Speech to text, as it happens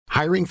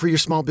Hiring for your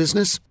small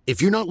business?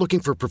 If you're not looking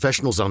for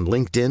professionals on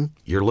LinkedIn,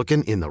 you're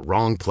looking in the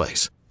wrong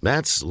place.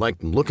 That's like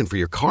looking for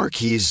your car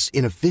keys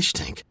in a fish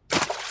tank.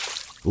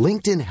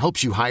 LinkedIn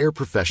helps you hire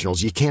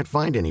professionals you can't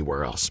find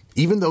anywhere else,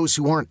 even those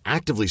who aren't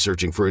actively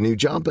searching for a new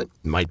job but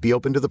might be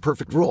open to the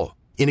perfect role.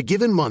 In a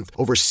given month,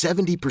 over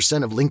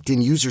 70% of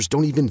LinkedIn users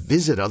don't even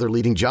visit other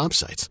leading job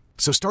sites.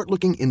 So start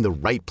looking in the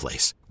right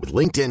place. With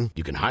LinkedIn,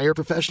 you can hire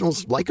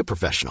professionals like a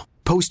professional.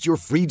 Post your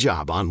free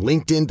job on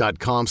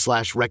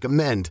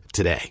linkedin.com/recommend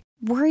today.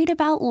 Worried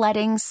about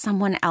letting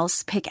someone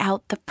else pick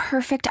out the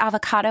perfect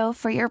avocado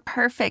for your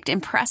perfect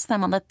impress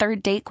them on the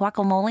third date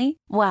guacamole?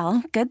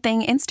 Well, good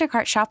thing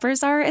Instacart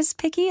shoppers are as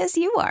picky as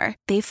you are.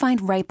 They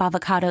find ripe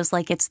avocados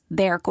like it's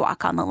their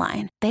guac on the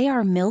line. They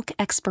are milk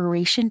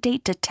expiration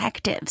date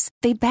detectives.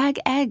 They bag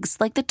eggs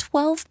like the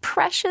 12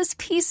 precious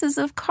pieces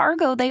of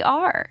cargo they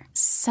are.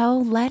 So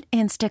let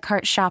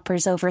Instacart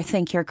shoppers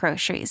overthink your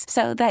groceries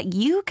so that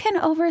you can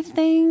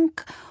overthink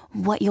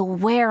what you'll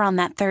wear on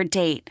that third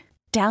date.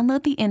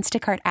 Download the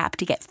Instacart app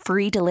to get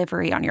free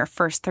delivery on your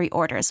first 3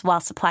 orders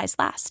while supplies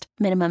last.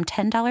 Minimum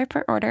 $10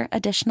 per order.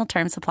 Additional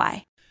terms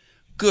apply.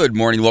 Good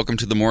morning. Welcome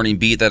to the Morning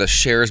Beat that is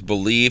Cher's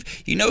Believe.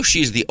 You know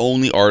she's the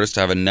only artist to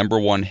have a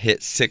 #1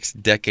 hit 6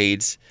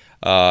 decades.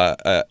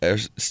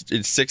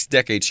 In 6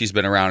 decades she's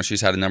been around.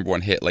 She's had a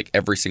 #1 hit like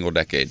every single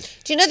decade.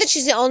 Do you know that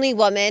she's the only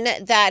woman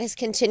that has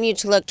continued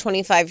to look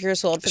 25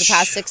 years old for the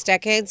past 6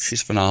 decades?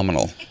 She's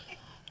phenomenal.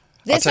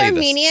 This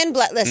Armenian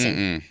blood,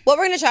 listen, what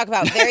we're going to talk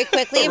about very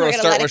quickly, we're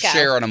going to let it go. Start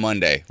with Cher on a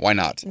Monday. Why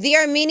not? The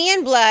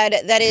Armenian blood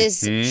that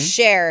is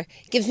Cher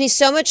gives me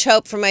so much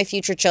hope for my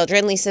future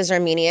children. Lisa's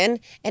Armenian,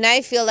 and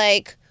I feel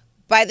like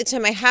by the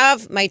time I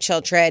have my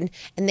children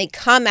and they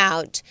come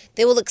out,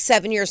 they will look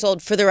 7 years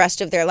old for the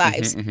rest of their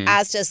lives,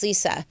 as does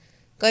Lisa.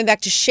 Going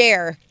back to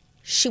Cher,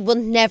 she will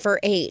never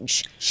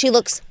age. She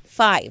looks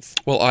 5.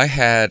 Well, I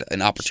had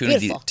an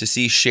opportunity to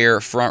see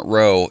Cher front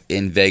row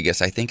in Vegas,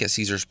 I think at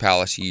Caesar's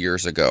Palace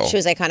years ago. She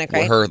was iconic,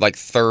 right? Her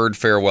third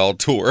farewell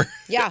tour.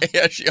 Yeah.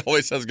 Yeah, she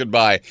always says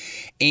goodbye.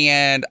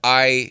 And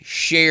I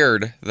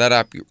shared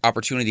that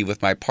opportunity with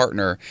my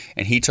partner,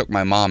 and he took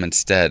my mom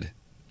instead.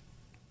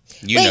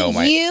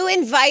 You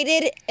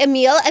invited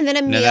Emil, and then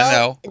Emil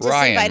No. just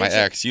Ryan, my you.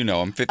 ex, you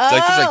know him. This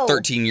was like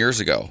 13 years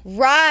ago.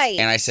 Right.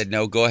 And I said,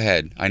 no, go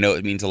ahead. I know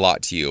it means a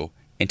lot to you.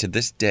 And to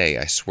this day,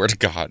 I swear to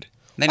God.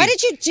 Why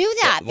did you do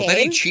that, babe? Well, then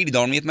he cheated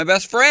on me with my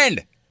best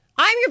friend.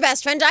 I'm your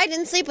best friend. I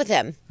didn't sleep with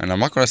him. And I'm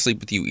not going to sleep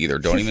with you either.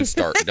 Don't even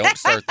start. Don't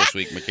start this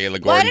week, Michaela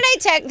Gordon. Why did I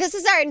text? This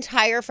is our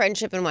entire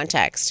friendship in one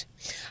text.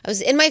 I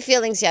was in my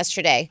feelings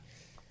yesterday,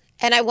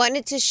 and I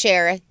wanted to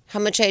share how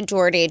much I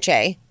adored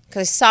AJ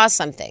because I saw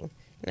something.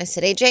 And I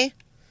said, AJ,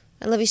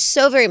 I love you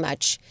so very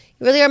much.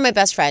 You really are my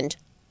best friend.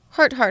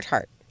 Heart, heart,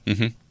 heart.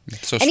 Mm-hmm.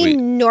 So Any sweet.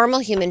 normal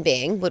human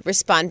being would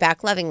respond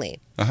back lovingly.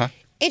 Uh-huh.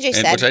 AJ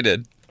said, which I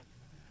did.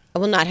 I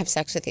will not have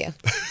sex with you.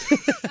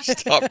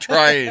 Stop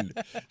trying.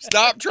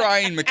 Stop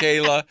trying,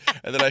 Michaela.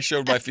 And then I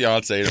showed my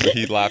fiance, and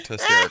he laughed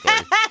hysterically.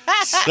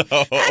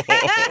 So,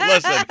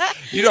 listen,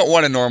 you don't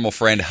want a normal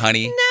friend,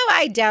 honey. No,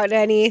 I doubt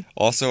any.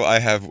 Also, I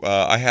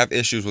have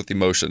issues with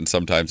emotions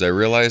sometimes. I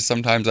realize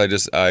sometimes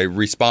I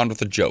respond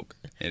with a joke.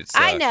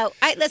 I know.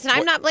 Listen,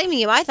 I'm not blaming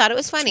you. I thought it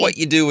was funny. What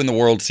you do in the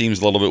world seems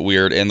a little bit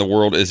weird, and the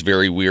world is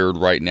very weird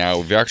right now.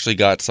 We've actually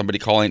got somebody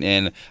calling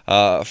in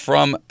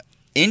from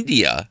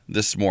India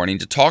this morning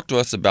to talk to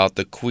us about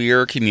the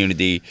queer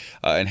community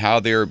and how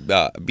they're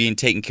being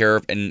taken care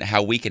of and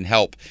how we can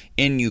help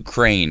in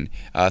Ukraine.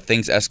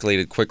 Things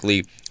escalated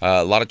quickly.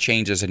 A lot of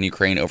changes in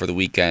Ukraine over the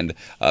weekend.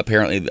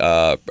 Apparently,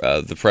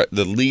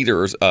 the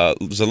leaders,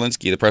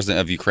 Zelensky, the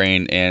president of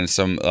Ukraine, and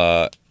some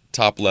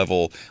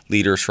top-level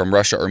leaders from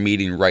Russia are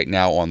meeting right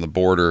now on the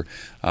border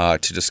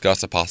to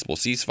discuss a possible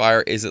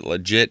ceasefire. Is it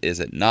legit? Is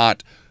it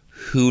not?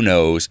 Who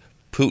knows?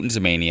 Putin's a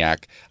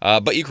maniac,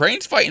 but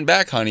Ukraine's fighting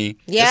back, honey.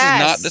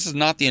 Yes. This is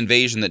not the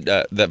invasion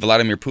that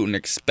Vladimir Putin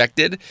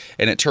expected,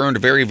 and it turned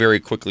very,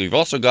 very quickly. We've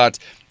also got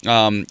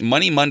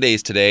Money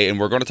Mondays today, and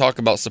we're going to talk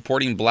about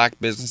supporting black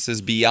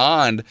businesses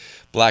beyond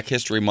Black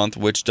History Month,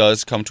 which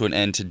does come to an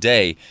end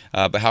today.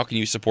 But how can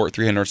you support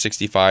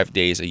 365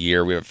 days a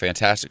year? We have a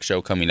fantastic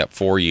show coming up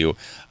for you.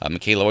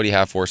 Michaela, what do you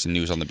have for us in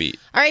News on the Beat?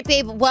 All right,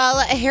 babe. Well,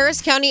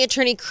 Harris County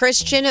Attorney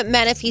Christian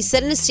Menefee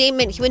said in a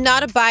statement he would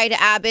not abide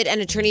Abbott and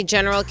Attorney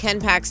General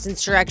Ken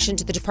Paxton's direction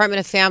to the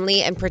Department of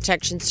Family and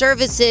Protection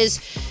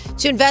Services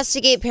to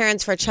investigate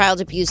parents for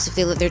child abuse if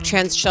they let their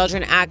trans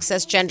children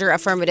access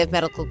gender-affirmative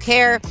medical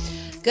care.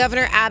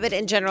 Governor Abbott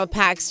and General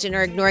Paxton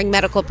are ignoring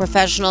medical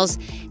professionals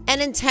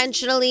and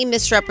intentionally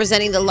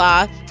misrepresenting the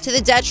law to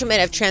the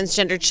detriment of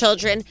transgender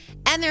children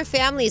and their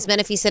families,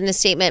 Menefee said in a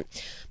statement.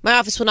 My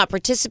office will not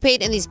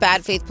participate in these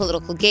bad faith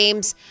political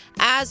games.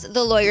 As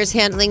the lawyers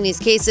handling these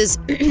cases,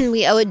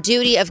 we owe a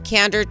duty of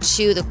candor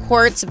to the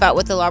courts about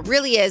what the law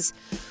really is.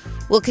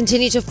 We'll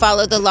continue to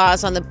follow the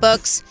laws on the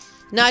books,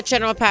 not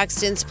General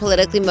Paxton's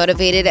politically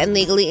motivated and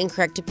legally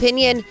incorrect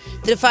opinion.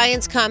 The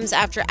defiance comes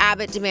after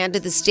Abbott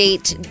demanded the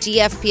state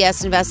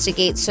DFPS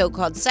investigate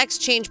so-called sex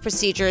change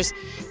procedures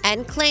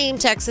and claim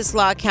Texas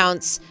law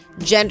counts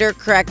gender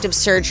corrective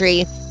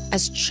surgery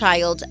as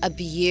child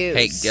abuse.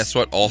 Hey, guess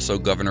what? Also,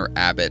 Governor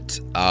Abbott,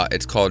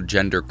 it's called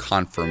gender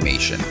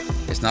confirmation.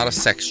 It's not a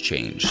sex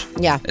change.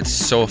 Yeah. It's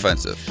so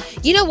offensive.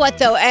 You know what,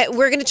 though?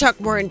 We're going to talk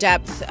more in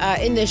depth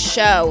in this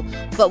show.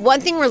 But one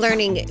thing we're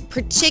learning,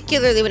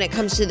 particularly when it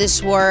comes to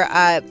this war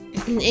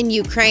in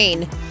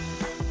Ukraine,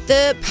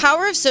 the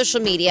power of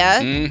social media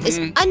is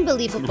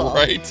unbelievable.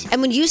 Right.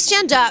 And when you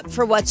stand up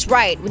for what's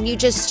right, when you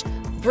just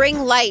bring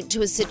light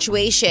to a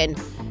situation,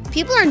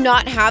 people are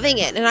not having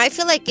it. And I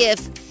feel like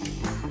if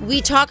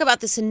we talk about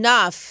this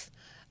enough,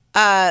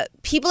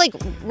 people like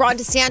Ron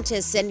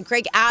DeSantis and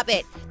Greg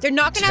Abbott, they're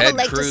not going to have a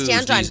leg to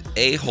stand on. These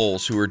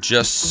a-holes who are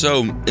just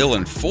so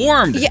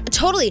ill-informed. Yeah,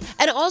 totally.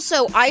 And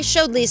also, I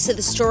showed Lisa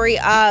the story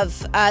of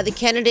the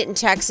candidate in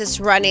Texas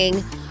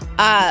running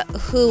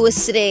who was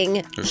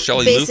sitting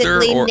Shelley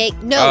basically Luther?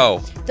 naked.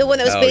 No, the one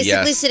that was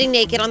basically yes. sitting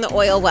naked on the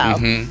oil well.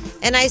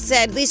 And I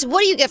said, Lisa,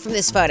 what do you get from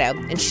this photo?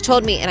 And she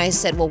told me, and I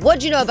said, well, what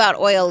do you know about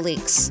oil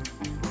leaks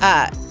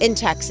in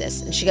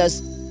Texas? And she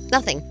goes,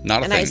 nothing.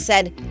 Not a thing. thing. I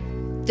said,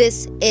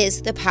 this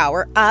is the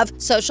power of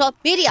social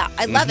media.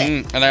 I love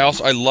it. And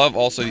I love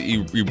also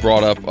you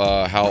brought up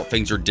how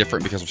things are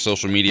different because of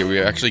social media.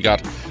 We actually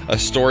got a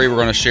story we're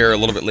going to share a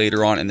little bit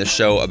later on in the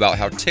show about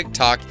how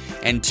TikTok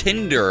and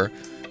Tinder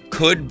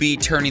could be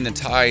turning the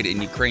tide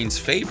in Ukraine's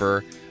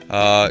favor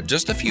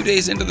just a few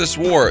days into this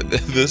war.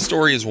 This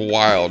story is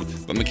wild,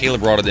 but Michaela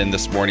brought it in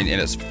this morning, and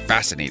it's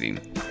fascinating.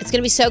 It's going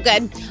to be so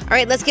good. All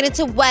right, let's get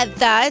into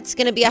weather. It's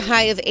going to be a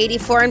high of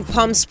 84 in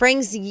Palm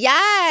Springs.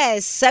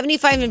 Yes.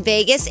 75 in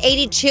Vegas.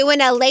 82 in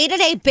LA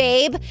today,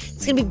 babe.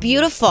 It's going to be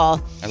beautiful.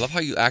 I love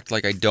how you act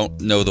like I don't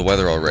know the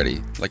weather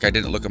already. Like I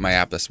didn't look at my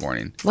app this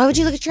morning. Why would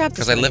you look at your app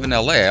this Because I live in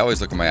LA. I always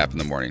look at my app in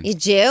the morning. You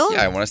do?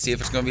 Yeah, I want to see if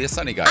it's going to be a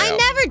sunny guy I out.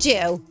 never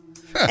do.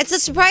 It's a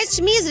surprise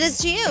to me as it is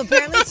to you.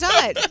 Apparently it's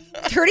not.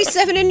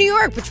 37 in New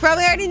York, but you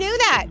probably already knew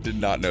that. Did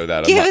not know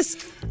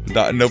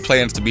that. No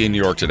plans to be in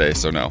New York today,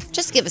 so no.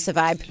 Just give us a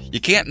vibe.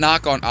 You can't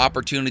knock on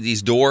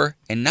opportunity's door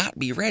and not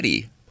be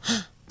ready.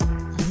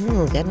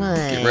 Ooh, good one.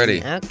 Get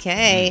ready.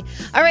 Okay.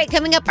 All right,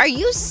 coming up, are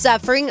you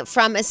suffering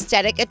from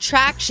aesthetic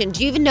attraction?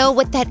 Do you even know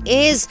what that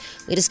is?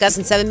 We discuss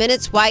in 7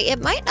 minutes why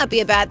it might not be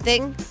a bad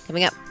thing.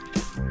 Coming up.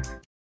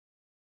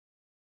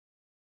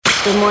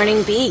 Good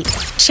Morning Beat,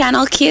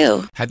 Channel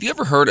Q. Have you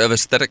ever heard of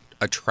aesthetic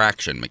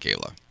attraction,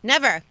 Michaela?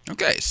 Never.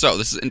 Okay, so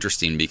this is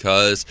interesting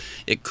because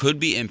it could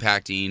be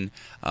impacting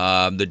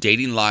the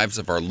dating lives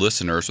of our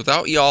listeners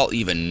without y'all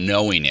even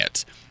knowing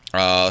it.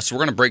 So we're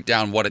going to break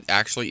down what it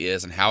actually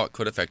is and how it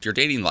could affect your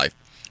dating life.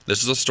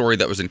 This is a story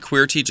that was in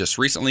Queerty just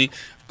recently.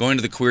 Going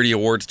to the Queerty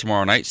Awards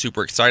tomorrow night.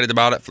 Super excited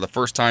about it for the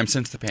first time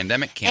since the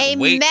pandemic. Can't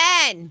wait.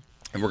 Amen.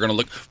 And we're going to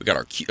look, we got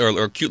our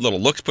cute little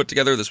looks put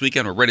together this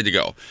weekend. We're ready to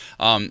go.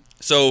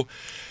 So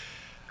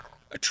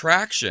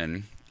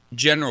attraction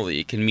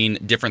generally can mean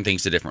different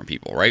things to different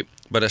people, right?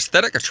 But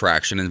aesthetic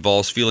attraction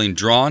involves feeling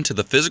drawn to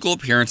the physical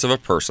appearance of a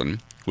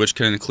person, which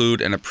can include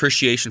an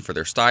appreciation for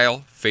their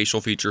style, facial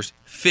features,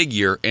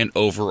 figure, and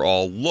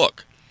overall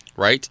look,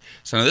 right?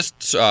 So now this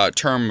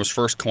term was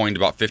first coined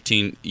about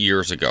 15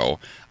 years ago.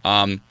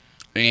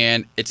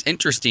 And it's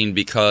interesting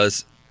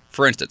because,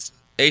 for instance,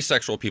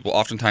 asexual people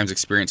oftentimes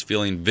experience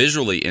feeling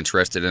visually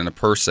interested in a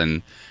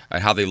person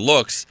and how they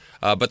looks,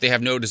 but they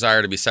have no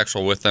desire to be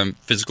sexual with them,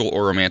 physical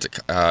or romantic,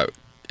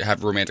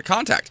 have romantic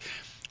contact.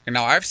 And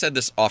now I've said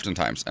this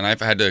oftentimes, and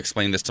I've had to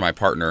explain this to my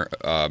partner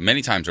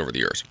many times over the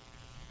years.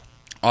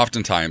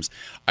 Oftentimes,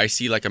 I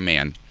see like a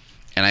man,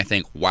 and I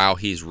think, wow,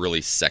 he's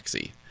really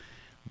sexy.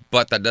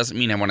 But that doesn't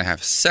mean I want to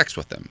have sex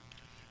with him.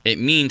 It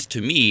means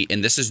to me,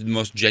 and this is the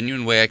most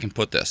genuine way I can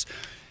put this,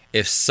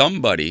 if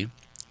somebody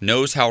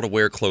knows how to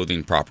wear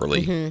clothing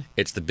properly,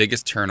 it's the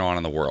biggest turn on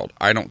in the world.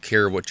 I don't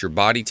care what your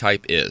body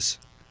type is.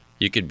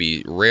 You could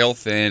be rail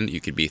thin, you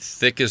could be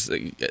thick as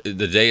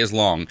the day is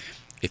long.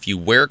 If you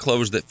wear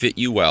clothes that fit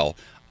you well,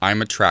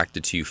 I'm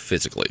attracted to you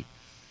physically.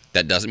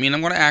 That doesn't mean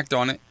I'm going to act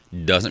on it.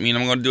 Doesn't mean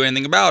I'm going to do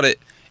anything about it.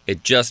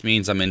 It just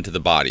means I'm into the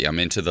body. I'm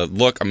into the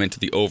look. I'm into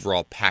the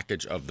overall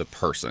package of the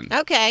person.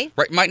 Okay.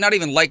 Right? Might not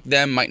even like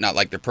them, might not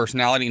like their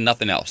personality,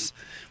 nothing else.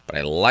 But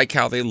I like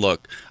how they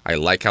look. I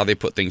like how they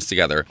put things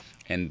together.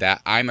 And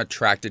that I'm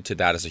attracted to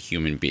that as a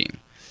human being.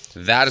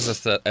 That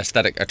is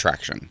aesthetic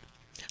attraction.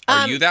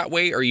 Are you that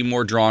way? Or are you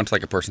more drawn to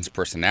like a person's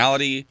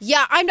personality?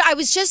 Yeah, I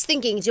was just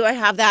thinking, do I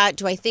have that?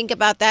 Do I think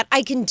about that?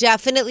 I can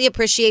definitely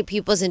appreciate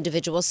people's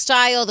individual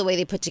style, the way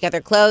they put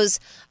together clothes.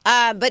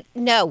 But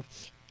no,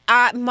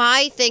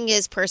 my thing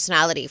is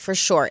personality for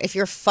sure. If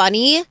you're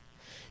funny,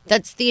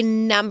 that's the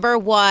number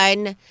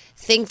one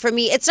thing for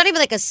me. It's not even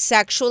like a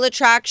sexual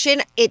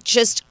attraction. It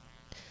just,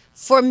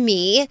 for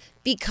me,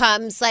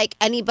 becomes like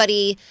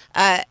anybody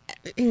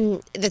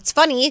that's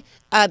funny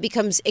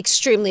becomes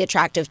extremely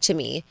attractive to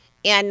me.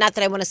 And not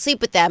that I want to sleep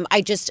with them,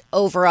 I just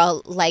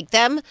overall like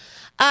them.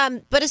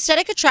 But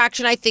aesthetic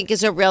attraction, I think,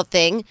 is a real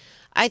thing.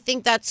 I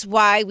think that's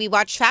why we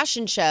watch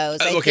fashion shows.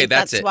 Okay,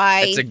 that's it.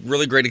 That's a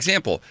really great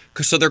example.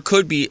 So there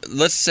could be,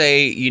 let's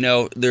say,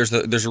 there's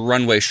a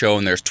runway show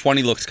and there's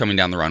 20 looks coming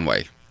down the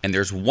runway. And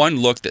there's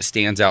one look that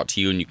stands out to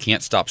you and you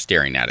can't stop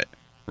staring at it,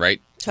 right?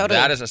 Totally.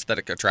 That is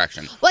aesthetic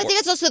attraction. Well, I think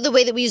it's also the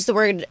way that we use the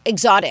word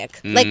exotic.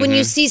 Like when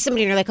you see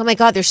somebody and you're like, oh my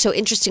God, they're so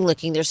interesting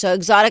looking. They're so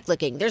exotic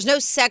looking. There's no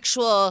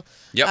sexual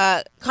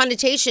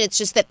connotation. It's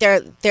just that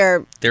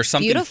they're There's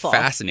something beautiful.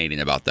 fascinating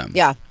about them.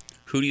 Yeah.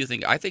 Who do you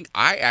think?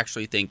 I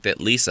actually think that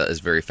Lisa is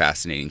very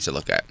fascinating to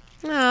look at.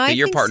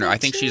 Your partner. I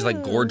think she's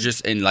like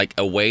gorgeous in like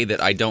a way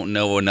that I don't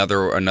know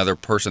another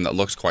person that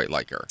looks quite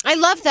like her. I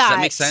love that. Does that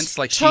make sense?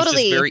 Like she's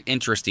just very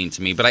interesting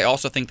to me. But I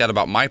also think that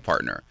about my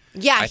partner.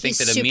 Yeah, I think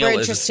he's that super Emil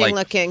interesting is just like,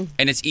 looking.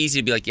 And it's easy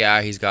to be like,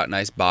 yeah, he's got a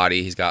nice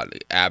body, he's got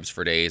abs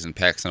for days and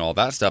pecs and all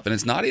that stuff. And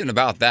it's not even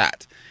about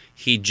that.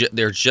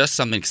 There's just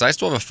something, because I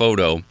still have a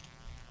photo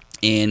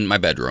in my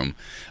bedroom,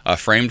 a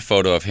framed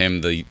photo of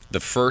him the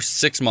first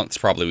 6 months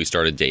probably we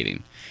started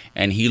dating.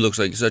 And he looks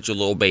like such a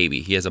little baby.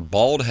 He has a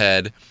bald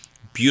head,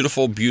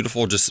 beautiful,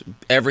 just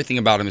everything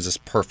about him is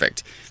just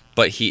perfect.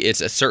 But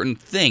it's a certain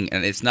thing,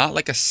 and it's not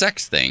like a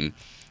sex thing.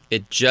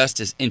 It just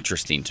is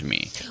interesting to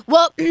me.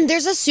 Well,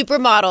 there's a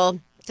supermodel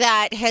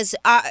that has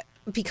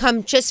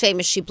become just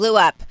famous. She blew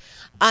up,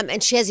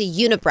 and she has a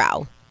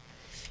unibrow.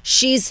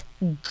 She's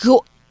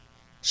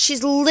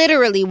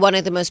literally one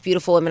of the most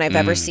beautiful women I've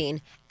ever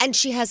seen, and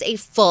she has a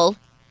full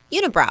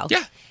unibrow.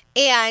 Yeah.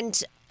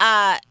 And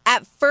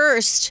at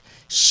first,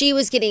 she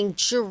was getting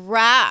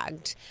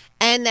dragged,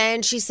 and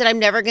then she said, "I'm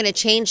never going to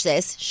change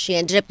this." She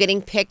ended up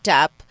getting picked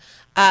up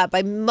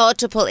by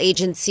multiple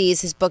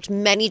agencies, has booked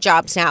many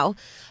jobs now.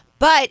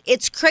 But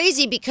it's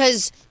crazy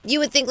because you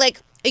would think like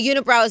a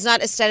unibrow is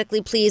not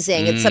aesthetically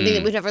pleasing. It's something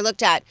that we've never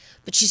looked at.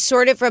 But she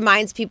sort of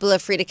reminds people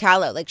of Frida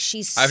Kahlo. Like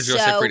she's I was going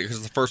to say Frida because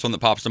it's the first one that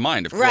pops to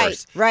mind, of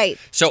course. Right.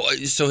 So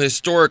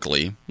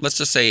historically, let's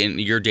just say in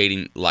your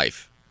dating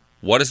life,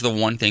 what is the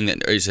one thing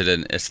is it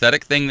an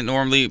aesthetic thing that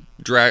normally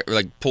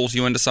pulls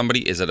you into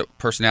somebody? Is it a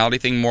personality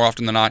thing more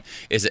often than not?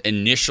 Is it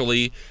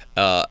initially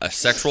a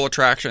sexual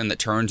attraction that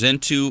turns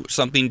into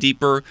something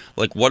deeper?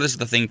 Like what is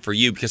the thing for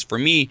you? Because for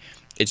me,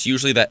 it's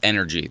usually that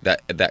energy,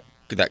 that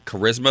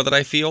charisma that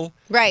I feel.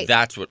 Right.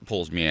 That's what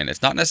pulls me in.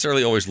 It's not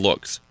necessarily always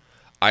looks.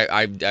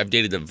 I've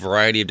dated a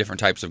variety of different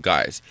types of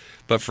guys.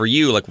 But for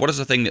you, like, what is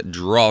the thing that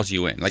draws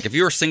you in? Like, if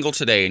you were single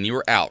today and you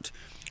were out,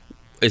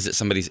 is it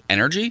somebody's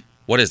energy?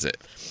 What is it?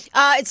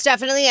 It's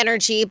definitely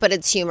energy, but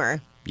it's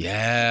humor.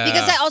 Yeah.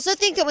 Because I also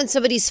think that when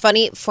somebody's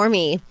funny, for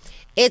me,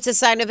 it's a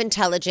sign of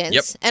intelligence.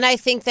 Yep. And I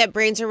think that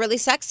brains are really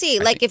sexy.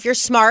 If you're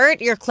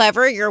smart, you're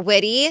clever, you're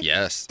witty.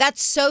 Yes.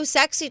 That's so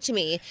sexy to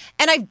me.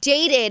 And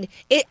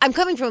I'm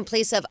coming from a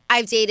place of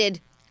I've dated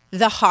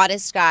the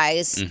hottest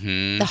guys,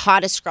 the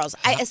hottest girls.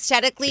 I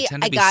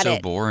got it. So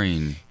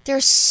boring.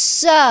 They're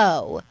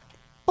so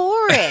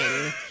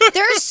boring.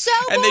 They're so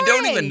boring. And they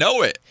don't even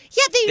know it.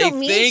 Yeah, they don't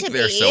mean to be. They think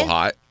they're so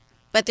hot.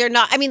 But they're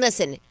not. I mean,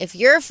 listen, if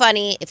you're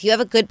funny, if you have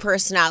a good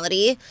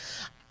personality,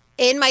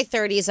 in my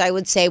 30s, I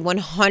would say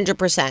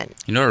 100%.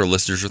 You know what our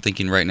listeners are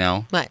thinking right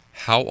now? What?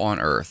 How on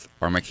earth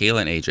are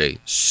Michaela and AJ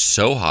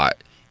so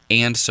hot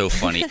and so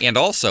funny and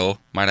also,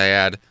 might I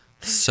add,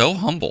 so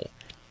humble?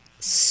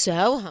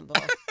 So humble.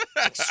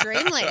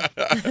 Extremely.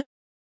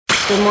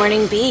 Good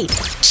Morning Beat,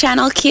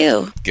 Channel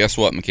Q. Guess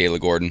what, Michaela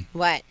Gordon?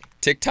 What?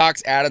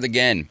 TikTok's at it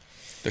again.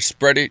 They're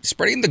spreading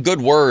the good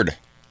word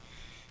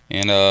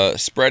and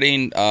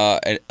spreading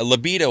a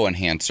libido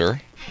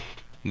enhancer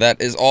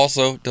that is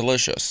also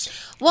delicious.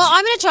 Well,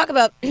 I'm going to talk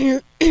about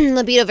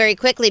libido very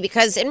quickly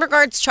because in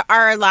regards to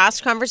our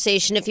last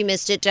conversation, if you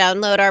missed it,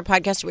 download our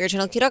podcast at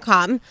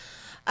WeirdChannelQ.com.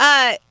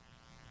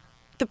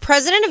 The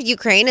president of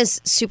Ukraine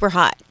is super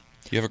hot.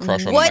 You have a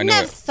crush on him. Wouldn't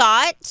have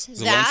thought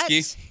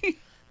Zelensky? that.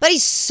 But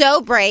he's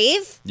so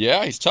brave.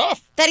 Yeah, he's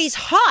tough. That he's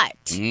hot.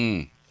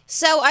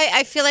 So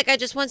I feel like I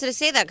just wanted to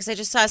say that because I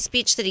just saw a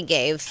speech that he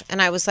gave.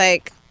 And I was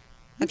like,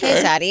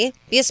 okay, Zaddy,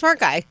 be a smart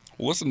guy.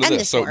 Well, listen to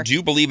this. So do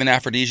you believe in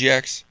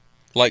aphrodisiacs?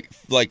 Like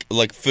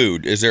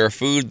food? Is there a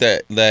food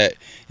that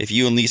if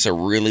you and Lisa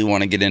really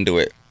want to get into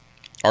it,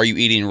 are you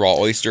eating raw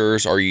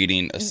oysters? Are you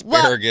eating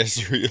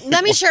asparagus? Well,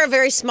 let me share a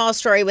very small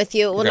story with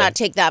you. It will not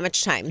take that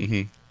much time.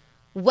 Mm-hmm.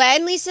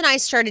 When Lisa and I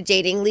started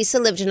dating, Lisa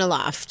lived in a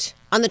loft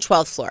on the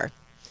 12th floor.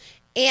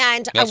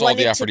 And that's I wanted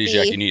all the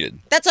aphrodisiac you needed.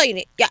 That's all you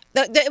need. Yeah.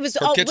 It was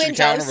Her all kitchen windows.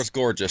 counter was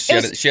gorgeous.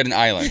 She had an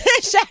island.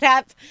 Shut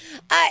up.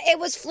 It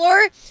was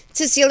floor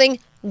to ceiling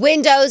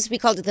windows. We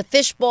called it the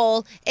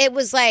fishbowl. It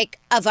was like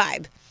a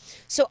vibe.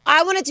 So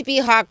I wanted to be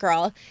a hot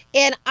girl,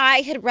 and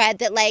I had read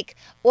that, like,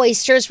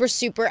 oysters were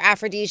super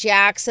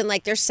aphrodisiacs and,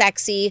 like, they're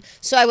sexy.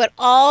 So I went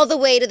all the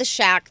way to the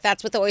Shack.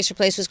 That's what the oyster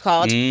place was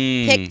called.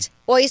 Picked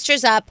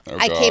oysters up.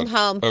 I came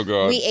home. Oh,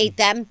 God. We ate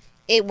them.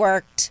 It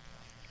worked.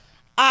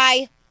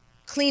 I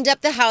cleaned up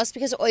the house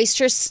because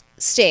oysters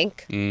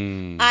stink.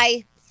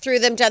 I threw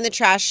them down the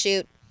trash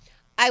chute.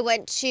 I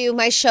went to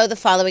my show the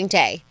following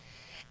day.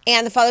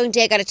 And the following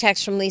day, I got a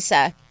text from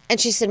Lisa. And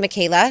she said,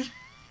 Michaela,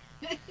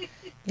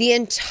 the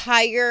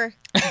entire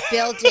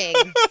building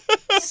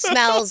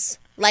smells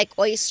like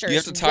oysters. You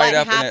have to tie it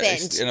up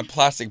happened? in a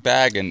plastic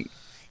bag and...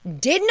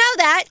 Didn't know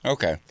that.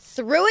 Okay.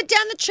 Threw it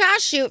down the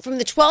trash chute from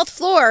the 12th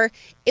floor.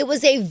 It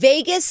was a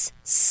Vegas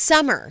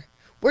summer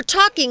We're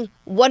talking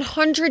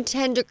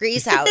 110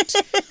 degrees out.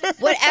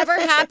 Whatever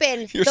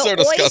happened, You're the so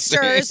disgusting.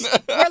 oysters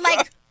were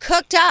like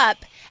cooked up,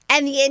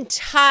 and the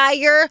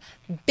entire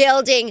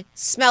building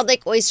smelled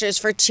like oysters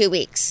for 2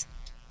 weeks.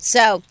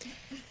 So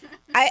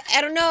I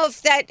don't know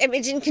if that, it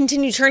didn't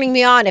continue turning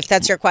me on, if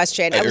that's your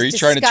question. Are you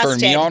trying to turn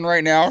me on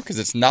right now? Because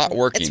it's not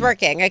working. It's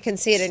working. I can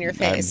see it in your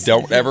face.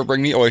 Don't ever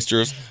bring me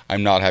oysters.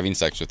 I'm not having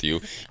sex with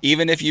you.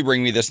 Even if you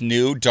bring me this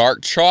new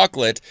dark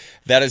chocolate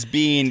that is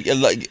being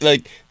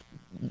like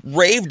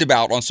raved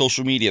about on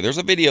social media. There's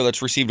a video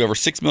that's received over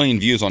 6 million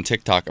views on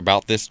TikTok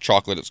about this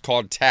chocolate. It's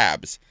called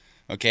Tabs.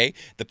 Okay?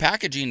 The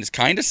packaging is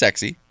kind of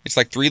sexy. It's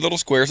like 3 little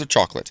squares of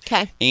chocolate.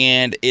 Okay.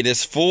 And it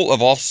is full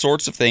of all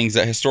sorts of things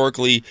that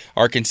historically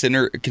are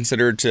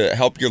considered to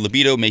help your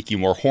libido, make you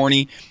more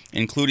horny,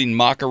 including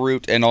maca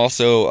root and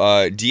also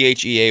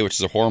DHEA, which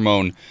is a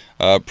hormone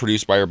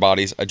produced by your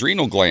body's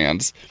adrenal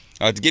glands,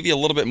 to give you a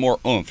little bit more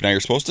oomph. Now, you're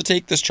supposed to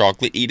take this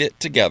chocolate, eat it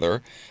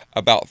together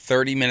about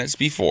 30 minutes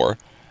before,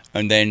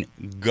 and then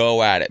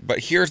go at it. But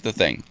here's the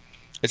thing.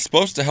 It's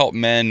supposed to help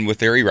men with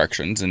their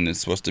erections, and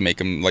it's supposed to make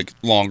them like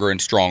longer and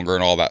stronger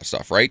and all that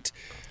stuff, right?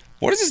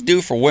 What does this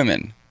do for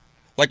women?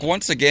 Like,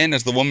 once again,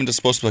 is the woman just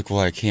supposed to be like, well,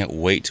 I can't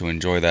wait to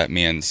enjoy that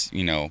man's,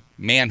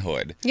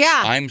 manhood.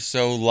 Yeah. I'm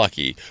so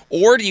lucky.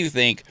 Or do you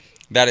think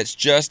that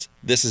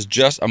this is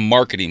just a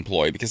marketing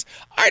ploy? Because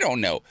I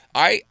don't know.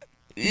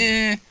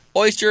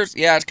 Oysters,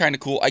 yeah, it's kind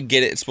of cool. I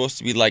get it. It's supposed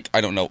to be like, I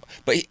don't know.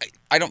 But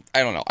I don't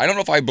know. I don't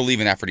know if I believe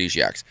in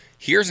aphrodisiacs.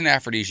 Here's an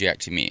aphrodisiac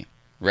to me.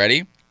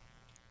 Ready?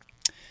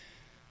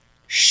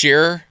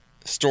 Share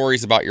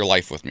stories about your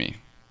life with me.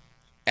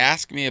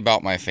 Ask me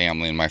about my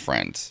family and my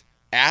friends.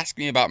 Ask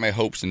me about my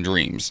hopes and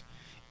dreams.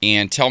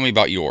 And tell me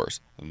about yours.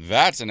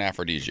 That's an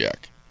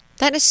aphrodisiac.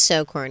 That is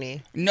so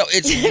corny. No,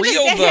 it's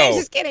real, though. I'm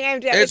just kidding.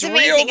 It's amazing.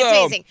 Real,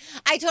 though. It's amazing.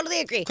 I totally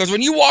agree. Because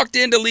when you walked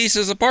into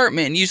Lisa's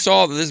apartment and you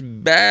saw that this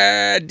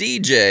bad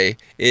DJ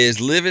is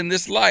living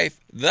this life,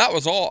 that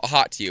was all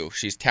hot to you.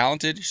 She's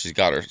talented. She's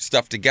got her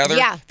stuff together.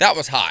 Yeah. That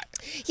was hot.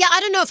 Yeah, I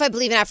don't know if I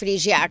believe in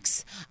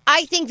aphrodisiacs.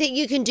 I think that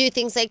you can do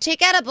things like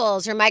take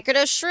edibles or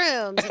microdose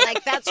shrooms. And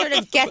like that sort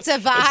of gets a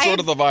vibe. That's sort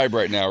of the vibe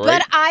right now, right?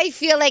 But I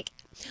feel like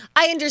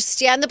I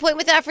understand the point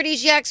with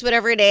aphrodisiacs,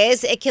 whatever it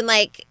is. It can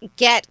like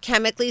get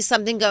chemically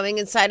something going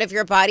inside of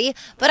your body.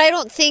 But I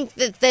don't think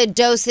that the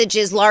dosage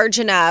is large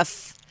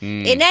enough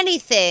in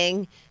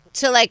anything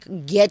to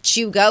like get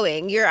you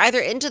going. You're either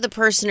into the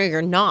person or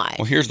you're not.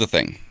 Well, here's the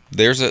thing.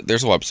 There's a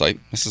website.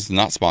 This is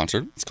not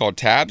sponsored. It's called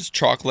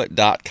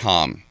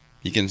tabschocolate.com.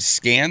 You can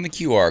scan the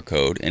QR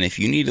code, and if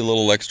you need a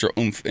little extra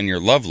oomph in your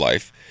love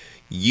life,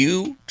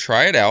 you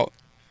try it out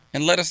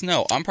and let us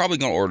know. I'm probably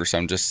going to order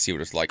some just to see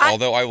what it's like.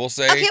 Although I will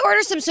say... Okay,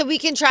 order some so we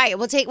can try it.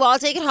 I'll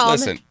take it home.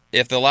 Listen,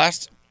 if the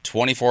last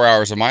 24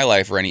 hours of my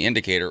life are any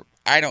indicator,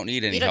 I don't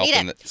need any help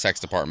in the sex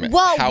department.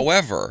 Well,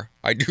 however,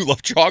 I do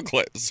love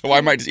chocolate, so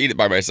I might just eat it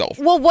by myself.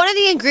 Well, one of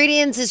the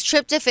ingredients is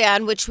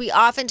tryptophan, which we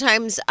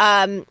oftentimes...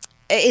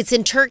 it's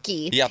in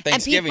turkey. Yeah,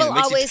 Thanksgiving. It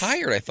makes you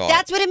tired, I thought.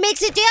 That's what it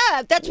makes it,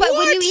 yeah. That's why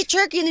when you eat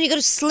turkey and then you go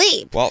to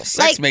sleep. Well,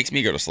 sex makes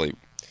me go to sleep.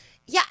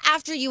 Yeah,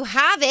 after you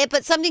have it,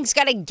 but something's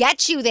got to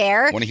get you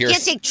there. You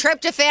can't take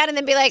tryptophan and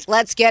then be like,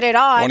 let's get it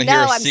on.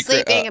 No, I'm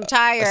sleeping, I'm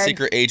tired. A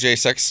secret AJ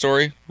sex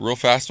story, real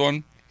fast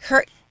one.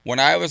 When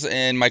I was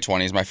in my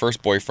 20s, my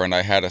first boyfriend,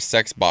 I had a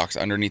sex box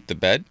underneath the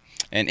bed.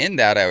 And in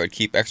that, I would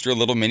keep extra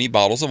little mini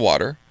bottles of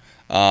water.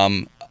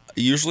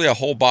 Usually a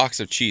whole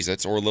box of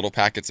Cheez-Its or little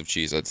packets of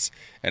Cheez-Its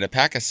and a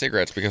pack of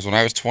cigarettes because when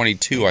I was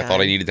 22, I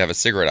thought I needed to have a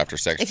cigarette after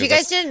sex. If you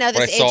guys didn't know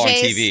this,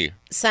 AJ's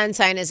sun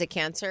sign is a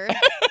Cancer,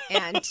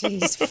 and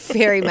he's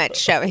very much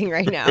showing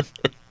right now.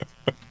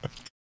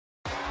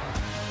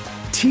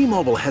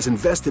 T-Mobile has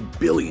invested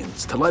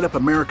billions to light up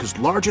America's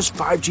largest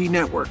 5G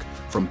network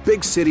from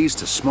big cities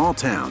to small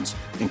towns,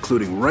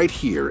 including right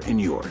here in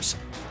yours.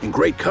 And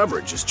great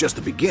coverage is just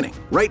the beginning.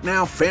 Right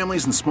now,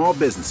 families and small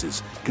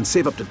businesses can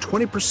save up to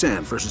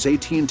 20% versus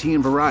AT&T and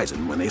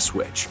Verizon when they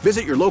switch.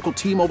 Visit your local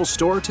T-Mobile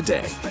store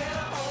today.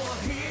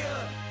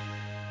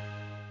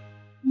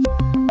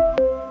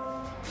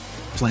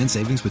 Plan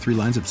savings with 3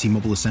 lines of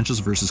T-Mobile Essentials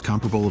versus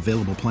comparable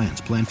available plans.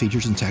 Plan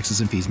features and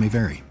taxes and fees may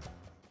vary.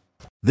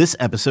 This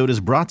episode is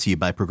brought to you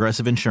by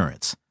Progressive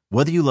Insurance.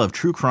 Whether you love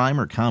true crime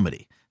or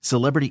comedy,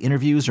 celebrity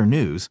interviews or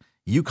news,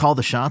 you call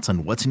the shots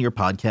on what's in your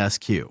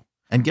podcast queue.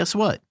 And guess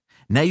what?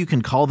 Now you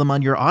can call them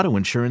on your auto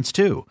insurance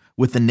too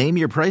with the Name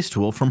Your Price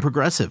tool from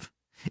Progressive.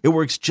 It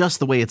works just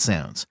the way it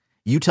sounds.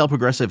 You tell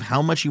Progressive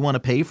how much you want to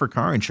pay for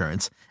car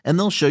insurance, and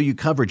they'll show you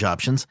coverage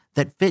options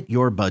that fit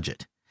your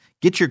budget.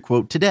 Get your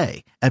quote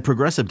today at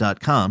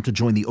Progressive.com to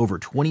join the over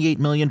 28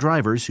 million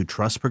drivers who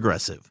trust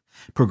Progressive.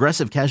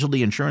 Progressive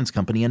Casualty Insurance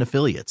Company and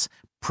Affiliates.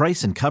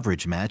 Price and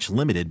coverage match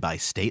limited by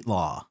state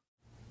law.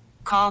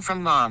 Call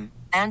from mom.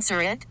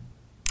 Answer it.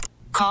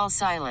 Call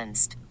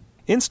silenced.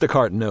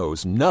 Instacart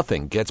knows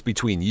nothing gets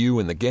between you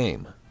and the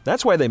game.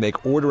 That's why they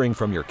make ordering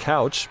from your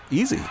couch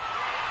easy.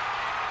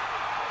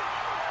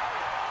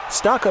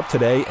 Stock up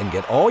today and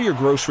get all your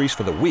groceries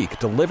for the week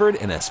delivered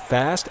in as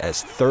fast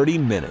as 30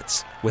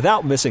 minutes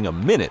without missing a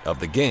minute of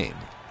the game.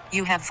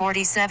 You have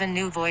 47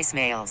 new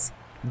voicemails.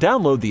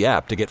 Download the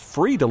app to get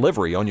free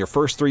delivery on your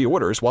first 3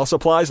 orders while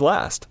supplies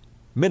last.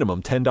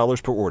 Minimum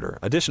 $10 per order.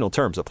 Additional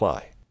terms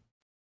apply.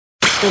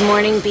 The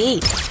Morning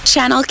Beat.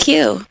 Channel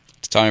Q.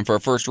 It's time for our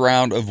first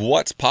round of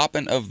What's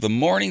Poppin' of the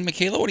Morning.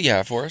 Michaela, what do you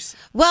have for us?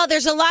 Well,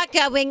 there's a lot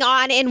going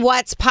on in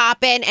What's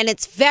Poppin', and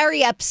it's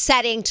very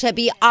upsetting, to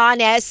be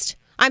honest.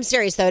 I'm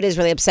serious, though. It is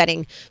really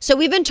upsetting. So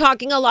we've been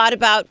talking a lot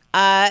about,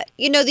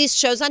 these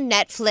shows on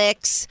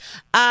Netflix,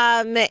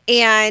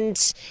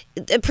 and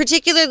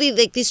particularly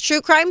like these true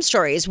crime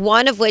stories,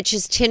 one of which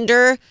is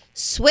Tinder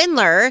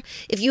Swindler.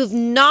 If you've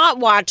not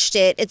watched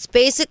it, it's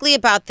basically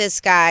about this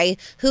guy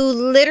who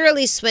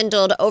literally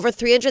swindled over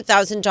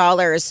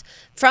 $300,000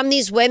 from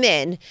these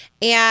women.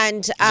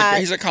 And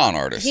he's a con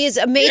artist. He is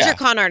a major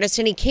con artist,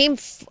 and he came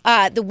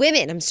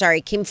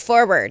came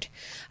forward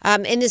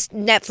in this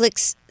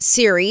Netflix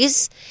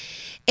series.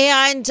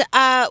 And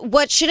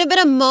what should have been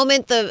a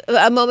moment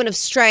of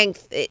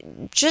strength,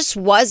 it just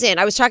wasn't.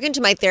 I was talking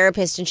to my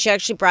therapist, and she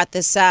actually brought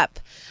this up.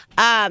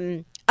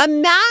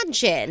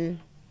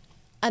 Imagine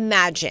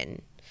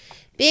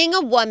being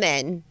a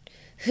woman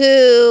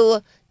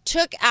who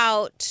took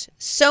out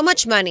so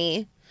much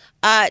money,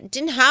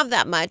 didn't have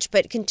that much,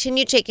 but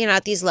continued taking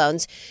out these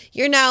loans.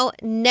 You're now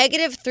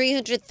negative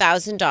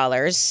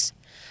 $300,000.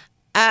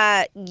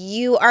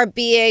 You are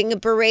being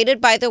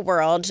berated by the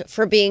world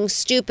for being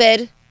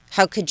stupid.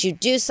 How could you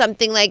do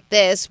something like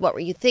this? What were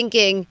you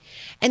thinking?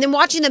 And then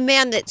watching the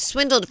man that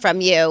swindled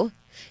from you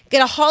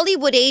get a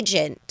Hollywood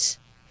agent,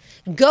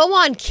 go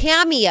on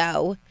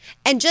Cameo,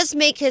 and just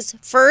make his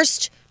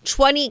first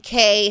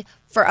 $20K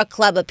for a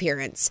club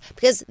appearance,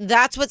 because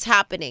that's what's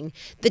happening.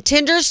 The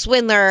Tinder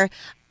Swindler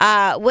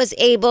was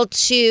able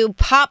to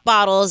pop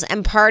bottles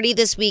and party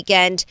this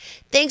weekend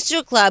thanks to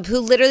a club who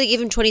literally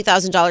gave him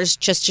 $20,000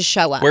 just to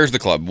show up. Where's the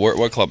club?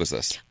 What club is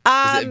this?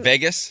 Is it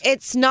Vegas?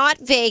 It's not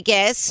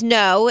Vegas.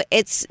 No,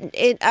 it's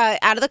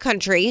out of the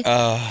country.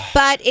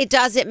 But it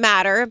doesn't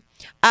matter.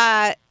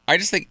 I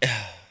just think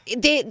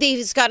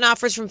they've gotten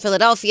offers from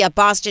Philadelphia,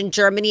 Boston,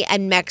 Germany,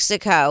 and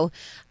Mexico.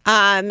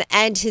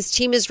 And his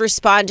team is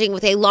responding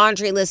with a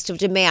laundry list of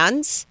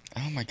demands.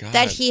 Oh my God.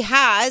 That he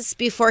has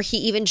before he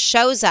even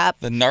shows up.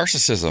 The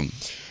narcissism.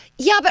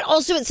 Yeah, but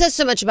also it says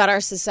so much about our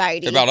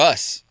society. About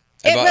us.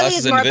 It about really us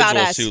is as more about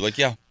individuals us. too. Like,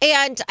 yeah.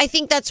 And I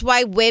think that's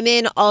why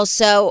women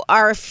also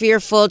are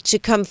fearful to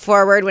come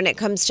forward when it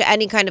comes to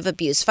any kind of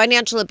abuse,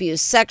 financial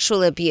abuse,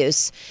 sexual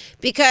abuse.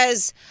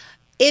 Because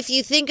if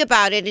you think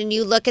about it and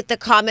you look at the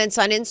comments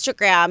on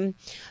Instagram,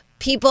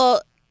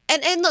 people...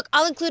 And look,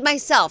 I'll include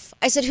myself.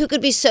 I said, who could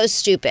be so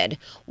stupid?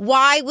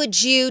 Why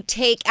would you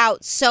take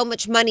out so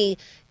much money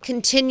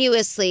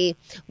continuously?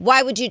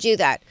 Why would you do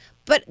that?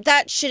 But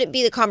that shouldn't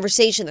be the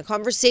conversation. The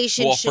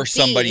conversation should be... Well, for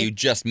somebody you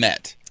just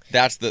met.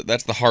 That's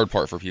the hard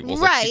part for people.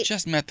 It's right. Like, you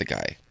just met the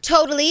guy.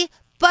 Totally.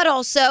 But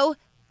also,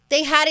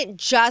 they hadn't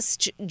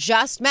just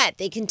met.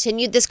 They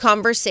continued this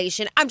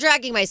conversation. I'm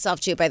dragging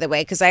myself too, by the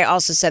way, because I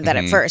also said that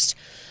at first.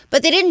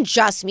 But they didn't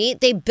just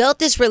meet. They built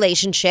this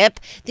relationship.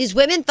 These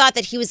women thought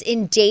that he was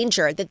in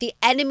danger, that the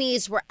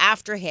enemies were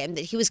after him,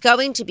 that he was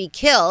going to be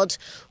killed.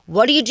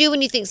 What do you do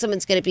when you think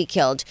someone's going to be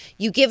killed?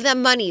 You give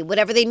them money,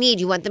 whatever they need.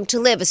 You want them to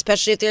live,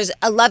 especially if there's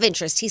a love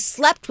interest. He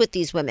slept with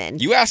these women.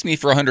 You ask me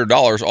for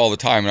 $100 all the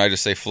time, and I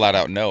just say flat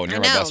out no, and you're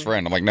my best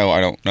friend. I'm like, no,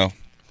 I don't know.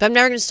 But I'm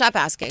never going to stop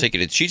asking. I'll take you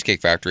to Cheesecake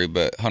Factory,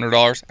 but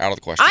 $100, out of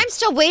the question. I'm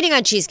still waiting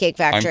on Cheesecake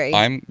Factory.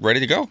 I'm ready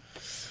to go.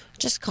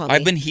 Just call me.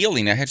 I've been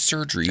healing. I had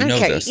surgery. You know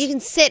this. You can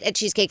sit at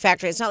Cheesecake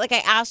Factory. It's not like I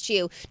asked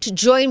you to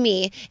join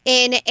me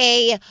in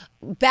a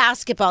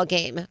basketball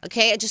game,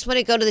 okay? I just want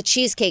to go to the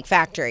Cheesecake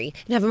Factory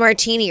and have a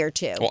martini or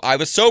two. Well, I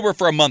was sober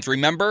for a month,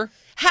 remember?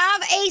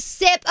 Have a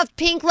sip of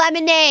pink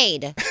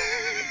lemonade.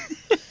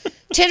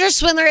 Tinder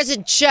Swindler is a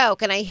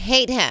joke, and I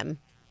hate him.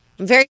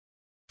 I'm very...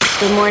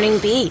 The Morning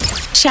Beat.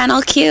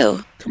 Channel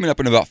Q. Coming up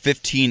in about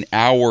 15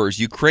 hours,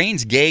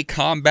 Ukraine's gay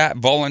combat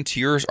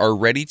volunteers are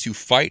ready to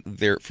fight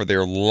for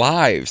their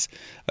lives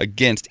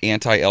against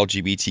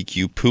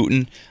anti-LGBTQ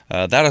Putin.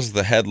 That is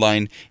the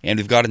headline, and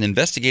we've got an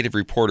investigative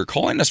reporter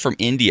calling us from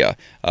India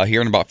here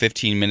in about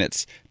 15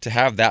 minutes to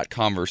have that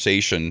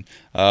conversation.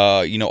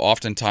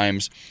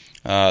 Oftentimes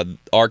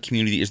our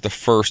community is the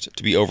first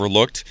to be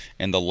overlooked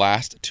and the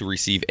last to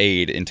receive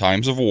aid in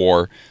times of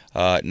war.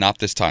 Not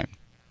this time.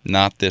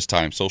 Not this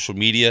time. Social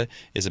media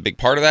is a big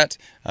part of that.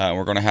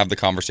 We're going to have the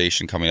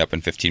conversation coming up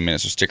in 15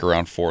 minutes, so stick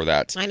around for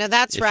that. I know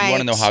that's right. If you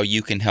want to know how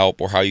you can help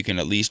or how you can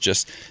at least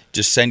just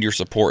send your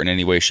support in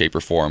any way, shape,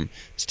 or form,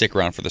 stick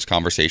around for this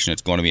conversation.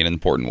 It's going to be an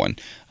important one.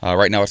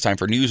 Right now it's time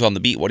for News on the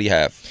Beat. What do you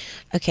have?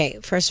 Okay,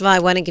 first of all, I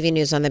want to give you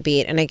News on the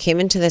Beat, and I came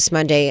into this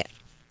Monday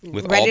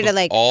with ready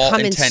to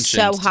come in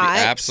so hot.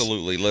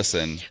 Absolutely,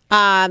 listen.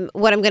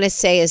 What I'm going to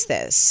say is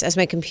this: as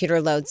my computer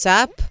loads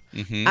up,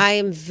 I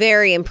am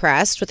very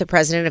impressed with the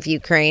president of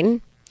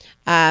Ukraine.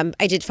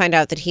 I did find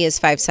out that he is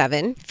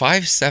 5'7".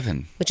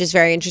 5'7", which is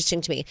very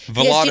interesting to me.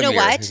 Volodymyr you know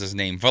what? is his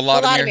name.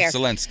 Volodymyr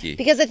Zelensky.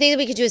 Because I think that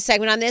we could do a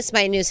segment on this.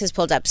 My news has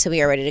pulled up, so we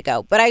are ready to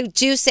go. But I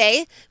do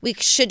say we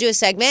should do a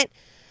segment.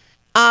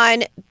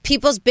 on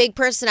people's big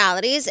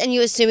personalities and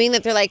you assuming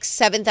that they're like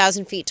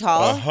 7,000 feet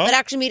tall, but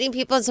actually meeting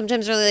people and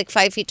sometimes they're like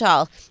 5 feet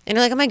tall. And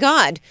you're like, oh my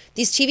God,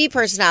 these TV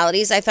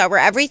personalities I thought were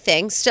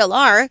everything, still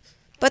are,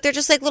 but they're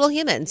just like little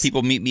humans.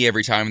 People meet me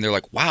every time and they're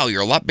like, wow,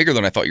 you're a lot bigger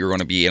than I thought you were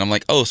going to be. And I'm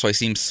like, oh, so I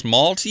seem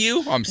small to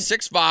you? I'm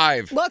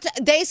 6'5". Well,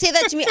 they say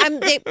that to me.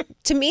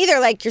 To me, they're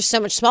like, you're so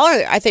much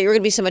smaller. I thought you were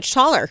going to be so much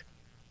taller.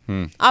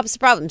 Opposite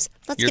problems.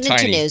 Let's get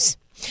into news.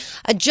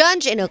 A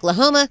judge in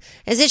Oklahoma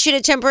has issued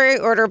a temporary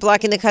order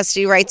blocking the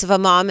custody rights of a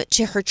mom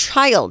to her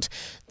child.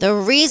 The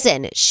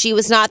reason she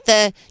was not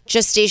the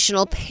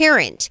gestational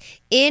parent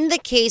in the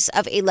case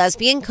of a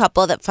lesbian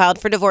couple that filed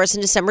for divorce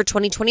in December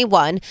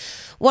 2021.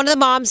 One of the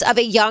moms of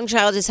a young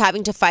child is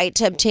having to fight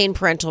to obtain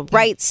parental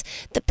rights.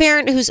 The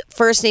parent, whose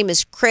first name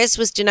is Chris,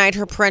 was denied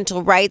her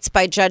parental rights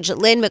by Judge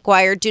Lynn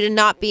McGuire due to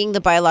not being the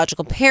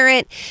biological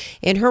parent.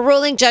 In her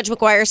ruling, Judge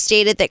McGuire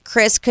stated that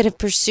Chris could have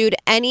pursued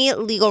any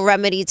legal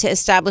remedy to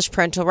establish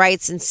parental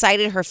rights and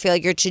cited her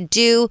failure to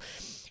do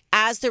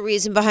as the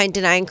reason behind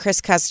denying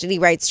Chris custody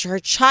rights to her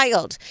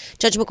child.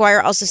 Judge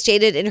McGuire also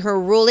stated in her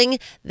ruling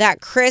that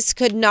Chris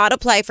could not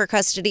apply for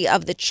custody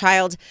of the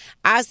child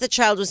as the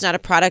child was not a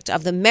product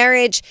of the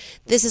marriage.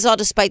 This is all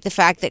despite the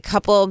fact that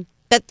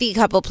the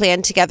couple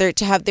planned together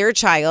to have their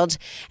child,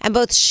 and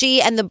both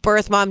she and the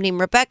birth mom named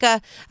Rebecca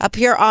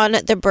appear on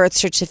the birth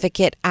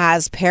certificate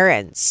as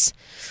parents.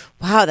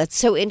 Wow, that's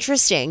so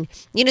interesting.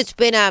 You know, it's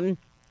been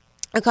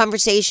a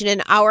conversation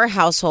in our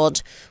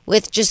household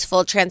with just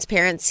full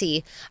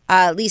transparency.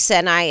 Lisa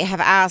and I have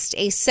asked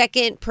a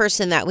second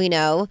person that we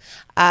know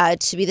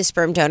to be the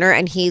sperm donor,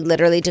 and he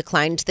literally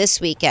declined this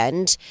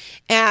weekend.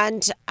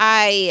 And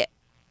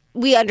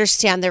we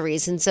understand the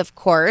reasons, of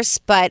course,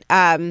 but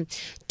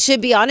to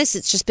be honest,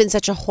 it's just been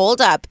such a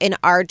holdup in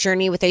our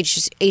journey with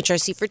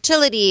HRC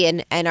fertility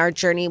and our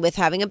journey with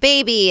having a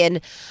baby.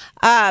 And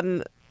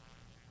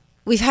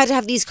we've had to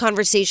have these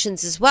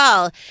conversations as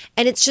well.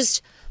 And it's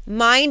just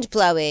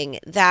mind-blowing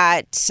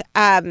that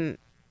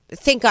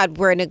thank God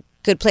we're in a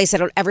good place. I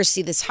don't ever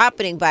see this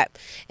happening, but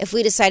if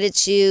we decided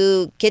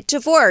to get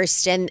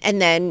divorced and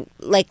then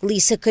like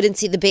Lisa couldn't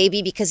see the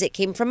baby because it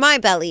came from my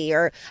belly,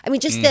 or I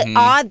mean just the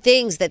odd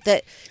things that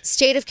the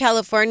state of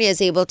California is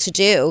able to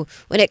do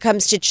when it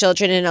comes to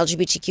children and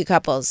LGBTQ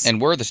couples. And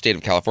we're the state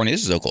of California.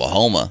 This is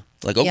Oklahoma.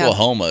 Like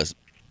Oklahoma is,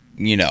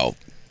 you know,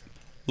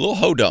 a little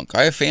hodunk.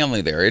 I have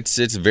family there. It's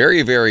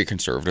very, very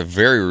conservative,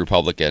 very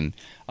Republican.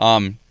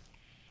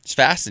 It's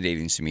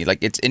fascinating to me.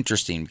 Like, it's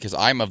interesting because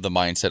I'm of the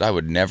mindset I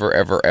would never,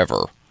 ever,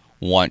 ever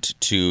want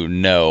to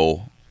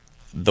know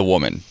the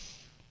woman.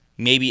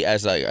 Maybe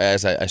as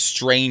a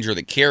stranger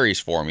that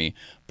carries for me,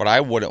 but I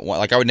wouldn't want,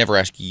 like, I would never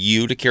ask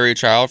you to carry a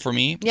child for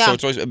me. Yeah. So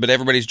it's always, but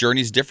everybody's journey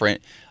is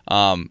different.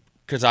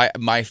 Because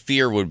my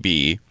fear would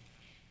be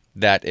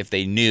that if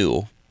they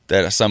knew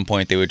that at some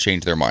point they would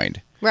change their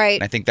mind.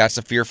 Right. And I think that's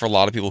a fear for a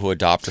lot of people who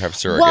adopt or have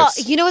surrogates. Well,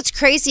 you know what's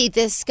crazy?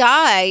 This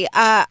guy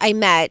I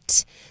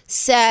met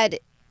said,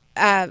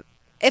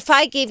 if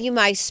I gave you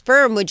my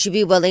sperm, would you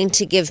be willing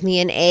to give me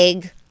an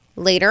egg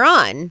later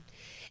on?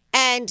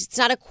 And it's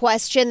not a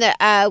question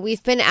that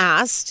we've been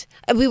asked.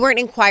 We weren't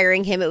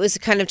inquiring him. It was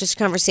kind of just a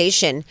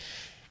conversation.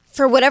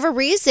 For whatever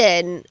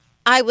reason,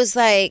 I was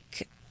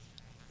like,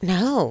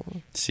 no.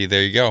 See,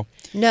 there you go.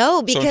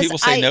 No, because so when people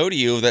say no to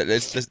you, that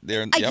it's just,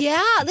 they're yep.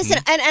 Yeah, listen,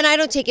 and I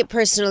don't take it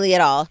personally at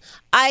all.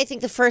 I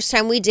think the first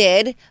time we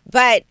did,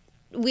 but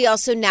we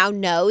also now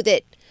know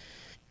that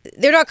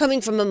they're not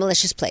coming from a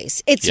malicious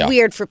place. It's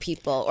weird for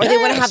people, or they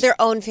want to have their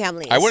own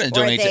families. I wouldn't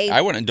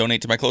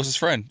donate to my closest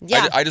friend.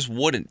 Yeah. I just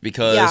wouldn't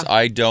because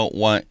I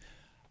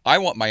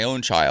want my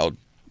own child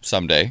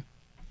someday.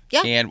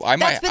 Yeah, and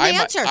that's been the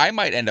answer. I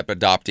might end up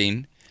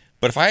adopting,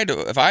 but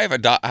if I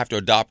have to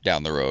adopt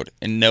down the road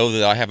and know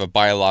that I have a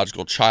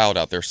biological child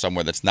out there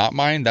somewhere that's not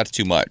mine, that's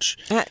too much.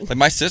 Like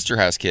my sister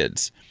has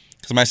kids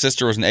because my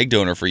sister was an egg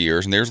donor for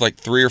years, and there's like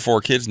 3 or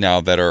 4 kids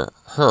now that are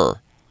her.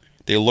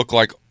 They look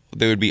like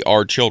they would be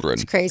our children.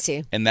 It's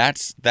crazy. And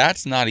that's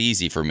not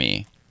easy for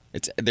me.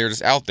 They're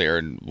just out there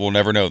and we'll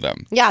never know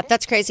them. Yeah,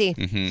 that's crazy.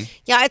 Mm-hmm.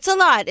 Yeah, it's a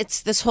lot.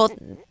 It's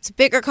a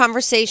bigger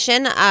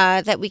conversation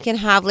that we can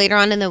have later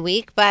on in the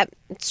week, but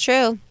it's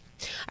true.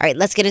 All right,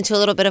 let's get into a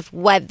little bit of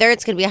weather.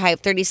 It's going to be a high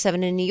of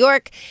 37 in New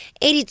York,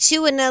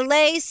 82 in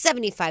LA,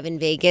 75 in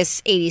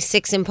Vegas,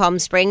 86 in Palm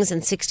Springs,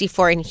 and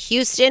 64 in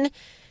Houston.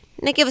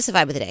 Now give us a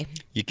vibe of the day.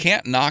 You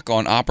can't knock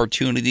on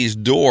opportunity's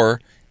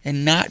door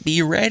and not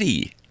be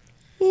ready.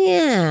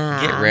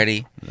 Yeah. Get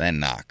ready, then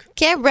knock.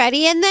 Get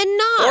ready and then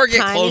knock, or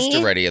get close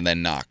to ready and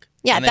then knock.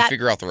 Yeah, and then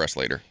figure out the rest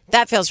later.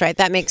 That feels right.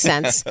 That makes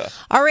sense.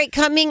 All right,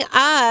 coming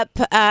up,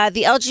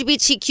 the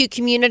LGBTQ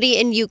community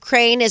in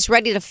Ukraine is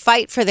ready to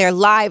fight for their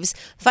lives.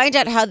 Find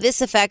out how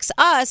this affects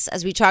us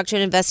as we talk to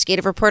an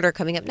investigative reporter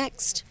coming up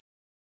next.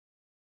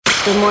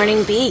 The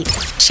Morning Beat,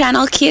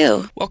 Channel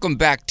Q. Welcome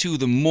back to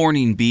The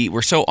Morning Beat.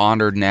 We're so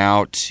honored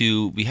now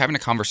to be having a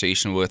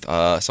conversation with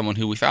someone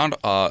who we found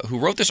who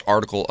wrote this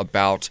article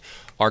about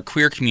our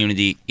queer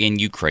community in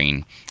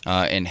Ukraine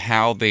and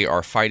how they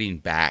are fighting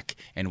back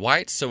and why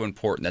it's so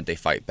important that they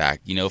fight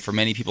back. You know, for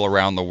many people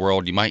around the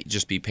world, you might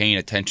just be paying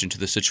attention to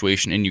the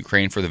situation in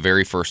Ukraine for the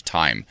very first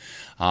time.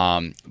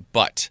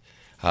 But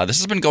this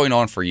has been going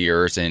on for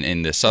years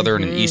in the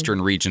southern and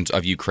eastern regions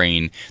of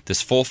Ukraine.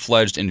 This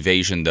full-fledged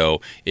invasion, though,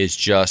 is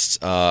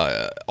just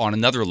on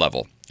another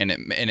level. And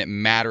it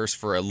matters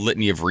for a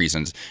litany of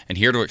reasons. And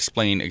here to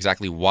explain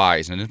exactly why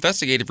is an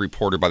investigative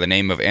reporter by the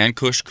name of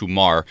Ankush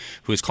Kumar,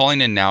 who is calling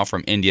in now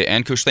from India.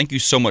 Ankush, thank you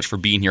so much for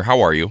being here. How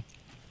are you?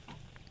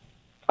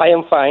 I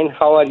am fine.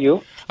 How are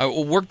you?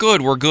 We're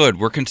good.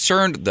 We're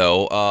concerned,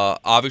 though,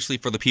 obviously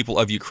for the people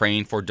of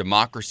Ukraine, for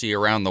democracy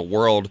around the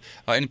world,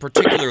 in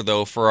particular,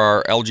 though, for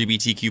our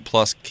LGBTQ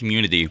plus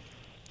community.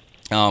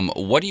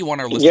 What do you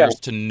want our listeners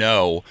to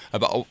know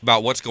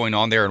about what's going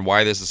on there and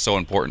why this is so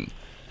important?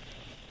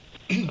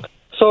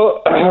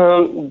 So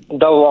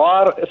the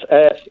war,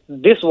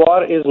 this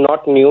war is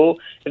not new.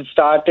 It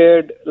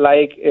started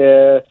like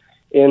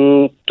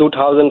in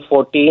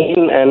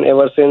 2014, and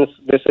ever since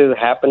this is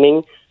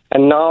happening.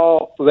 And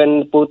now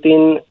when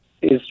Putin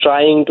is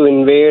trying to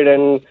invade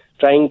and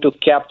trying to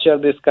capture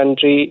this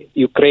country,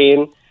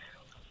 Ukraine,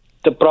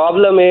 the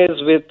problem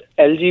is with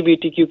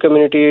LGBTQ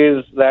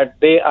communities that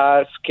they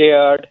are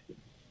scared,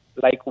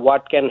 like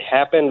what can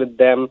happen with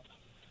them.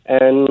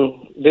 And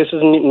this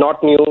is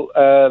not new.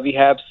 We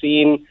have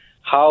seen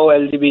how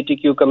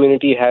LGBTQ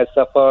community has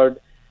suffered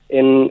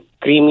in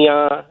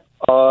Crimea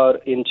or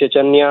in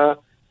Chechnya,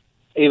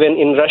 even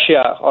in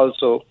Russia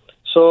also.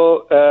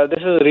 So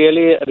this is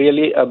really,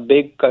 really a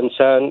big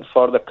concern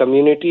for the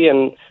community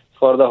and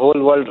for the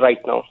whole world right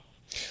now.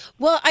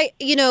 Well,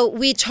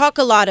 we talk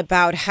a lot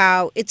about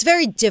how it's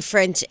very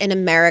different in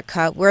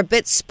America. We're a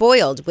bit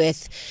spoiled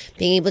with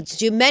being able to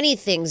do many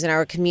things in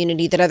our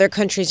community that other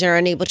countries are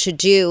unable to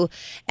do.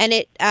 And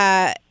it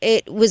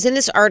was in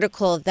this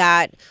article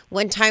that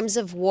when times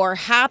of war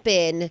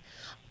happen,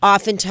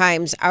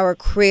 oftentimes our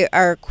queer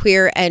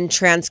and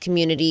trans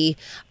community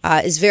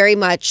is very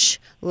much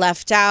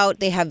left out.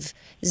 They have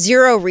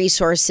zero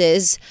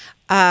resources.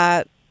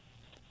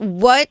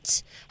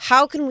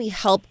 How can we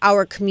help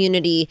our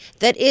community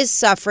that is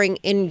suffering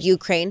in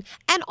Ukraine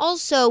and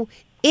also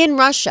in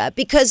Russia?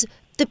 Because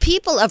the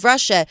people of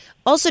Russia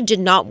also did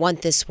not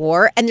want this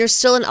war, and there's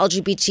still an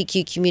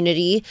LGBTQ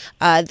community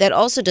that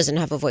also doesn't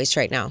have a voice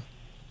right now.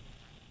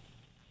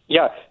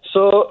 Yeah.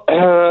 So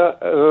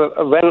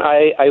when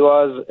I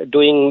was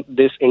doing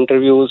these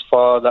interviews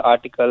for the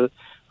article,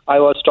 I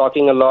was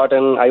talking a lot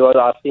and I was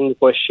asking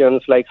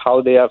questions like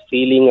how they are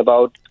feeling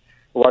about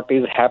what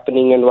is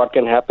happening and what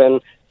can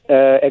happen.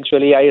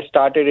 Actually, I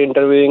started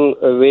interviewing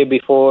way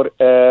before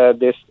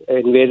this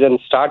invasion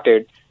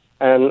started.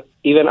 And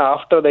even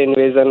after the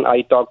invasion,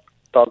 I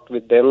talked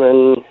with them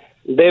and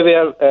they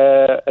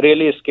were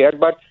really scared.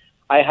 But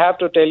I have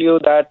to tell you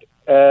that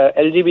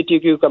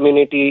LGBTQ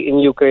community in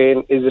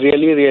Ukraine is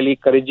really, really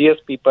courageous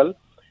people.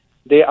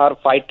 They are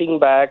fighting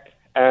back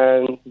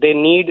and they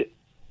need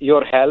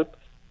your help.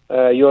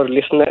 Your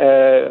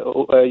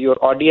your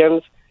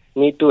audience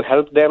need to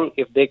help them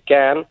if they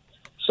can.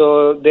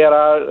 So there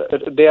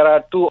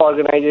are two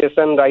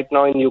organizations right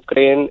now in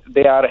Ukraine.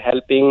 They are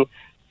helping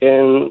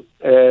in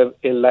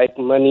like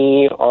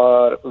money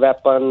or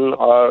weapon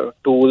or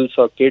tools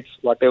or kits,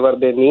 whatever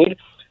they need.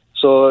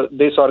 So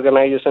this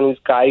organization is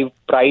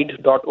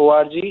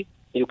KyiVPride.org.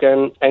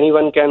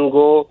 Anyone can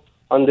go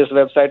on this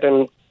website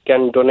and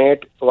can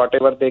donate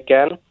whatever they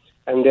can.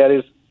 And there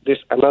is this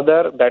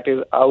another that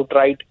is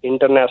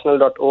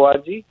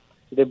OutrightInternational.org.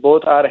 They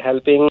both are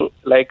helping,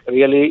 like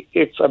really,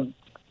 it's a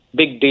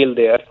big deal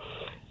there.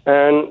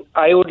 And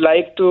I would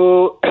like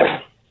to,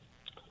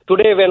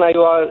 today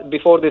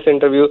before this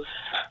interview,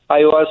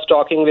 I was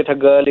talking with a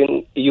girl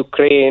in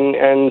Ukraine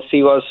and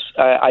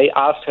I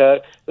asked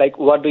her, like,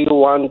 what do you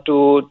want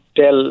to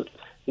tell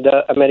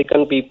the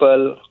American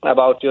people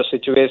about your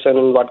situation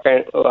and what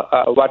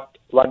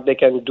they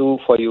can do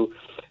for you?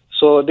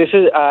 So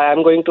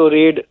I'm going to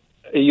read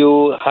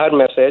you her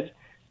message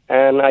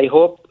and I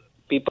hope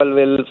people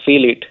will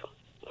feel it.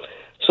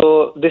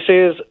 So this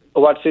is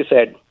what she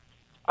said.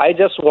 I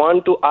just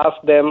want to ask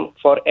them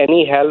for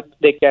any help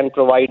they can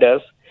provide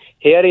us.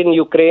 Here in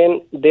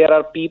Ukraine, there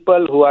are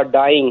people who are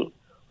dying,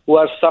 who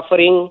are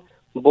suffering,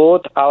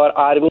 both our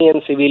army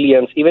and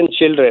civilians, even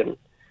children.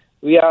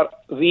 We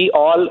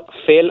all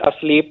fell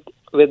asleep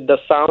with the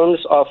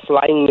sounds of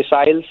flying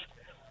missiles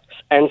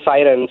and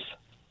sirens.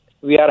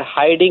 We are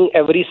hiding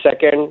every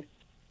second.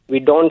 We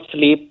don't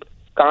sleep,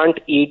 can't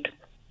eat,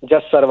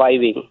 just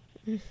surviving.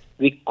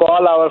 We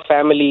call our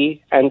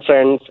family and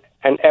friends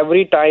and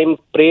every time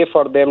pray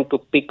for them to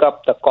pick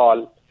up the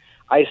call.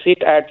 I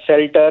sit at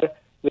shelter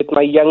with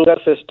my younger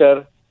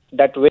sister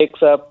that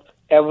wakes up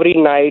every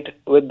night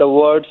with the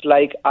words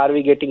like, are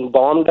we getting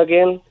bombed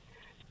again?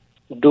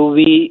 Do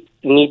we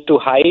need to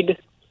hide?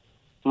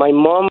 My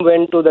mom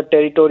went to the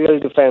territorial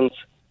defense.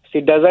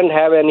 She doesn't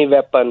have any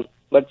weapon,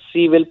 but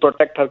she will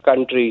protect her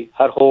country,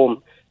 her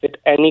home, at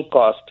any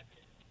cost.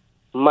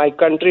 My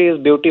country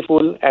is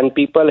beautiful and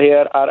people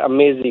here are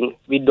amazing.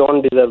 We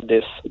don't deserve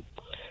this.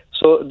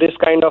 So this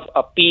kind of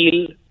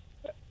appeal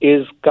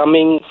is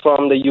coming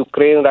from the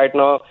Ukraine right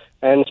now,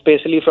 and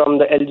especially from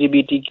the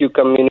LGBTQ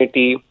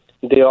community.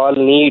 They all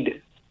need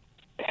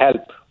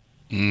help.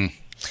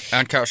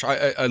 Ankush,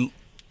 I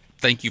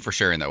thank you for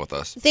sharing that with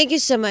us. Thank you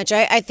so much.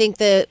 I think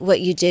that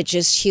what you did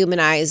just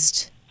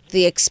humanized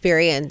the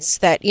experience.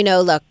 That,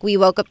 look, we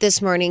woke up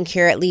this morning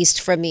here, at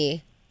least for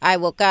me. I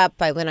woke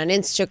up, I went on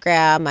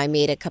Instagram, I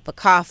made a cup of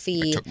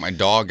coffee. I took my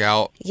dog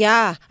out.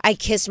 Yeah, I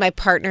kissed my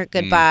partner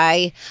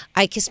goodbye.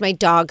 I kissed my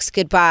dogs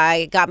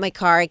goodbye. Got my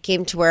car, I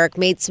came to work,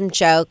 made some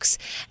jokes.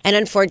 And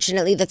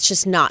unfortunately, that's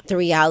just not the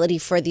reality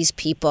for these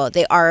people.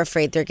 They are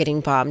afraid they're getting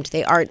bombed.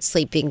 They aren't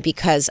sleeping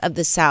because of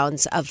the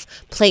sounds of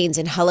planes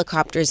and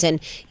helicopters. And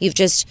you've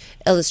just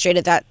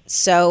illustrated that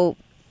so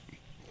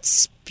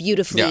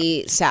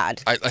beautifully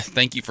sad. I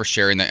thank you for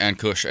sharing that,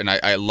 Ankush, and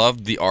I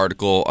loved the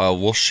article.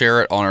 We'll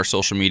share it on our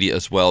social media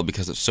as well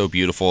because it's so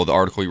beautiful. The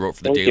article you wrote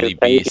for the Daily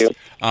Beast,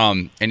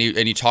 and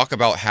you talk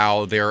about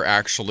how they're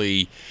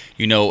actually,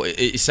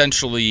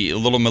 essentially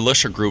little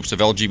militia groups of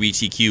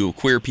LGBTQ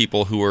queer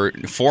people who are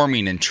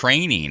forming and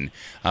training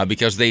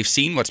because they've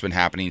seen what's been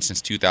happening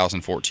since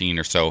 2014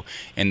 or so,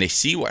 and they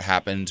see what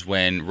happens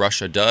when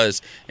Russia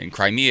does in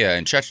Crimea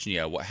and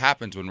Chechnya, what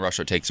happens when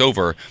Russia takes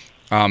over.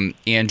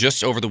 And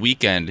just over the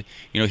weekend,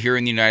 here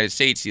in the United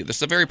States, this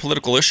is a very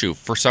political issue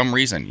for some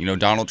reason.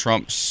 Donald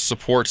Trump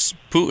supports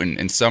Putin,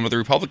 and some of the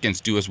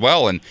Republicans do as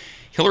well. And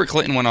Hillary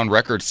Clinton went on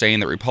record saying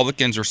that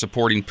Republicans are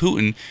supporting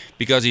Putin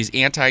because he's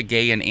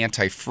anti-gay and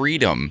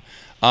anti-freedom.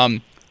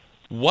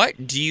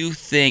 What do you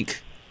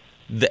think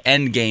the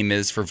end game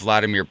is for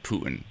Vladimir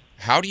Putin?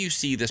 How do you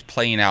see this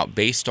playing out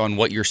based on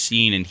what you're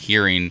seeing and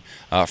hearing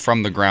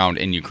from the ground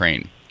in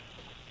Ukraine?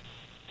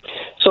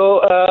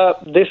 So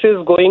this is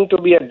going to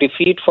be a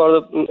defeat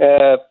for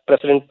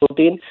President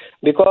Putin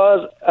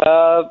because,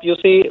 you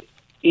see,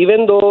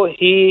 even though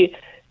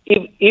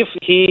if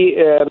he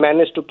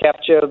managed to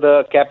capture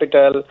the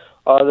capital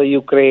or the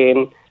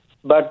Ukraine,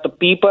 but the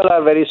people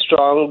are very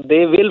strong,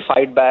 they will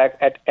fight back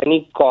at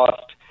any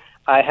cost.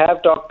 I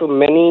have talked to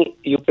many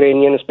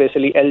Ukrainian,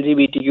 especially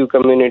LGBTQ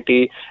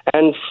community,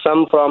 and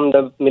some from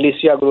the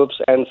militia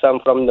groups and some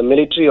from the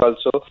military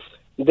also.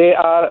 They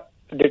are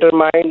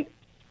determined.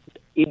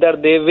 Either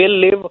they will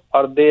live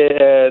or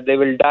they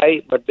will die,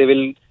 but they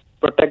will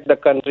protect the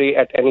country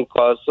at any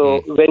cost.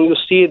 So when you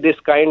see this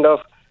kind of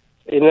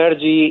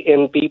energy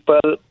in people,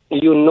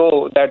 you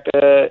know that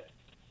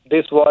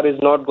this war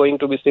is not going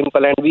to be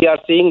simple. And we are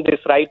seeing this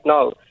right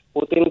now.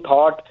 Putin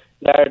thought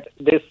that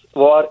this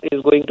war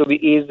is going to be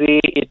easy,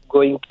 it's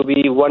going to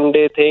be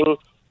one-day thing,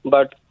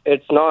 but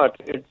it's not.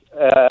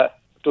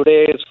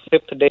 Today is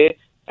 5th day,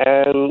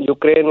 and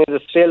Ukraine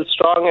is still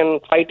strong and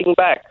fighting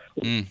back.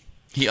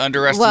 He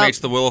underestimates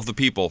the will of the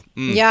people.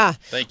 Yeah.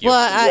 Thank you.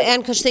 Well,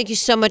 Ankush, thank you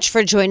so much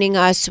for joining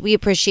us. We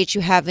appreciate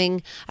you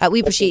we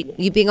appreciate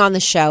you being on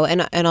the show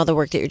and all the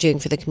work that you're doing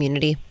for the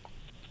community.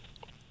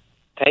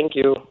 Thank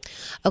you.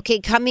 Okay,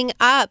 coming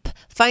up,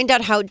 find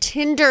out how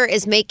Tinder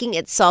is making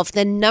itself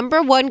the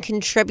 #1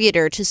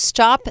 contributor to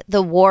stop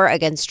the war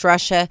against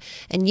Russia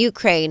and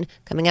Ukraine.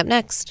 Coming up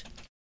next.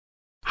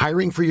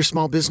 Hiring for your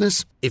small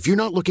business? If you're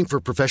not looking for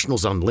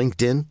professionals on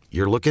LinkedIn,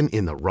 you're looking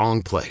in the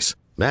wrong place.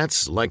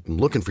 That's like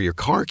looking for your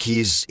car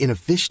keys in a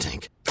fish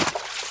tank.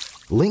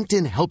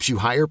 LinkedIn helps you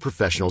hire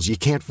professionals you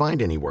can't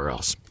find anywhere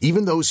else,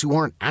 even those who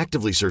aren't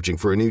actively searching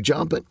for a new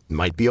job but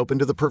might be open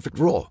to the perfect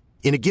role.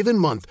 In a given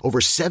month,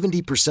 over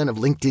 70% of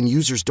LinkedIn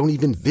users don't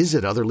even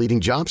visit other leading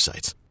job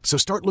sites. So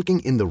start looking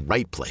in the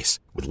right place.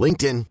 With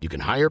LinkedIn, you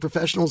can hire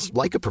professionals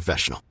like a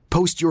professional.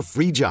 Post your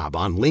free job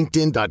on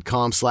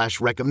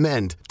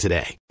linkedin.com/recommend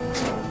today.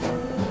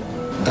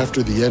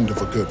 After the end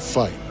of a good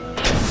fight,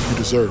 you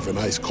deserve an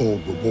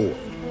ice-cold reward.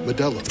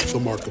 Modelo is the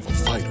mark of a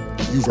fighter.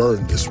 You've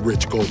earned this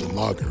rich golden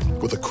lager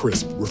with a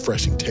crisp,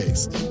 refreshing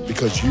taste.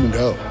 Because you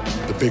know,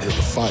 the bigger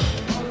the fight,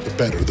 the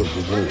better the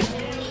reward.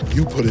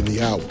 You put in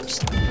the hours,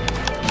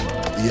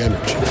 the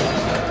energy,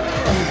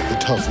 the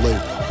tough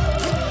labor.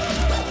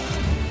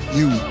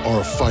 You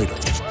are a fighter,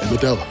 and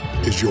Modelo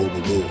is your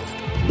reward.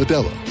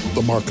 Modelo,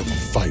 the mark of a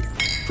fighter.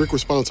 Drink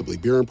responsibly.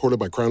 Beer imported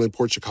by Crown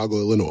Imports, Chicago,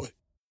 Illinois.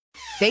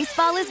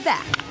 Baseball is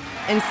back,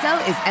 and so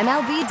is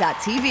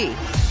MLB.tv.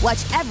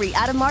 Watch every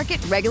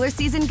out-of-market regular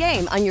season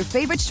game on your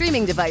favorite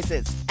streaming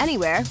devices,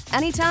 anywhere,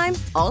 anytime,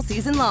 all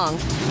season long.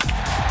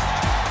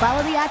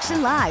 Follow the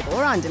action live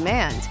or on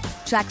demand.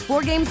 Track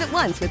 4 games at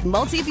once with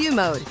multi-view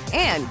mode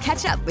and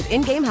catch up with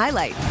in-game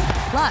highlights.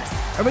 Plus,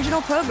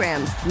 original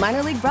programs,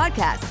 minor league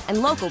broadcasts,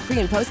 and local pre-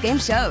 and post-game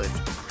shows.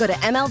 Go to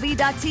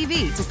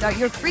MLB.tv to start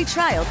your free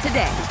trial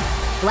today.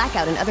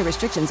 Blackout and other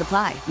restrictions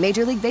apply.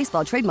 Major League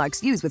Baseball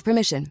trademarks used with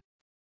permission.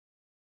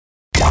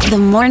 The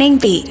Morning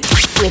Beat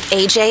with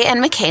AJ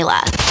and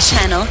Michaela,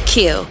 Channel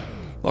Q.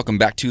 Welcome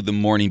back to The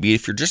Morning Beat.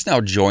 If you're just now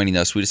joining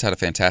us, we just had a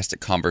fantastic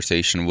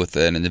conversation with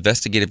an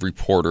investigative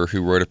reporter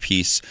who wrote a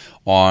piece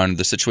on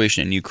the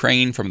situation in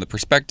Ukraine from the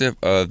perspective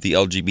of the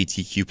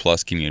LGBTQ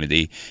plus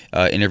community,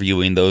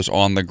 interviewing those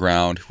on the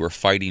ground who are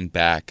fighting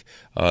back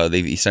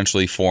They've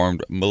essentially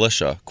formed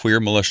queer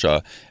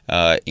militia,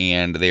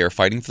 and they are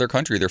fighting for their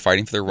country. They're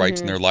fighting for their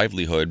rights and their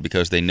livelihood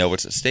because they know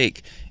what's at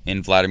stake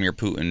in Vladimir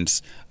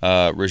Putin's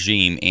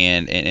regime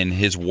and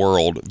his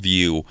world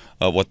view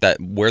of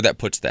where that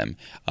puts them.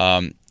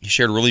 He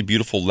shared a really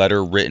beautiful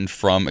letter written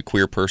from a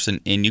queer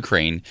person in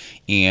Ukraine,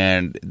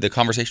 and the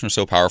conversation was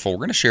so powerful. We're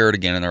going to share it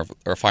again in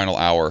our final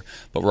hour,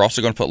 but we're also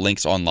going to put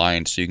links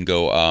online so you can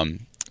go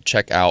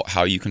check out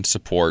how you can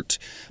support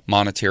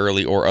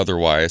monetarily or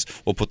otherwise.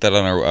 We'll put that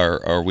on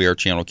our We Are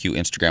Channel Q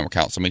Instagram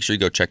account, so make sure you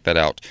go check that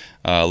out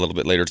a little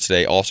bit later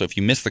today. Also, if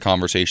you missed the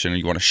conversation and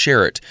you want to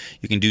share it,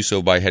 you can do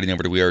so by heading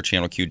over to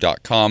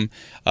wearechannelq.com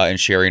and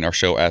sharing our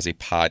show as a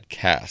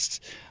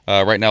podcast.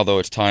 Right now, though,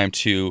 it's time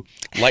to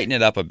lighten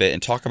it up a bit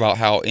and talk about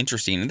how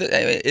interesting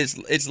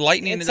it's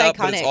lightening it up,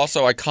 but it's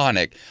also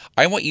iconic.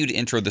 I want you to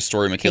intro the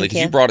story, Michaela,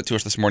 because you brought it to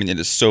us this morning. It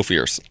is so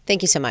fierce.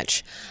 Thank you so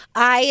much.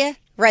 I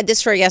read this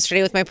story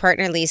yesterday with my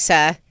partner,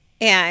 Lisa,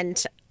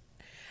 and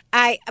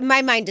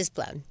my mind is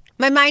blown.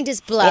 My mind is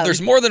blown. Well,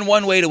 there's more than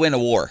one way to win a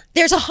war.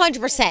 There's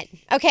 100%,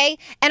 okay?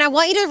 And I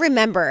want you to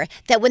remember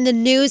that when the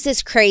news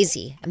is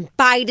crazy, and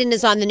Biden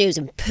is on the news,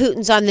 and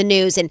Putin's on the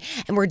news, and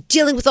we're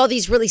dealing with all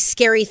these really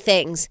scary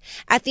things,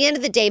 at the end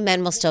of the day,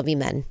 men will still be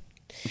men.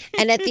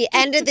 And at the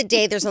end of the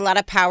day, there's a lot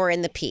of power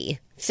in the P.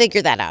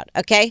 Figure that out,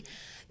 okay?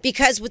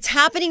 Because what's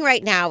happening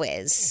right now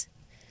is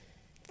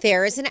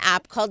there is an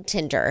app called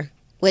Tinder,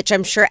 which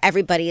I'm sure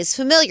everybody is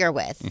familiar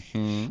with.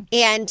 Mm-hmm.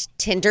 And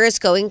Tinder is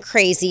going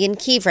crazy in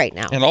Kyiv right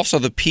now. And also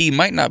the P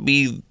might not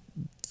be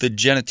the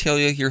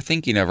genitalia you're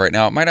thinking of right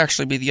now. It might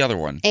actually be the other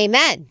one.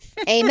 Amen.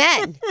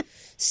 Amen.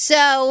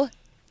 So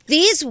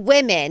these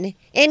women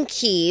in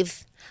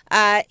Kyiv,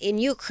 in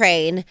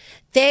Ukraine,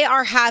 they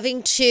are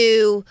having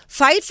to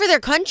fight for their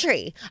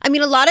country. I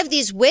mean, a lot of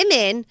these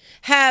women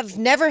have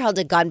never held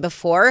a gun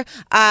before.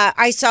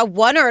 I saw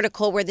one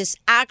article where this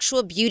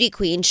actual beauty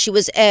queen, she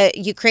was a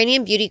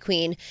Ukrainian beauty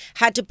queen,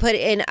 had to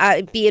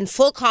be in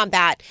full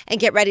combat and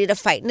get ready to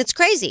fight. And it's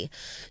crazy.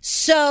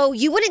 So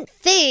you wouldn't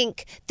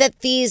think that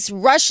these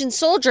Russian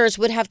soldiers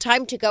would have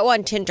time to go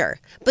on Tinder.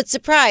 But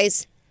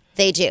surprise,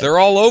 they do. They're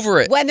all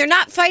over it. When they're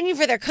not fighting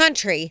for their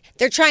country,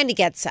 they're trying to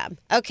get some,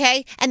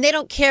 okay? And they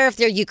don't care if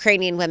they're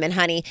Ukrainian women,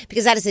 honey,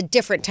 because that is a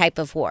different type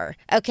of war,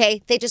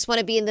 okay? They just want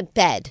to be in the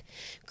bed,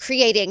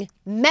 creating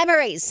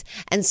memories.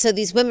 And so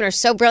these women are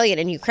so brilliant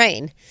in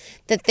Ukraine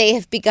that they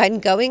have begun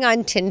going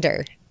on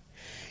Tinder,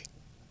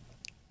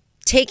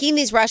 taking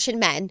these Russian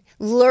men,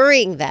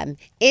 luring them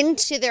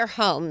into their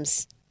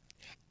homes,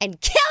 and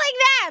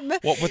killing them.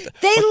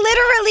 They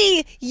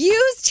literally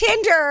use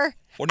Tinder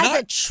as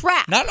a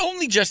trap. Not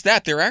only just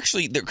that,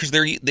 because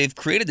they've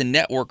created a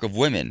network of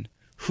women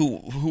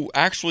who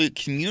actually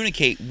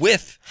communicate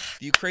with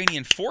the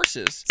Ukrainian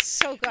forces.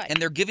 So good. And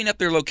they're giving up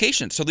their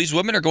locations. So these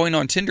women are going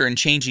on Tinder and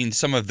changing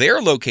some of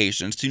their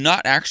locations to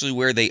not actually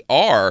where they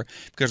are,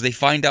 because they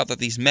find out that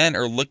these men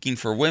are looking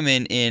for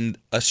women in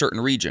a certain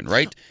region,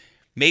 right?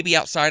 Maybe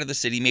outside of the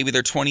city, maybe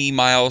they're 20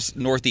 miles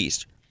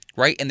northeast.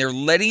 Right? And they're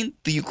letting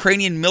the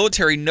Ukrainian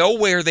military know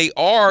where they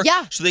are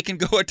so they can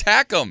go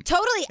attack them.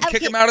 Totally. And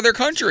kick them out of their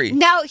country.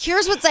 Now,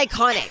 here's what's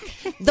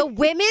iconic. The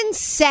women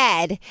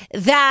said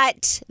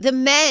that the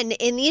men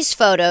in these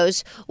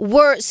photos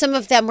some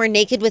of them were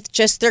naked with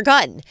just their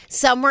gun.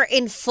 Some were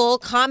in full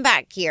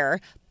combat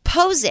gear,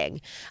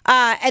 posing.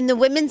 And the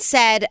women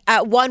said,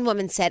 one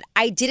woman said,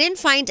 I didn't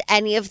find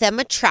any of them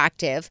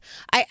attractive.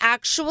 I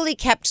actually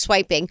kept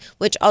swiping,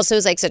 which also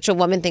is like such a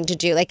woman thing to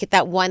do, like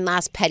that one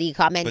last petty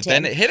comment. But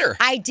then it hit her.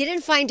 I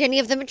didn't find any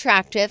of them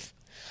attractive.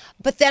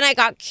 But then I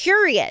got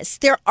curious.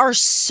 There are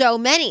so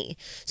many.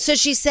 So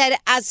she said,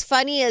 as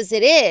funny as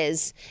it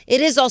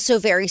is also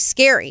very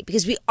scary,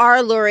 because we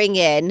are luring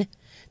in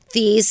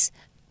these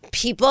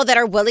people that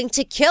are willing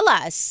to kill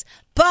us,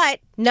 but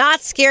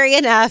not scary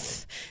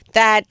enough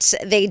that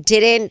they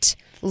didn't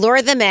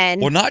lure them in.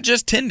 Well, not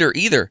just Tinder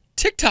either.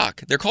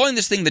 TikTok. They're calling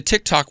this thing the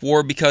TikTok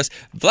war because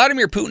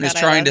Vladimir Putin is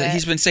trying to,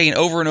 he's been saying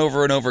over and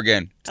over and over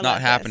again, it's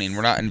not happening.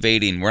 We're not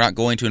invading. We're not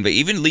going to invade.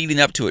 Even leading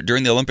up to it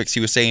during the Olympics,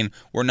 he was saying,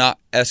 we're not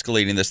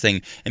escalating this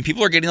thing. And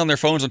people are getting on their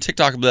phones on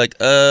TikTok and be like,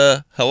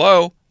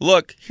 hello,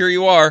 look, here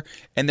you are.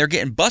 And they're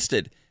getting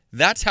busted.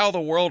 That's how the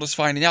world is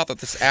finding out that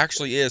this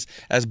actually is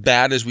as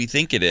bad as we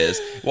think it is.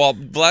 While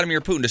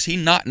Vladimir Putin, does he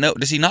not know?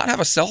 Does he not have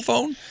a cell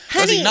phone?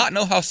 Honey, does he not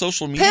know how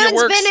social media Putin's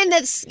works? Putin's been in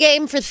this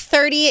game for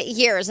 30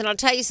 years, and I'll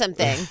tell you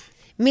something.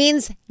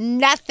 Means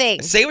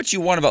nothing. Say what you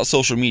want about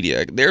social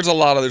media. There's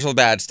a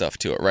bad stuff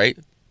to it, right?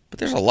 But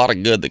there's a lot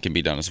of good that can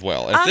be done as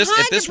well.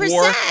 If this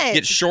war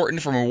gets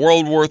shortened from a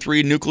World War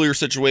III nuclear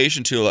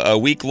situation to a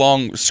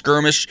week-long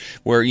skirmish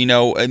where,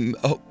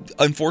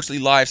 unfortunately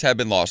lives have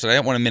been lost, and I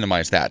don't want to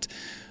minimize that.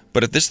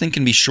 But if this thing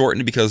can be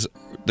shortened because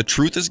the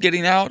truth is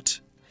getting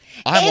out,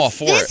 I'm all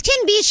for it. If this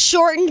can be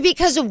shortened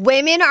because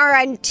women are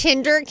on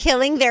Tinder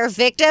killing their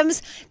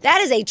victims,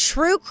 that is a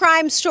true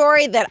crime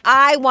story that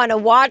I want to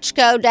watch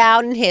go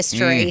down in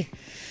history.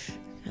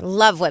 I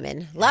love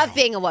women. Love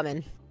being a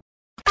woman.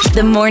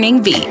 The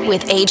Morning Beat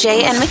with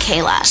AJ and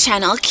Michaela.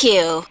 Channel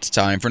Q. It's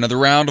time for another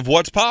round of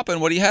What's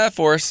Poppin'. What do you have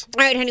for us?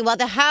 All right, honey. Well,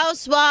 the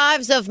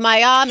Housewives of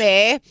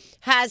Miami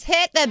has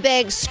hit the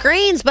big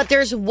screens, but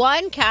there's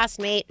one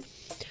castmate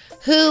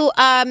who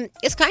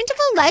is kind of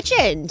a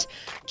legend.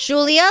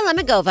 Julia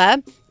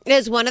Lemegova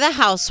is one of the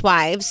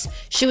housewives.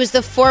 She was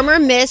the former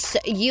Miss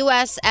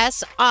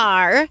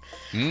USSR.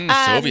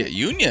 Soviet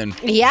Union.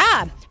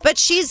 Yeah, but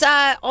she's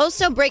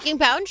also breaking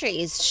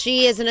boundaries.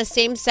 She is in a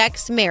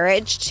same-sex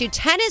marriage to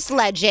tennis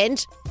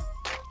legend.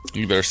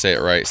 You better say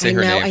it right. Say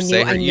her name.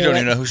 You don't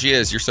even know who she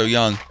is. You're so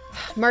young.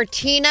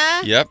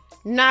 Martina. Yep.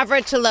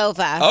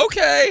 Navratilova.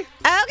 Okay.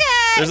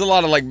 There's a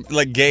lot of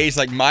like gays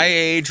like my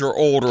age or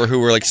older who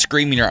were like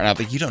screaming right now.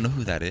 Like, you don't know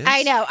who that is?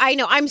 I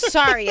know. I'm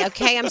sorry,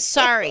 okay? I'm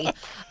sorry.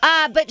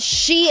 But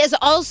she is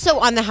also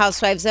on the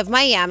Housewives of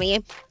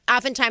Miami.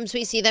 Oftentimes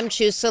we see them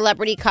choose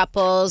celebrity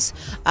couples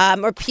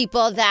or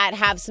people that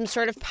have some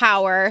sort of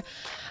power.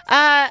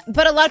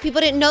 But a lot of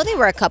people didn't know they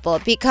were a couple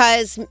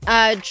because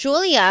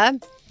Julia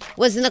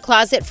was in the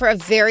closet for a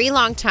very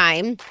long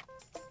time.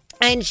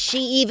 And she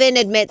even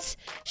admits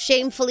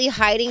shamefully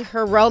hiding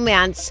her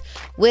romance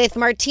with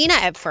Martina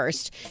at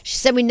first. She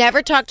said, we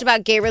never talked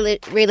about gay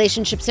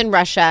relationships in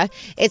Russia.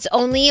 It's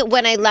only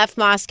when I left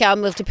Moscow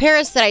and moved to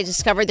Paris that I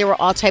discovered there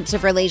were all types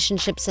of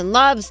relationships and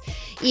loves.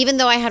 Even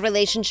though I had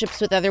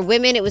relationships with other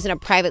women, it was in a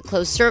private,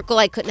 closed circle.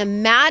 I couldn't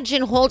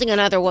imagine holding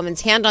another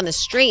woman's hand on the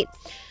street.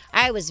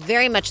 I was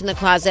very much in the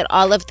closet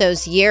all of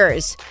those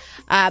years.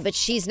 But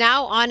she's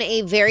now on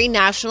a very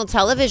national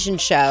television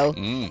show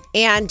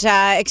and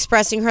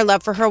expressing her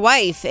love for her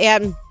wife.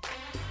 And,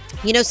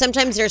 you know,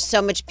 sometimes there's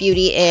so much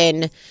beauty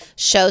in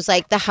shows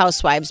like The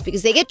Housewives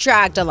because they get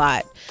dragged a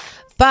lot.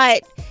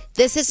 But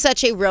this is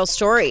such a real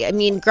story. I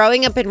mean,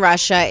 growing up in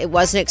Russia, it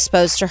wasn't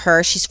exposed to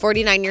her. She's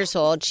 49 years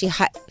old. She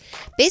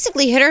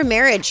basically hid her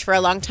marriage for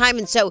a long time.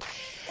 And so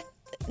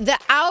the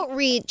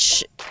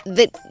outreach,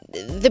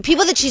 the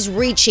people that she's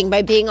reaching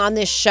by being on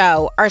this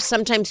show are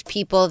sometimes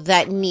people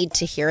that need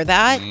to hear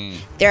that.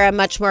 They're a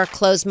much more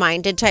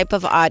closed-minded type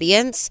of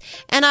audience.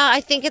 And I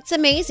think it's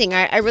amazing.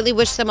 I really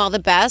wish them all the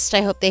best.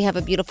 I hope they have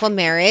a beautiful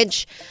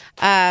marriage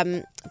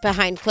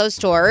behind closed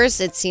doors.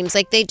 It seems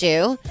like they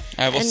do.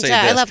 I will say this.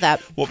 I love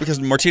that. Well, because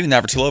Martina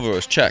Navratilova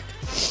was Czech.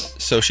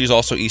 So she's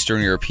also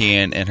Eastern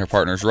European and her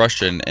partner's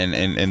Russian. And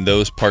in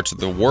those parts of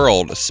the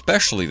world,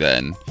 especially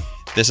then,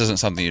 this isn't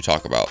something you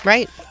talk about.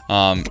 Right.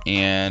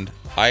 And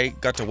I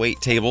got to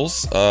wait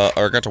tables,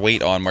 or got to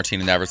wait on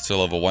Martina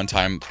Navratilova one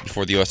time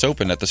before the U.S.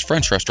 Open at this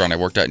French restaurant I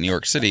worked at in New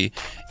York City,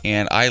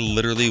 and I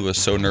literally was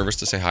so nervous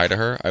to say hi to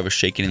her, I was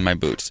shaking in my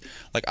boots.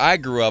 Like, I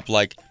grew up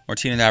like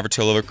Martina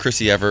Navratilova,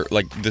 Chrissy Everett,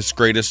 like this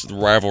greatest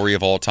rivalry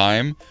of all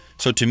time.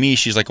 So to me,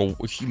 she's like a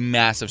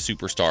massive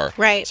superstar.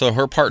 Right. So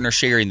her partner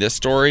sharing this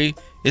story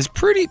is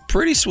pretty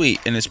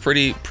sweet, and it's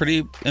pretty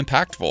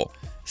impactful.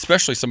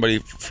 Especially somebody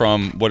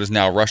from what is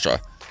now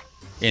Russia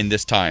in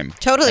this time.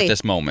 Totally. At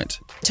this moment.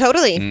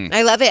 Totally.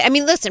 I love it. I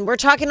mean, listen, we're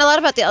talking a lot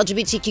about the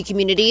LGBTQ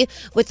community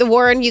with the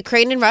war in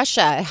Ukraine and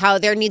Russia, how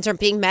their needs aren't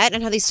being met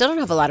and how they still don't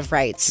have a lot of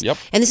rights. Yep.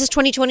 And this is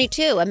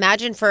 2022.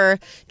 Imagine for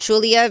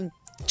Julia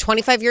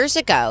 25 years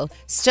ago.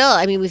 Still,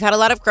 I mean, we've had a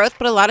lot of growth,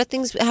 but a lot of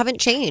things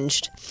haven't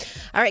changed.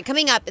 All right,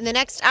 coming up in the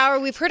next hour,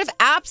 we've heard of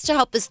apps to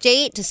help us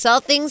date, to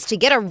sell things, to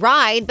get a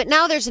ride, but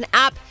now there's an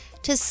app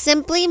to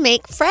simply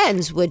make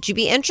friends. Would you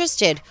be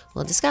interested?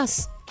 We'll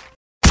discuss.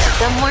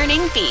 The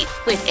Morning Beat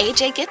with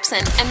AJ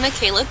Gibson and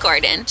Michaela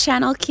Gordon.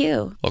 Channel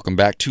Q. Welcome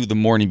back to The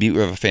Morning Beat. We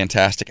have a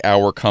fantastic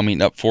hour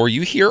coming up for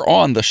you here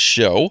on the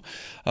show.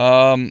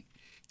 I'm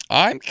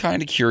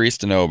kind of curious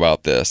to know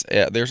about this.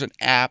 There's an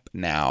app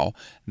now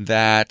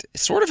that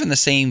is sort of in the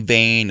same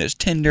vein as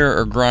Tinder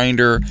or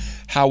Grindr.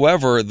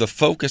 However, the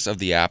focus of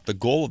the app, the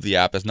goal of the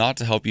app is not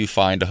to help you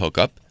find a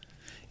hookup.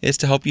 It's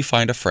to help you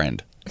find a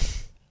friend.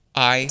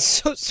 I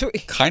so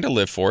sweet. Kind of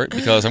live for it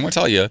because I'm going to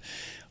tell you,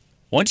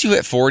 once you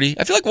hit 40,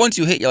 I feel like once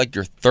you hit like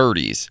your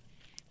 30s,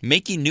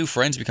 making new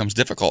friends becomes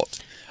difficult.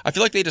 I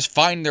feel like they just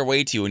find their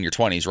way to you in your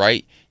 20s,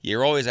 right?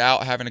 You're always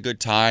out having a good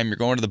time. You're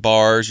going to the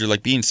bars. You're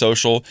like being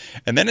social.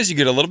 And then as you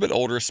get a little bit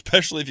older,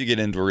 especially if you get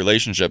into a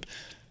relationship,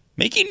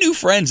 making new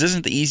friends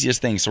isn't the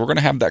easiest thing. So we're going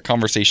to have that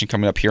conversation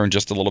coming up here in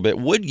just a little bit.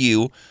 Would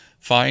you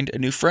find a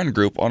new friend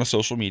group on a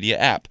social media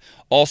app?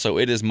 Also,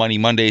 it is Money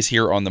Mondays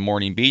here on The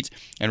Morning Beat,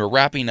 and we're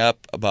wrapping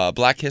up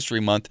Black History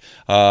Month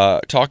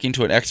talking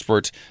to an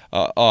expert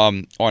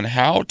on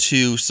how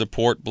to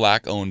support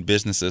Black-owned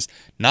businesses,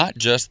 not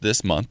just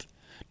this month,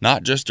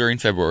 not just during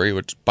February,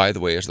 which, by the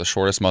way, is the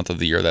shortest month of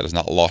the year. That is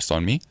not lost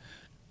on me.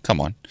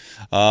 Come on.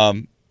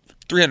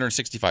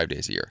 365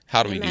 days a year.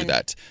 How do we do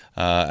that?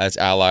 As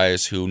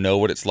allies who know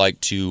what it's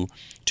like to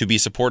be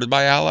supported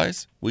by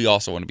allies, we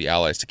also want to be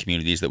allies to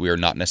communities that we are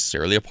not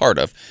necessarily a part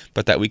of,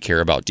 but that we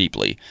care about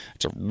deeply.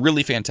 It's a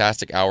really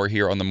fantastic hour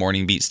here on The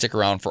Morning Beat. Stick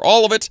around for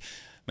all of it.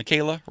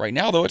 Michaela, right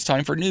now, though, it's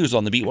time for news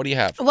on the beat. What do you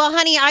have? Well,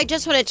 honey, I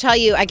just want to tell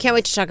you, I can't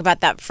wait to talk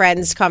about that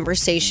friends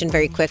conversation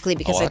very quickly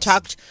because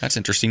That's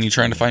interesting. You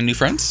trying to find new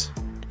friends?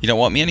 You don't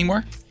want me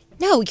anymore?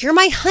 No, you're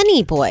my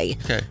honey boy.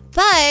 Okay.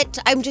 But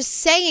I'm just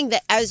saying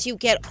that as you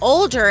get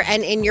older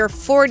and in your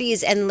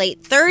 40s and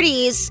late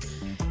 30s,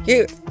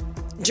 your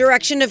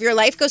direction of your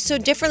life goes so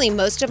differently.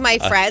 Most of my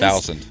friends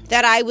 1,000.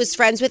 that I was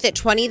friends with at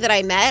 20 that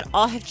I met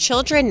all have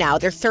children now.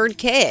 They're third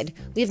kid.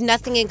 We have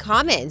nothing in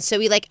common. So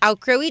we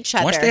outgrow each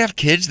other. Once they have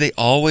kids, they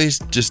always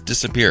just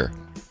disappear.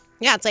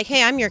 Yeah, it's like,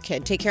 hey, I'm your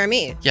kid. Take care of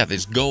me. Yeah, they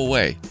just go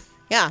away.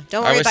 Yeah,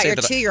 don't worry about your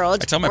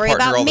 2-year-old. I tell my worry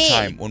partner about all me. the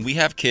time, when we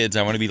have kids,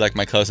 I want to be like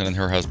my cousin and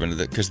her husband,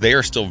 because they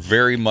are still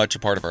very much a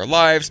part of our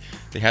lives.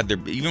 They had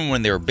even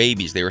when they were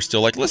babies, they were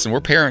still like, listen,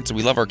 we're parents and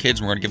we love our kids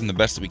and we're going to give them the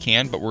best that we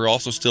can, but we're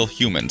also still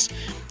humans.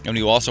 And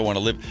we also want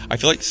to live. I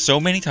feel like so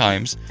many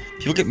times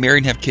people get married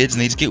and have kids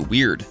and they just get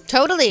weird.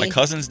 Totally. My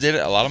cousins did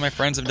it. A lot of my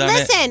friends have done it.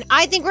 Listen,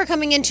 I think we're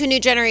coming into a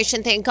new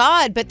generation, thank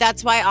God, but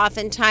that's why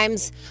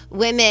oftentimes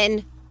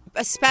women,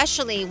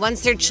 especially once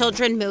their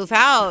children move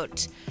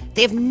out,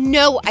 they have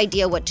no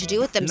idea what to do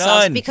with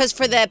themselves. None. Because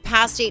for the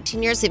past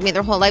 18 years, they've made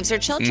their whole lives their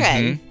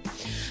children.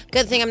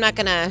 Good thing I'm not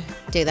going to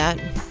do that.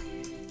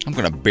 I'm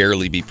going to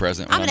barely be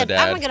present when I'm a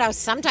dad. I'm going to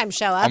sometimes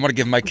show up. I'm going to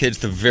give my kids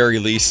the very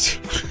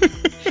least.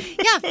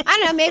 Yeah, I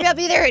don't know. Maybe I'll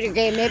be there at your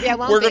game. Maybe I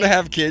won't. We're going to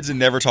have kids and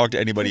never talk to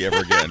anybody ever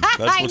again. That's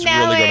what's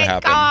really going to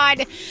happen. God.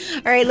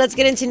 All right, let's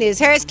get into news.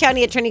 Harris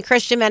County Attorney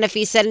Christian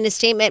Menefee said in a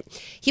statement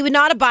he would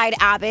not abide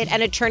Abbott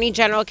and Attorney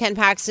General Ken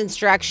Paxton's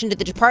direction to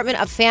the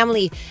Department of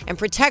Family and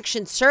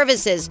Protection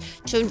Services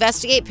to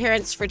investigate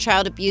parents for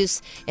child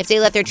abuse if they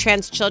let their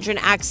trans children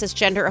access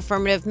gender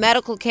affirmative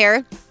medical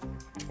care.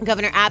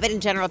 Governor Abbott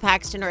and General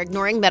Paxton are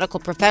ignoring medical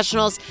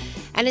professionals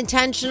and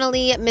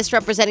intentionally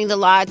misrepresenting the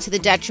law to the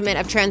detriment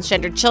of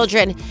transgender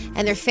children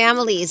and their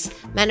families,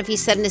 Menefee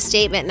said in a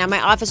statement. Now, my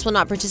office will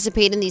not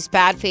participate in these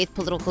bad faith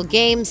political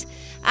games.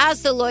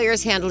 As the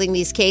lawyers handling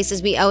these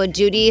cases, we owe a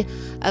duty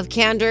of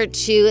candor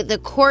to the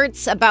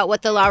courts about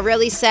what the law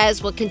really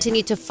says. We'll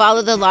continue to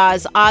follow the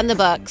laws on the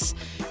books,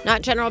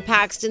 not General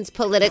Paxton's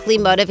politically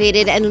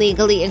motivated and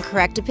legally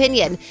incorrect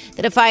opinion.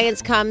 The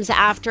defiance comes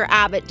after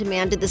Abbott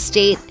demanded the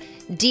state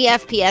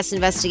DFPS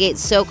investigate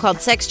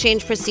so-called sex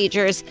change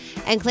procedures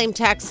and claim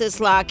Texas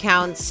law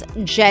counts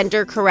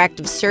gender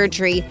corrective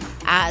surgery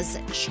as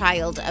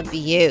child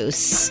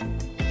abuse.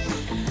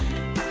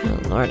 Oh,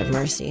 Lord of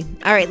mercy.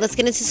 All right, let's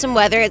get into some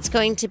weather. It's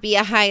going to be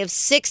a high of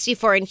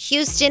 64 in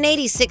Houston,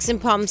 86 in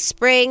Palm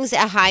Springs,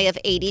 a high of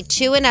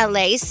 82 in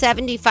LA,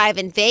 75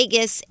 in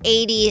Vegas,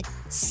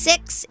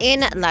 86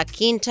 in La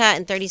Quinta,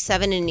 and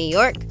 37 in New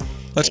York.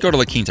 Let's go to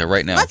La Quinta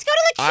right now. Let's go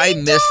to La Quinta.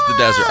 I miss the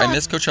desert. I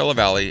miss Coachella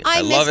Valley.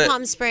 I love it. miss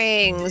Palm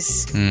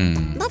Springs.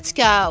 Let's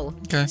go.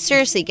 Okay.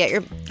 Seriously, get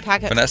your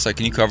packet. Vanessa,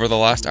 can you cover the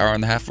last hour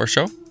and a half of our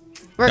show?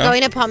 We're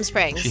going to Palm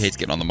Springs. She hates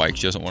getting on the mic.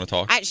 She doesn't want to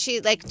talk.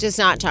 She does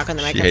not talk on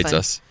the She microphone. hates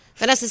us.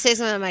 Vanessa, say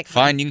something on the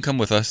microphone. Fine, you can come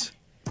with us.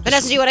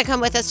 Vanessa, do you want to come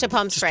with us to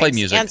Palm Springs? play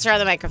music. Answer on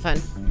the microphone.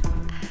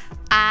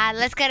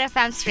 Let's go to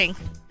Palm Springs.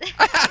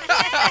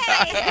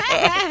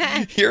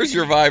 Here's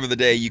your vibe of the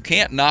day. You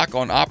can't knock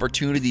on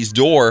opportunity's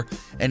door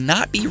and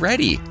not be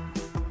ready.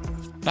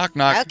 Knock,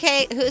 knock.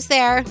 Okay, who's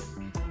there?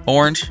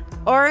 Orange.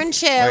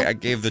 Orange who? I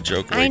gave the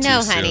joke way I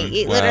know, too honey. soon.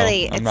 You Well,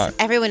 literally, I'm not,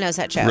 everyone knows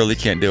that joke. really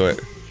can't do it.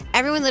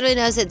 Everyone literally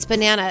knows it's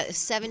banana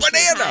 17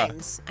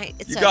 times.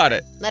 You got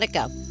it. Let it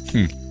go.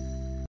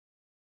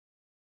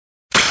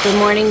 Good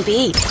morning,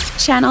 Beat.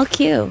 Channel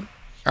Q.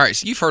 All right,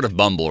 so you've heard of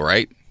Bumble,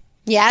 right?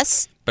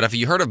 Yes. But have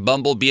you heard of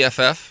Bumble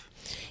BFF?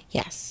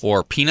 Yes.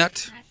 Or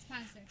Peanut?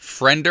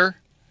 Friender?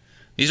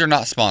 These are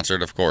not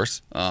sponsored, of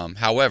course.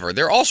 However,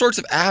 there are all sorts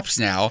of apps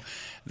now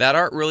that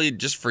aren't really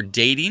just for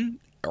dating,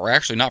 or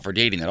actually not for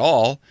dating at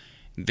all.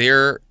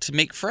 They're to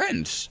make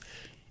friends.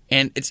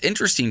 And it's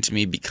interesting to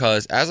me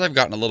because as I've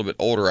gotten a little bit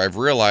older, I've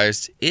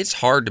realized it's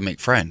hard to make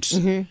friends.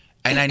 Mm-hmm.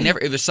 And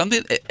it's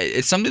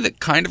something that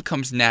kind of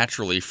comes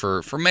naturally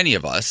for many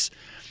of us,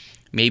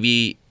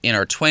 maybe in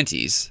our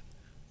 20s.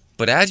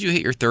 But as you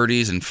hit your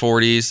 30s and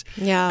 40s,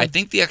 I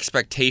think the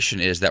expectation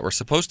is that we're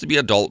supposed to be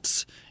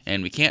adults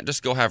and we can't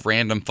just go have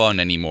random fun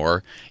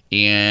anymore.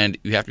 And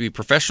you have to be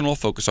professional,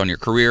 focus on your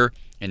career,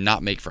 and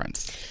not make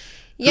friends.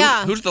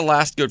 Yeah. Who's the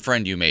last good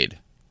friend you made?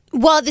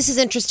 Well, this is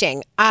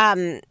interesting.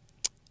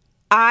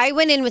 I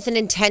went in with an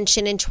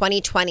intention in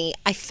 2020.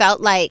 I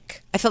felt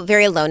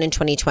very alone in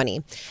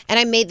 2020. And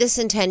I made this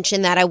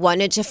intention that I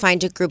wanted to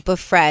find a group of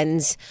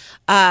friends,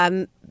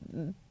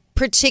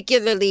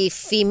 particularly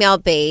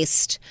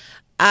female-based,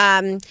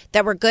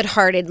 that were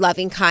good-hearted,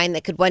 loving, kind,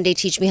 that could one day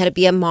teach me how to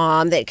be a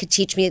mom, that could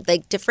teach me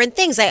like different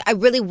things. I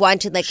really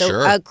wanted like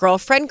a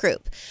girlfriend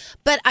group.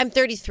 But I'm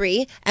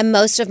 33, and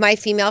most of my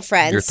female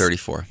friends... You're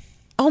 34.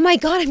 Oh, my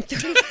God, I'm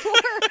 34.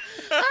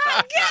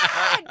 Oh,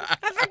 God.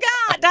 I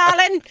forgot,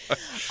 darling.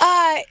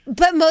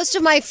 But most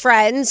of my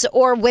friends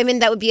or women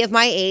that would be of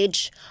my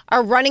age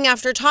are running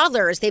after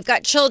toddlers. They've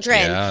got children.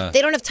 Yeah.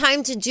 They don't have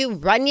time to do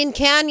Runyon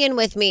Canyon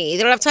with me.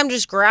 They don't have time to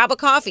just grab a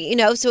coffee,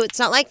 so it's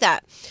not like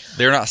that.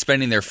 They're not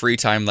spending their free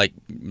time like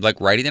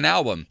writing an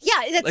album.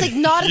 Yeah, that's like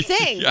not a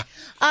thing.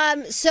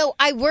 Yeah. So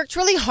I worked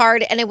really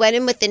hard and I went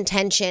in with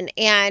intention,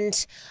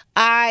 and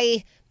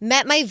I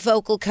met my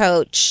vocal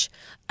coach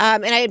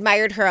And I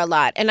admired her a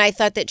lot. And I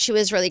thought that she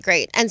was really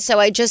great. And so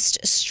I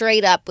just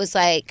straight up was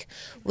like,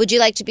 would you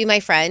like to be my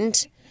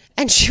friend?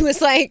 And she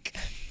was like,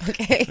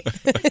 okay,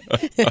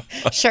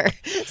 sure.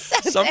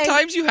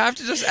 Sometimes you have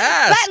to just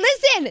ask. But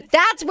listen,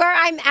 that's where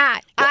I'm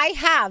at. I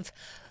have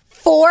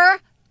 4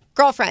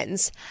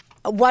 girlfriends.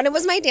 One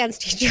was my dance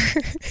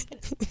teacher.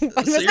 One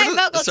was my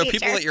vocal teacher. So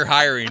people that you're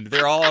hiring,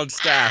 they're all on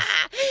staff.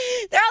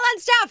 They're all on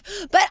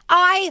staff. But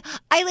I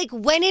like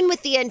went in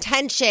with the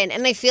intention,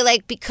 and I feel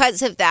like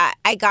because of that,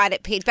 I got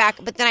it paid back.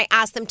 But then I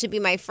asked them to be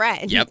my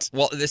friend. Yep.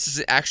 Well, this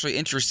is actually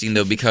interesting,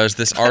 though, because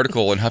this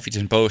article in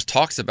Huffington Post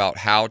talks about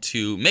how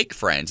to make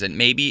friends, and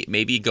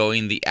maybe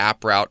going the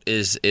app route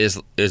is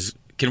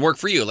can work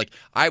for you. Like,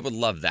 I would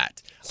love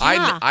that.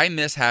 Yeah. I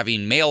miss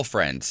having male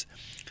friends.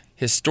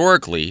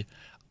 Historically,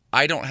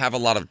 I don't have a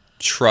lot of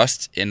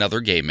trust in other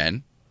gay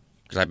men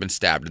because I've been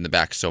stabbed in the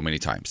back so many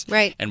times.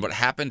 Right. And what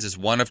happens is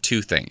one of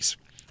 2 things.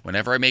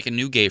 Whenever I make a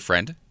new gay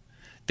friend,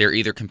 they're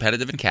either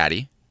competitive and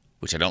catty,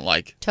 which I don't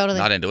like. Totally.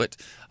 Not into it.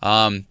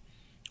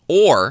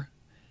 Or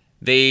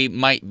they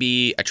might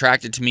be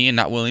attracted to me and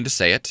not willing to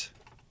say it.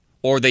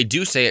 Or they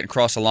do say it and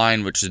cross a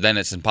line, which then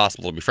it's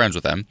impossible to be friends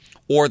with them.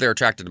 Or they're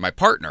attracted to my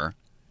partner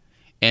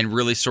and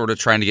really sort of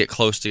trying to get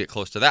close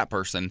to that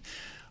person.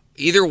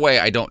 Either way,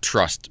 I don't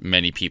trust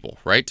many people,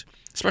 right?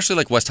 Especially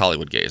like West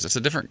Hollywood gays. It's a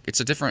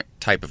different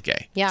type of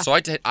gay. Yeah. So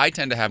I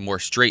tend to have more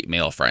straight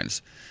male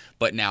friends.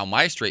 But now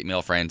my straight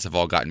male friends have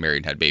all gotten married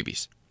and had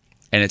babies.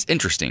 And it's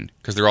interesting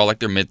because they're all like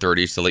their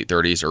mid-30s to late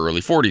 30s or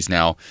early 40s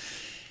now.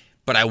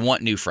 But I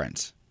want new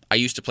friends. I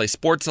used to play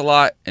sports a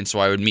lot, and so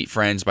I would meet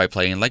friends by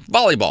playing like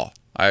volleyball.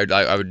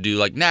 I would do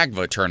like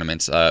NAGVA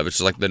tournaments, which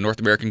is like the North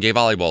American Gay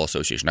Volleyball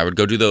Association. I would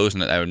go do those,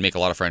 and I would make a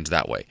lot of friends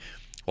that way.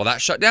 Well,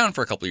 that shut down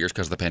for a couple of years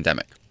because of the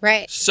pandemic.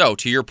 Right. So,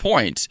 to your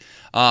point,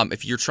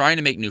 if you're trying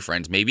to make new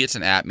friends, maybe it's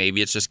an app,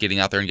 maybe it's just getting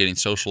out there and getting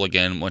social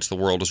again once the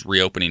world is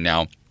reopening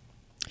now.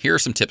 Here are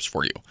some tips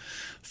for you.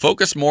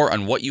 Focus more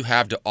on what you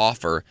have to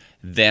offer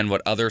than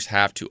what others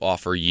have to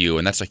offer you.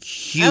 And that's a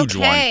huge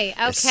one.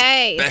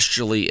 Okay.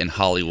 Especially in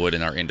Hollywood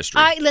in our industry.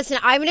 Listen,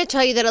 I'm going to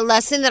tell you that a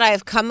lesson that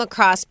I've come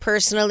across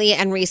personally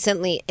and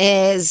recently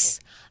is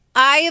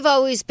I have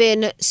always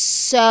been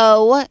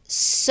so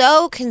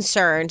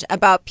concerned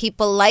about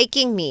people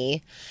liking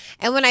me.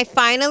 And when I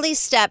finally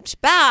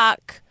stepped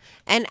back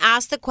and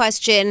asked the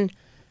question,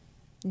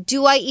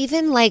 do I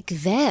even like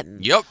them?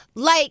 Yep.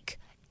 Like,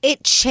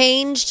 it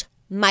changed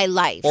my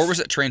life. Or was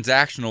it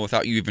transactional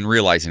without you even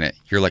realizing it?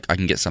 You're like, I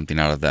can get something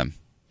out of them.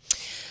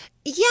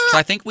 Yeah. So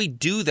I think we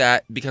do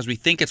that because we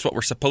think it's what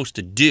we're supposed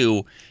to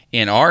do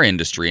in our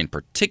industry in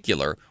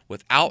particular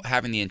without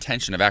having the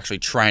intention of actually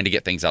trying to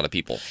get things out of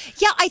people.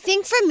 Yeah, I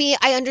think for me,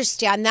 I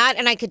understand that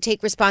and I could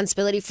take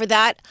responsibility for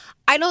that.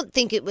 I don't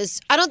think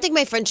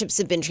my friendships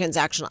have been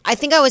transactional. I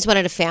think I always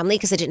wanted a family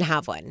because I didn't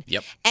have one.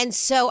 Yep. And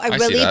so I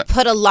really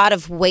put a lot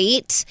of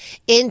weight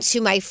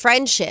into my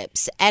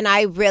friendships, and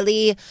I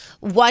really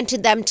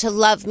wanted them to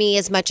love me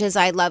as much as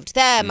I loved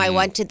them. I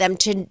wanted them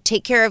to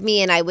take care of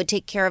me and I would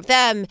take care of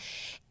them.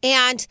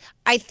 And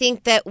I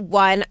think that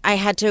 1, I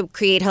had to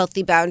create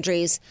healthy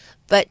boundaries,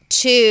 but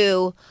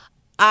 2,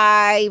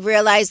 I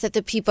realized that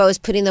the people I was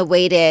putting the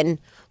weight in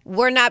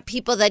were not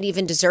people that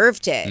even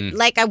deserved it.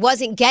 Like, I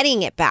wasn't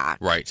getting it back.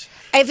 Right.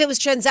 If it was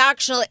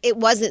transactional, it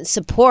wasn't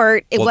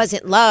support. It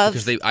wasn't love.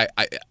 Because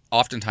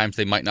oftentimes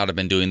they might not have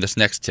been doing this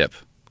next tip,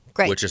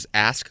 Great. which is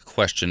ask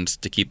questions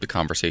to keep the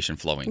conversation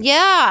flowing.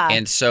 Yeah.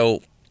 And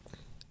so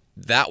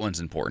that one's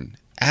important.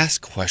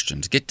 Ask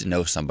questions. Get to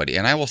know somebody.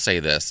 And I will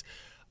say this.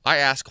 I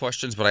ask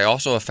questions, but I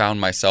also have found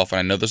myself, and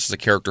I know this is a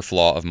character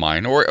flaw of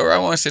mine, or I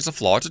want to say it's a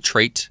flaw, it's a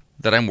trait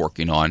that I'm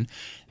working on,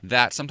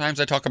 that sometimes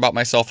I talk about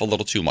myself a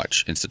little too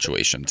much in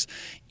situations.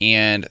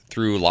 And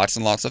through lots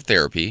and lots of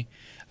therapy,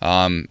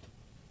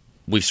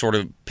 we've sort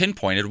of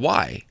pinpointed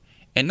why.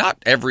 And not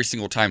every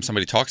single time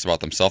somebody talks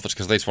about themselves, it's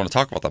because they just want to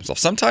talk about themselves.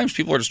 Sometimes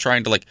people are just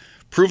trying to like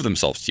prove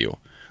themselves to you.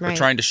 Or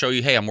trying to show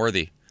you, hey, I'm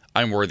worthy.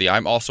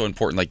 I'm also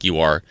important like you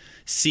are.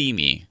 See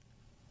me.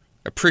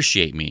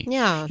 Appreciate me.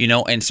 Yeah. You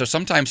know, and so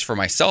sometimes for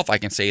myself, I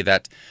can say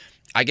that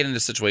I get into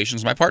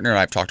situations, my partner and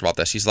I have talked about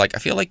this. He's like, I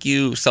feel like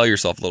you sell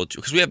yourself a little too,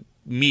 because we have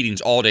meetings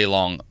all day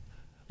long,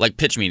 like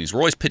pitch meetings.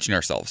 We're always pitching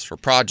ourselves for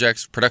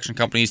projects, production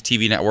companies,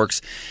 TV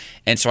networks.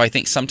 And so I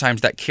think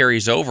sometimes that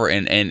carries over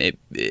and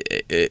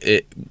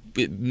it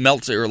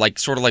melts or like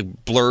sort of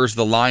like blurs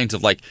the lines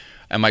of like,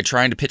 am I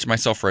trying to pitch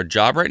myself for a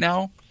job right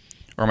now?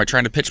 Or am I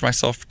trying to pitch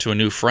myself to a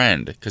new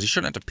friend? Because you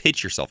shouldn't have to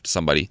pitch yourself to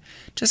somebody.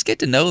 Just get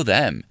to know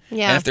them.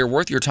 Yeah. And if they're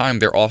worth your time,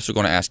 they're also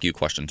going to ask you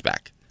questions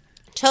back.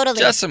 Totally.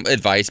 Just some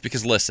advice,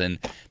 because listen,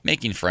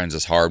 making friends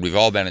is hard. We've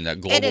all been in a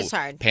global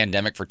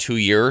pandemic for 2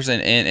 years,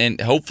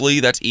 and hopefully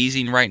that's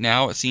easing right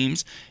now, it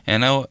seems.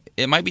 And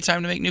it might be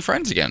time to make new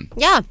friends again.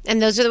 Yeah, and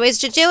those are the ways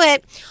to do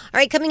it. All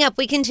right, coming up,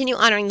 we continue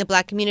honoring the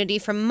Black community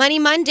from Money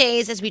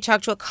Mondays as we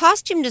talk to a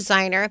costume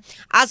designer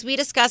as we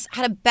discuss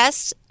how to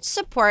best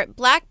support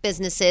Black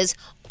businesses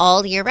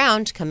all year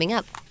round coming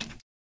up.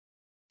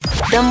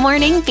 The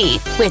Morning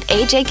Beat with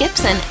AJ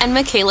Gibson and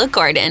Michaela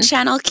Gordon.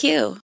 Channel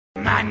Q.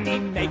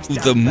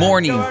 The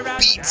morning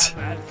beat.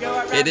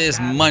 It is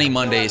Money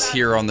Mondays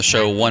here on the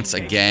show once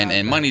again,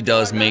 and money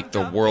does make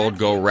the world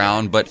go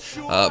round, but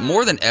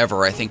more than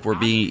ever, I think we're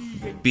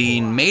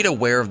being made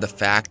aware of the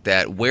fact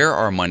that where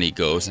our money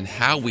goes and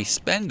how we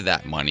spend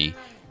that money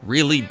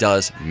really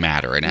does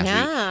matter. And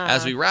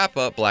as we wrap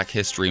up Black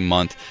History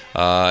Month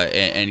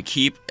and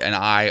keep an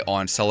eye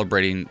on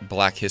celebrating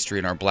Black history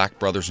and our Black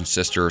brothers and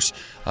sisters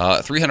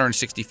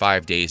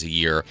 365 days a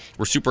year,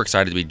 we're super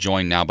excited to be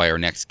joined now by our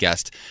next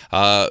guest,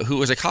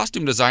 who is a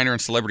costume designer and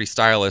celebrity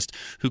stylist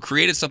who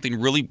created something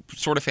really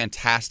sort of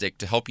fantastic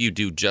to help you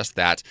do just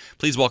that.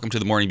 Please welcome to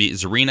the Morning Beat,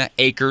 Zarina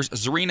Akers.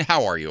 Zarina,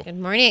 how are you? Good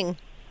morning.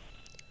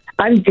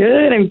 I'm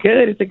good.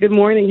 It's a good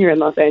morning here in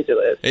Los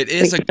Angeles. It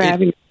is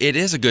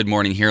a good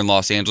morning here in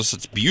Los Angeles.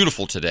 It's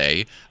beautiful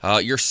today.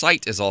 Your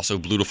site is also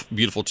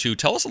beautiful too.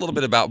 Tell us a little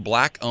bit about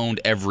Black Owned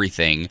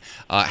Everything,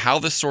 how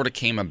this sort of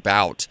came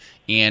about,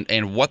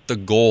 and what the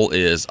goal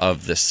is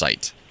of this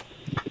site.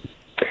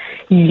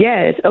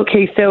 Yes.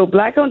 Okay. So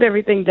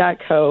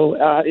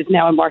blackownederything.co is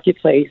now a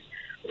marketplace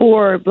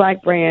for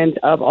Black brands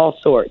of all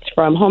sorts,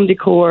 from home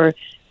decor,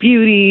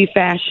 beauty,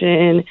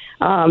 fashion.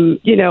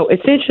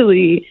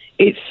 Essentially,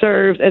 it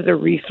serves as a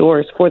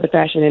resource for the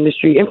fashion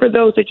industry and for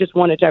those that just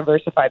want to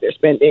diversify their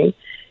spending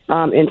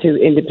into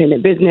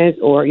independent business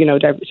or,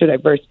 to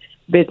diverse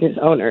business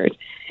owners.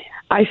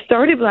 I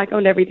started Black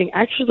Owned Everything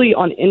actually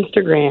on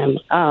Instagram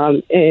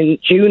in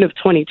June of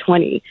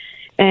 2020.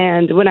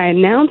 And when I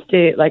announced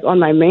it, like on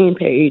my main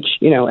page,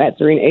 at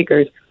Zarina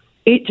Akers,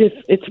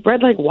 it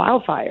spread like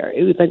wildfire.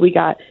 It was like we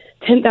got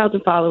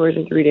 10,000 followers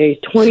in 3 days,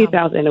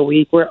 20,000 in a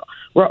week. We're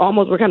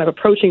kind of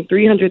approaching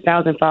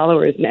 300,000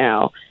 followers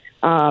now.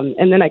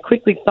 And then I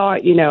quickly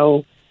thought,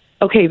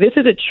 okay, this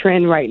is a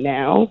trend right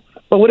now,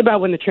 but what about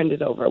when the trend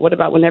is over? What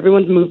about when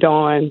everyone's moved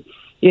on?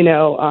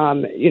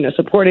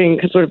 Supporting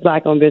sort of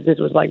Black-owned business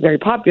was like very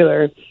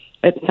popular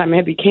at the time.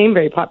 It became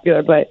very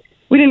popular, but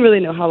we didn't really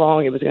know how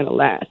long it was going to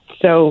last.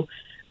 So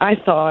I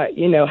thought,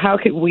 how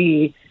could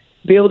we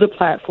build a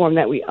platform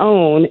that we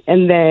own,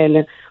 and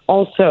then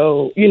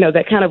also,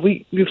 that kind of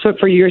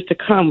for years to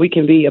come, we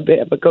can be a bit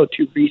of a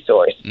go-to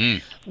resource.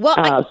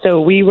 Well,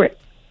 so we were.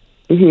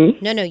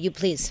 Mm-hmm. No, you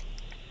please.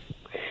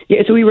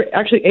 Yeah, so we were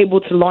actually able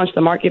to launch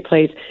the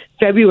marketplace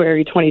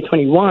February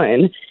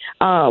 2021,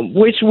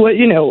 which was,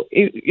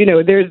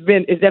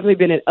 it's definitely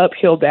been an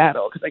uphill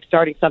battle because like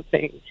starting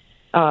something,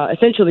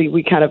 essentially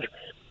we kind of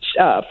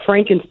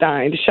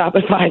Frankenstein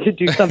Shopify to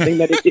do something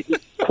that it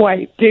didn't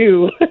quite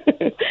do,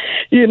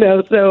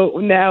 So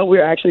now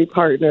we're actually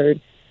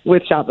partnered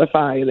with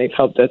Shopify, and they've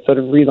helped us sort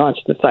of relaunch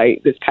the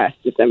site this past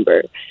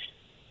December.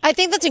 I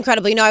think that's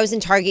incredible. I was in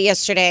Target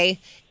yesterday,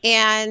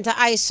 and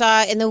I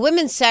saw in the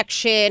women's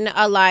section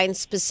a line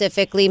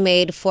specifically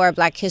made for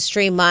Black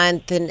History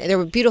Month, and there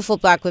were beautiful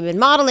Black women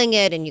modeling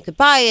it, and you could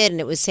buy it, and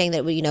it was saying that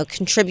it would,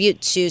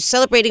 contribute to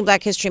celebrating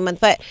Black History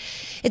Month, but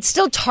it's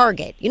still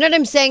Target. You know what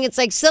I'm saying? It's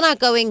like still not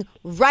going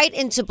right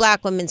into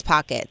Black women's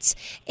pockets,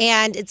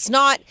 and it's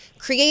not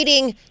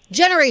creating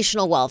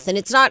generational wealth, and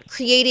it's not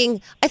creating,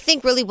 I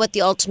think, really what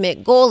the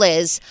ultimate goal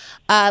is,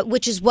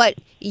 which is what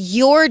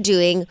you're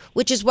doing,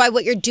 which is why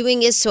what you're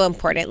doing is so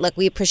important. Look,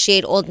 we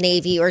appreciate Old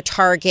Navy or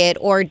Target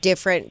or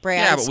different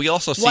brands. Yeah, but we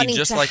also see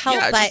just like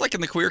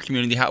in the queer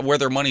community, where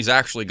their money's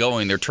actually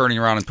going, they're turning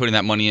around and putting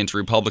that money into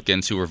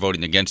Republicans who are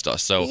voting against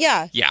us. So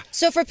yeah.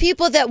 So for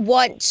people that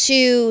want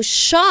to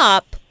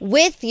shop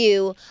with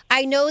you,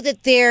 I know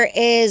that there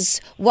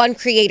is one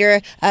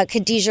creator,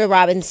 Khadijah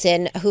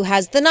Robinson, who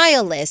has the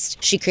Nile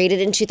list. She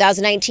created it in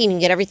 2019. You can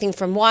get everything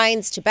from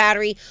wines to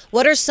battery.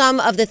 What are some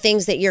of the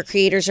things that your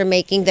creators are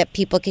making that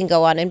people can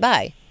go on and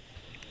buy?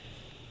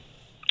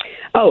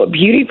 Oh,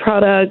 beauty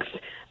products,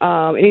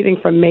 anything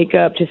from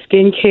makeup to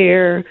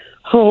skincare,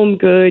 home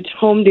goods,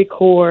 home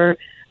decor.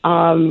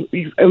 I'm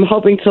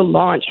hoping to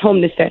launch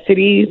home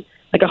necessities,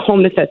 like a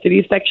home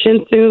necessities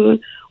section soon,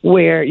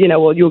 where, you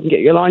can get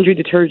your laundry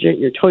detergent,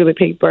 your toilet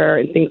paper,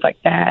 and things like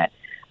that.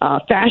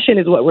 Fashion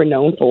is what we're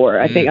known for.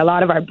 I think a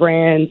lot of our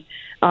brands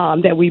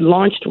that we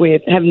launched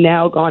with have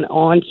now gone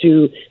on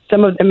to,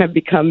 some of them have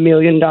become $1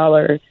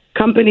 million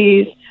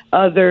companies.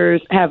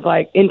 Others have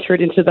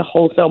entered into the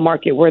wholesale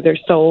market where they're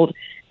sold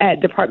at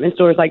department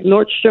stores like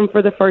Nordstrom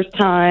for the first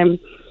time.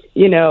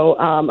 A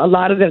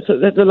lot of them. So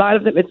there's a lot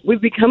of them.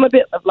 We've become a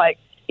bit of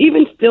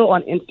even still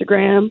on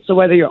Instagram. So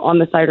whether you're on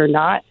the site or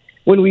not,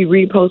 when we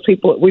repost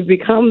people, we've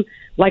become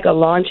like a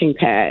launching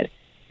pad.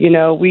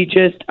 We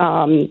just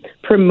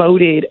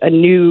promoted a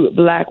new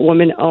Black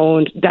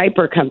woman-owned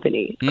diaper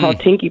company called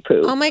Tinky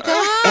Poo. Oh my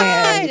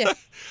God!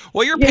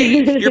 Well, you're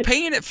paying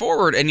it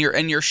forward, and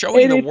you're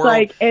showing the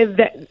world.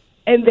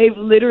 And they've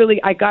literally,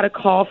 I got a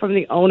call from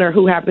the owner,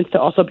 who happens to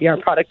also be our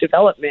product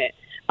development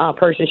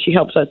person. She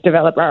helps us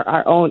develop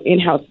our own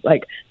in-house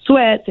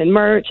sweats and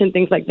merch and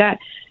things like that.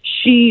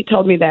 She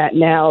told me that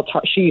now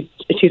she's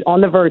on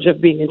the verge of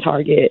being in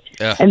Target,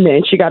 and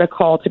then she got a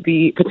call to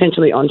be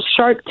potentially on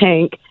Shark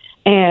Tank.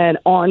 And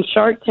on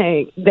Shark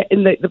Tank,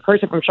 the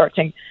person from Shark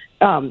Tank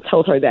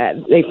told her that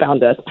they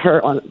found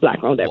her on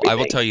Black-owned everything. Well, I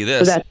will tell you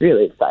this. So that's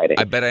really exciting.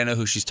 I bet I know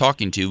who she's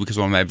talking to because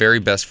one of my very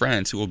best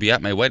friends who will be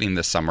at my wedding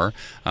this summer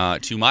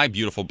to my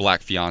beautiful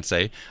black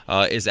fiance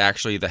is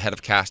actually the head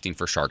of casting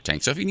for Shark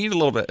Tank. So if you need a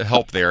little bit of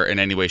help there in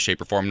any way,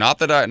 shape, or form, not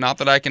that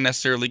I can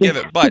necessarily give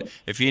it, but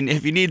if you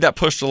need that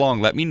pushed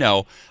along, let me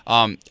know.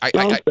 I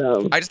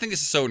just think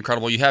this is so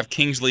incredible. You have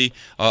Kingsley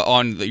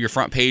on your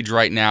front page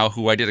right now,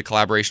 who I did a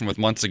collaboration with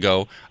months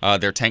ago.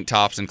 Their tank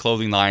tops and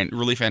clothing line,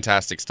 really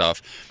fantastic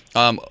stuff.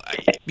 And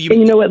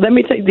you know what? Let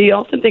me tell you, the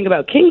awesome thing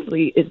about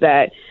Kingsley is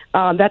that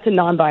that's a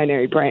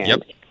non-binary brand.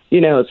 Yep.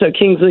 So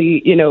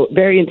Kingsley,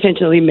 very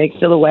intentionally makes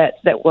silhouettes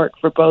that work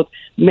for both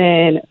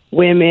men,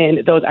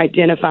 women, those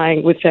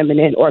identifying with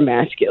feminine or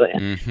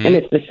masculine, and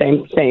it's the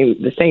same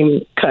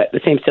cut,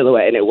 the same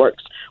silhouette, and it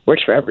works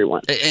for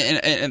everyone.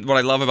 And what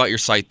I love about your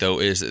site, though,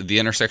 is the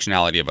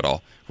intersectionality of it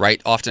all, right?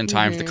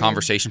 Oftentimes the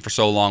conversation for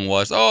so long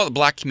was, the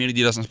black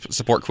community doesn't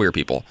support queer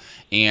people.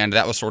 And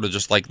that was sort of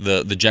just like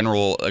the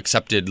general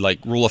accepted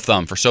rule of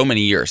thumb for so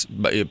many years.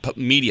 But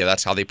media,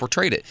 that's how they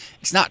portrayed it.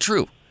 It's not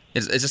true.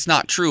 It's just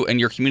not true. And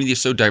your community is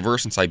so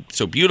diverse and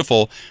so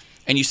beautiful.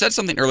 And you said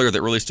something earlier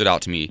that really stood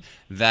out to me,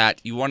 that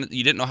you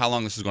didn't know how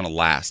long this was going to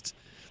last.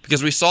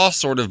 Because we saw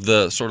sort of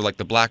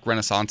the black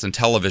renaissance in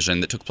television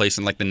that took place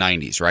in the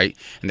 90s, right?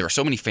 And there were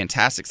so many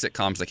fantastic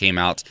sitcoms that came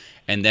out,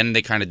 and then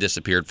they kind of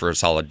disappeared for a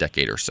solid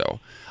decade or so.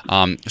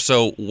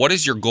 So what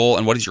is your goal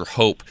and what is your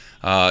hope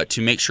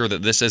to make sure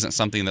that this isn't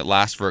something that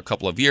lasts for a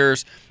couple of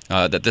years,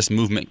 that this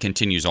movement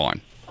continues on?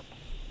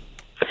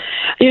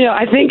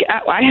 I think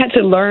I had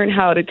to learn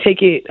how to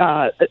take it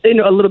a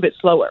little bit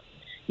slower.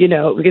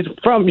 Because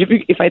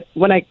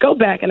when I go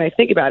back and I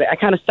think about it, I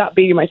kind of stopped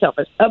beating myself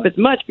up as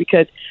much,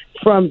 because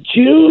from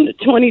June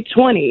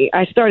 2020,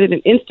 I started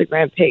an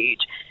Instagram page,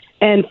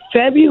 and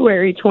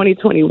February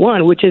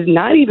 2021, which is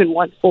not even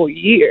one full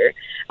year,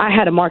 I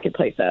had a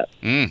marketplace up.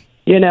 And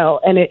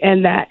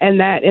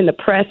that in the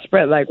press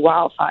spread like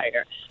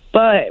wildfire.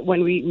 But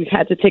when we've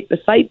had to take the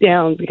site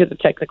down because of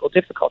technical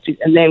difficulties,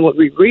 and then when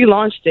we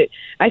relaunched it,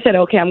 I said,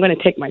 okay, I'm going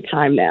to take my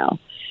time now.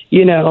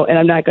 And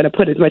I'm not going to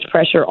put as much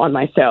pressure on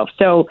myself.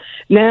 So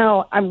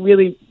now I'm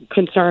really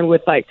concerned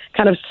with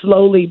kind of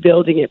slowly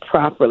building it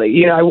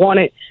properly. I want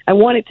it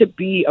to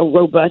be a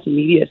robust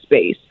media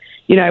space.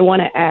 I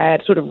want to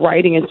add sort of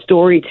writing and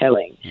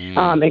storytelling,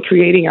 and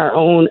creating our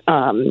own,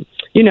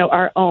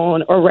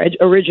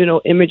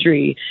 original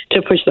imagery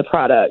to push the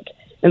product.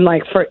 And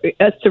for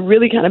us to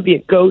really kind of be a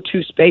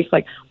go-to space,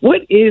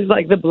 what is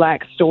the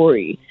black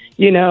story?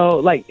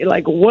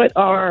 What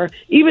are,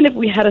 even if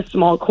we had a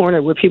small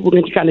corner where people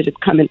can kind of just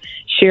come and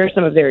share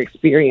some of their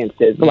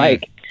experiences. I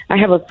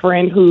have a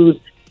friend who's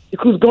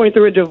going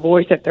through a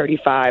divorce at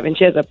 35, and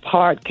she has a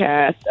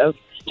podcast of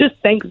just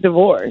thanks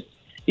divorce,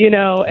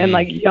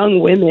 and young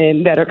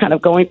women that are kind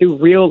of going through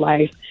real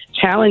life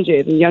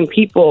challenges, and young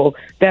people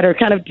that are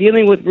kind of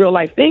dealing with real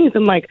life things.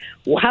 And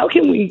how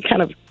can we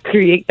kind of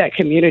create that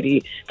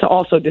community to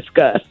also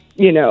discuss,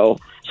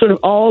 sort of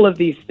all of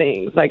these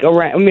things, kind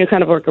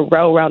of a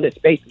well-rounded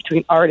space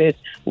between artist,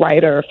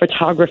 writer,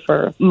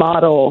 photographer,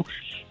 model,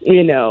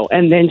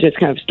 and then just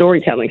kind of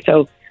storytelling.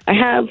 So I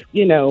have,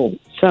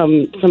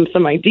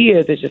 some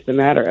ideas. It's just a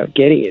matter of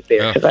getting it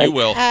there. Because I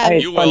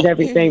fund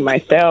everything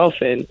myself,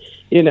 and,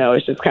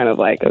 it's just kind of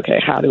okay,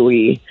 how do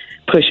we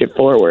push it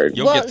forward?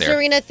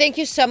 Zarina, thank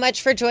you so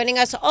much for joining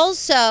us.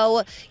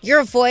 Also,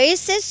 your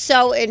voice is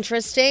so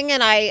interesting,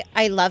 and I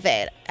love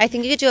it. I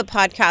think you could do a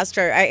podcast,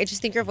 or I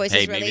just think your voice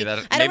is really,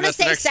 I don't want to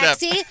say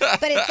sexy, but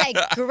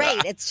it's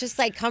great. It's just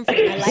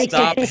comforting. I like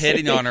Stop it.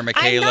 hitting on her,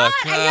 Michaela. I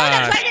know,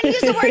 that's why I didn't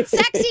use the word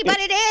sexy, but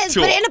it is,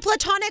 but in a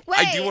platonic way.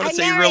 I do want to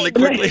say really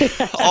quickly,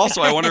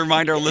 also, I want to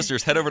remind our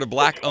listeners, head over to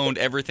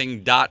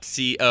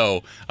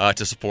blackownedeverything.co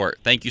to support.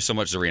 Thank you so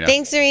much, Zarina.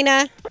 Thanks,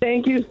 Zarina.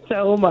 Thank you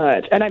so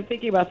much. And I'm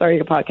thinking about starting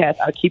a podcast.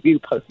 I'll keep you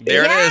posted.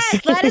 There it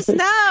is. Let us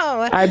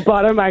know. I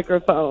bought a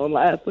microphone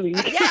last week.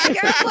 Yeah,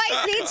 your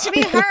voice needs to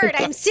be heard.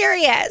 I'm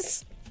serious.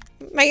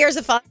 My ears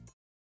are falling.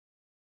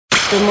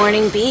 The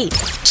Morning Beat,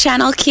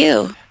 Channel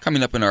Q.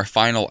 Coming up in our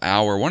final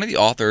hour, one of the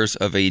authors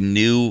of a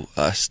new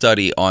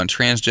study on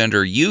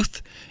transgender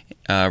youth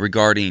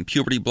regarding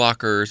puberty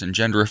blockers and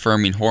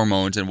gender-affirming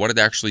hormones and what it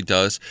actually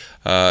does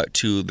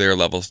to their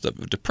levels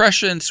of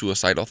depression,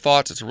 suicidal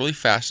thoughts. It's a really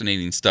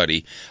fascinating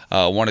study.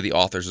 One of the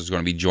authors is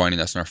going to be joining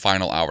us in our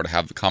final hour to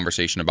have a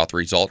conversation about the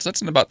results.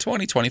 That's in about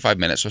 20-25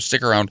 minutes, so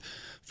stick around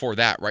for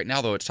that. Right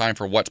now, though, it's time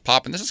for What's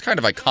Poppin'. This is kind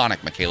of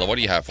iconic, Michaela. What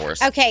do you have for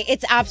us? Okay,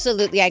 it's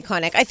absolutely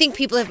iconic. I think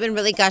people have been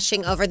really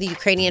gushing over the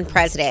Ukrainian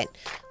president.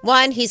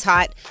 One, he's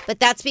hot, but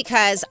that's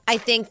because I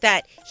think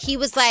that he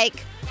was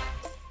like,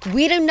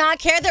 we do not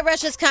care that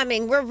Russia's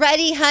coming. We're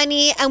ready,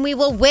 honey, and we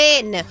will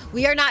win.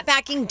 We are not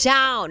backing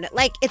down.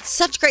 It's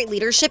such great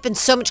leadership and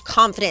so much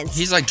confidence.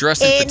 He's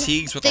dressed in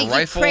fatigues with a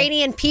rifle. The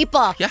Ukrainian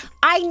people. Yeah.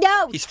 I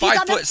know. He's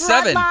on the 5'7".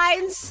 front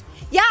lines.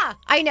 Yeah,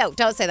 I know.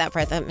 Don't say that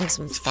part. That makes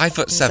him... He's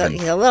 5'7".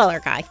 He's a littler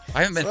guy.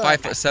 I haven't been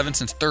 5'7"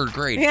 since 3rd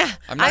grade. Yeah.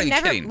 I'm not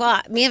even kidding.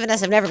 Well, me and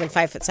Vanessa have never been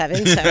 5'7",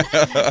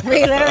 so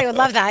we literally would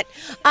love that.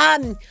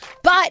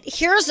 But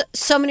here's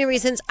so many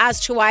reasons as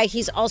to why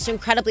he's also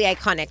incredibly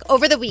iconic.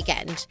 Over the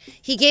weekend,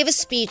 he gave a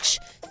speech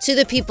to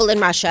the people in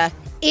Russia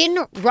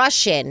in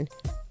Russian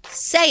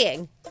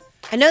saying...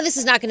 I know this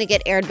is not going to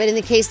get aired, but in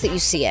the case that you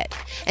see it.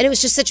 And it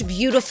was just such a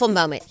beautiful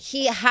moment.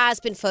 He has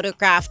been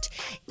photographed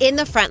in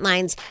the front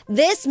lines.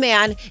 This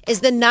man is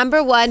the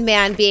number one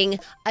man being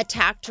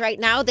attacked right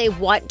now. They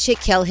want to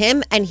kill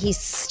him, and he's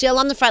still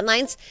on the front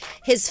lines.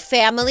 His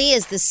family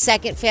is the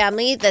second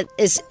family that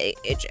is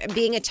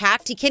being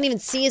attacked. He can't even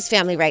see his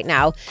family right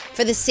now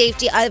for the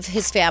safety of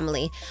his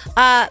family.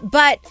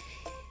 But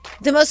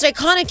the most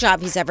iconic job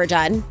he's ever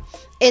done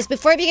is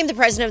before he became the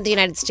president of the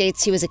United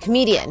States, he was a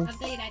comedian. Of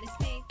the United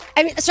States.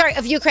 I mean, sorry,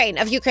 of Ukraine.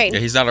 Yeah,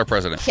 he's not our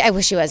president. I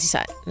wish he was. He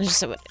saw it.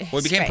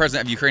 Well, he became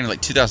president of Ukraine in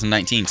like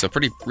 2019, so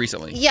pretty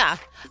recently. Yeah,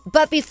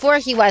 but before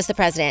he was the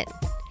president,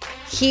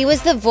 he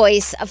was the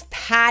voice of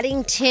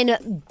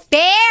Paddington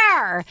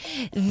Bear,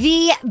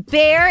 the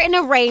bear in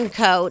a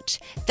raincoat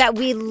that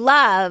we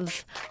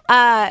love.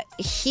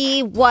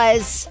 He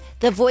was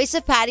the voice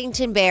of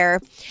Paddington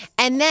Bear,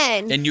 and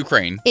then... In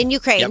Ukraine.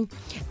 Yep.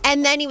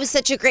 And then he was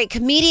such a great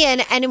comedian,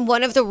 and in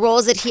one of the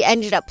roles that he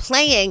ended up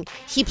playing,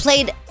 he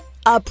played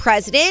a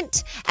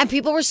president, and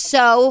people were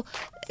so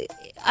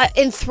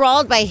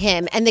enthralled by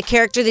him and the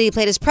character that he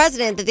played as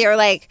president that they were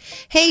like,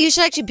 hey, you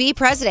should actually be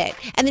president.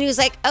 And then he was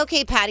like,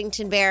 okay,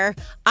 Paddington Bear,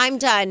 I'm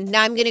done.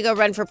 Now I'm going to go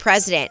run for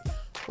president.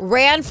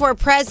 Ran for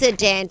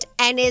president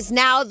and is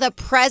now the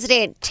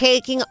president,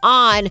 taking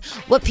on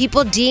what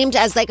people deemed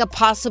as like a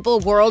possible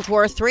World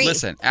War III.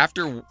 Listen,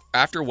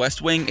 after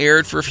West Wing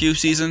aired for a few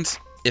seasons,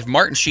 if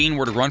Martin Sheen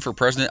were to run for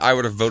president, I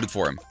would have voted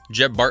for him.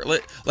 Jeb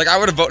Bartlett, like I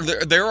would have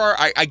voted.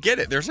 I get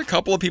it. There's a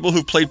couple of people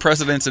who've played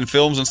presidents in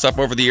films and stuff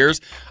over the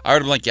years. I would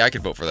have been like, yeah, I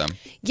could vote for them.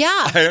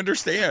 Yeah. I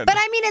understand. But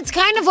I mean, it's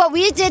kind of what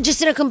we did,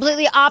 just in a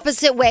completely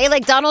opposite way.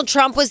 Like Donald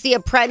Trump was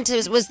the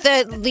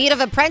lead of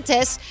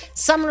Apprentice.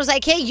 Someone was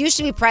like, hey, you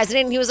should be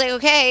president. And he was like,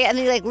 okay. And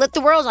then he like lit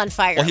the world on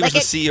fire. Well, he was the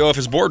CEO of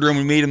his boardroom.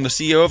 We made him the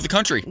CEO of the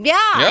country.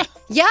 Yeah.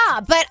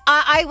 But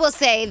I will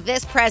say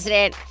this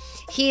president,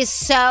 he's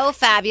so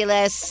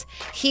fabulous.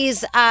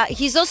 He's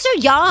also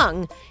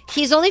young.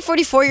 He's only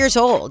 44 years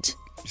old.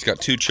 He's got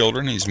 2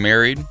 children. He's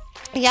married.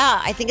 Yeah,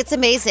 I think it's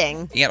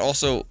amazing. And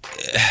also,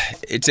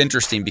 it's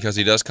interesting because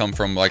he does come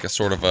from like a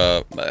sort of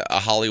a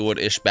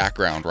Hollywood-ish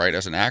background, right,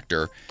 as an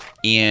actor.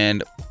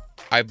 And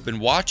I've been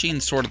watching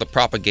sort of the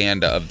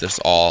propaganda of this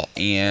all,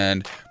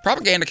 and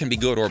propaganda can be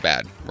good or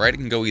bad, right? It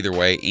can go either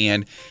way.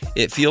 And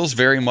it feels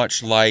very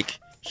much like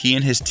he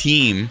and his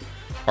team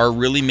are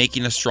really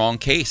making a strong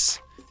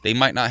case. They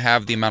might not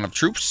have the amount of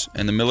troops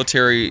and the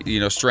military,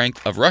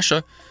 strength of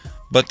Russia,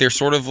 but they're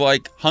sort of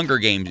like Hunger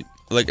Games.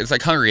 Like it's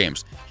like Hunger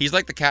Games. He's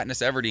like the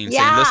Katniss Everdeen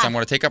saying, listen, I'm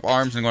going to take up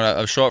arms and I'm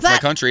going to show up for my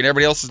country, and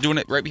everybody else is doing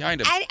it right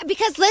behind him.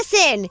 Because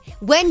listen,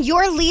 when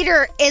your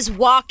leader is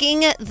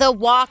walking the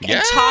walk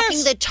and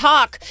talking the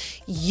talk,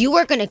 you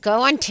are going to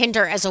go on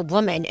Tinder as a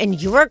woman,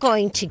 and you are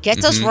going to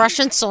get those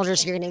Russian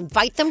soldiers. You're going to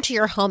invite them to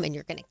your home, and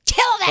you're going to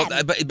kill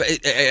them. But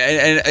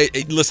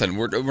listen,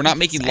 we're not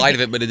making light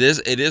of it, but it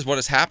is what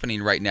is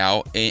happening right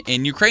now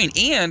in Ukraine.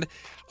 And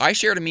I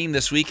shared a meme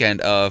this weekend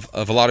of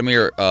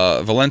Vladimir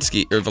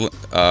Zelensky.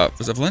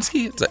 Was it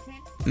Zelensky?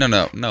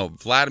 No.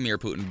 Vladimir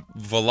Putin.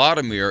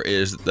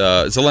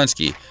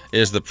 Zelensky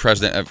is the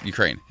president of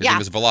Ukraine. His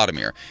name is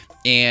Volodymyr.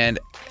 And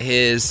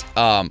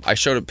I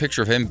showed a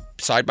picture of him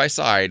side by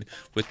side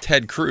with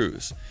Ted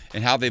Cruz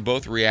and how they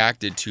both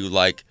reacted to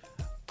like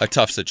a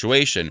tough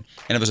situation.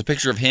 And it was a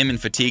picture of him in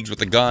fatigues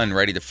with a gun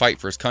ready to fight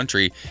for his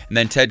country, and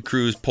then Ted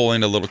Cruz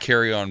pulling a little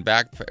carry-on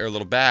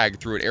little bag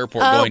through an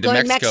airport going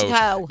to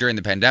Mexico during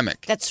the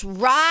pandemic. That's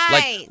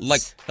right.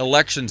 Like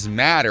elections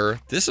matter.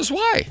 This is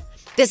why.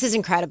 This is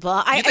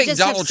incredible. You think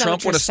Donald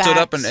Trump would have stood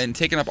up and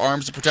taken up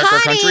arms to protect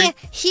our country?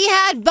 He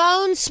had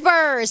bone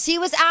spurs. He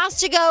was asked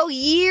to go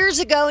years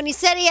ago, and he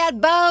said he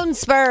had bone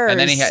spurs. And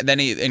then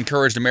he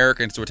encouraged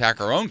Americans to attack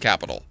our own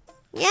capital.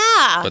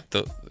 Yeah. But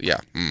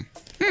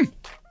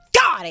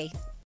Got it.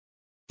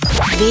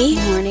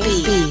 The Morning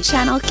Beat.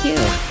 Channel Q.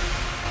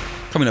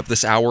 Coming up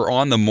this hour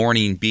on The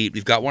Morning Beat,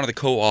 we've got one of the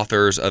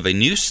co-authors of a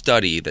new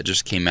study that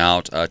just came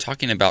out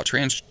talking about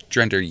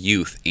transgender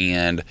youth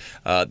and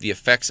the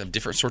effects of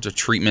different sorts of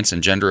treatments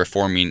and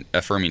gender-affirming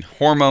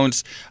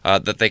hormones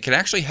that they can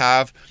actually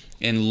have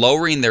in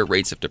lowering their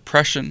rates of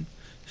depression,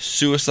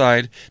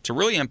 suicide. It's a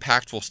really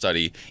impactful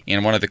study,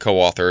 and one of the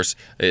co-authors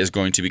is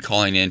going to be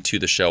calling in to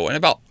the show in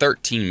about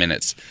 13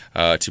 minutes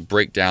to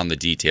break down the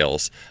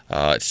details.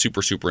 It's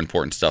super, super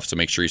important stuff, so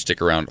make sure you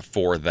stick around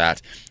for that.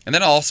 And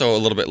then also a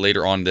little bit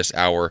later on this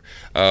hour,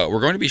 we're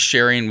going to be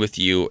sharing with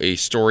you a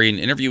story, an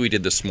interview we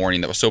did this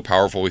morning that was so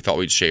powerful we thought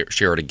we'd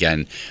share it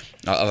again.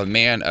 of a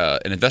man,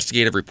 an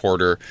investigative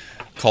reporter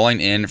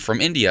calling in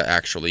from India,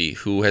 actually,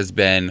 who has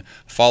been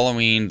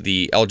following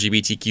the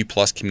LGBTQ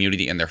plus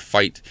community and their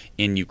fight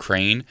in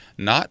Ukraine.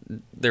 Not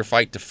their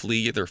fight to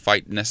flee, their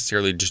fight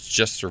necessarily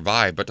just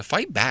survive, but to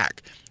fight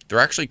back. They're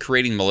actually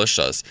creating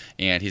militias,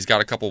 and he's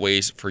got a couple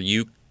ways for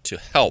you to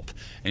help,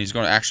 and he's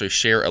going to actually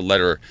share a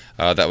letter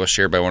that was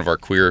shared by one of our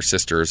queer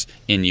sisters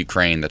in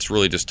Ukraine that's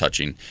really just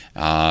touching.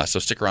 So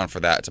stick around for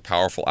that. It's a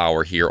powerful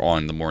hour here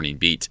on The Morning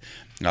Beat.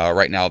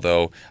 Right now,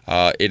 though,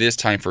 it is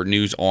time for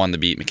News on the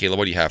Beat. Michaela,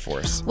 what do you have for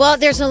us? Well,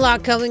 there's a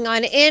lot going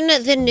on in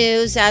the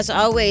news, as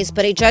always,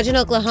 but a judge in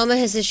Oklahoma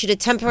has issued a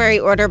temporary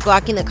order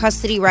blocking the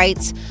custody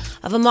rights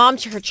of a mom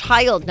to her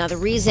child. Now, the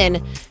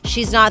reason,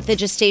 she's not the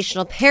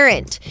gestational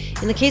parent.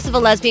 In the case of a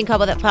lesbian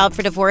couple that filed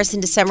for divorce in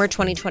December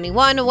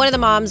 2021, one of the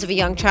moms of a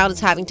young child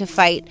is having to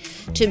fight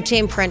to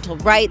obtain parental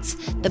rights.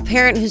 The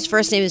parent, whose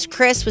first name is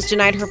Chris, was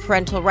denied her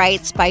parental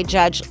rights by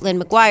Judge Lynn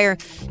McGuire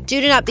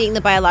due to not being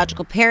the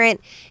biological parent.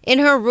 In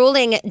her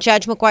ruling,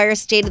 Judge McGuire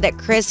stated that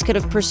Chris could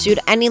have pursued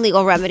any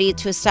legal remedy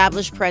to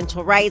establish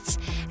parental rights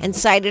and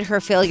cited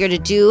her failure to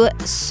do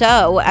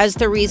so as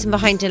the reason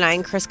behind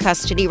denying Chris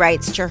custody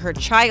rights to her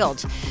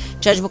child.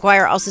 Judge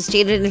McGuire also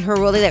stated in her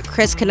ruling that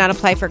Chris could not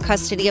apply for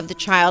custody of the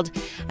child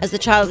as the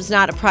child was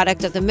not a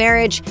product of the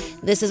marriage.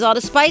 This is all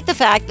despite the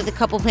fact that the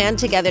couple planned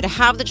together to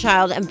have the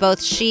child, and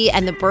both she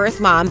and the birth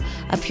mom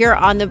appear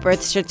on the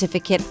birth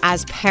certificate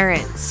as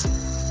parents.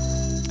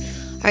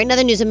 All right, in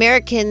other news,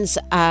 Americans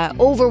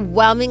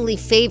overwhelmingly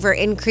favor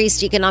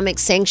increased economic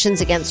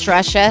sanctions against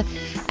Russia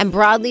and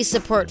broadly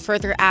support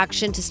further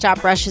action to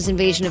stop Russia's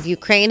invasion of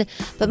Ukraine,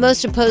 but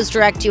most oppose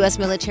direct U.S.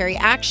 military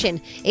action.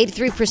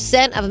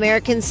 83% of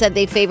Americans said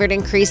they favored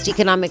increased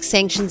economic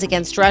sanctions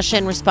against Russia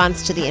in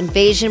response to the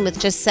invasion, with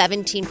just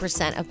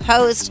 17%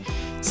 opposed.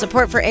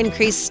 Support for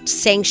increased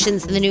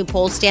sanctions in the new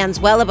poll stands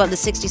well above the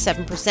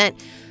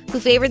 67% who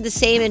favored the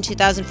same in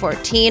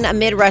 2014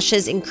 amid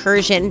Russia's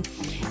incursion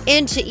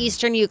into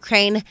eastern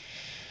Ukraine.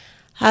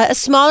 A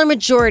smaller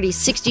majority,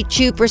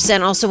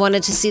 62%, also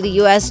wanted to see the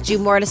U.S. do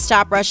more to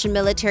stop Russian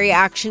military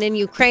action in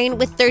Ukraine,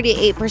 with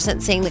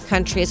 38% saying the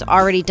country has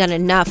already done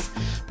enough.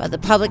 But the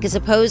public is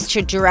opposed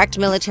to direct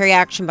military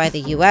action by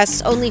the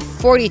U.S. Only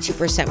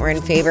 42% were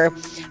in favor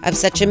of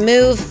such a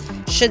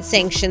move should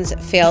sanctions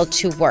fail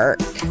to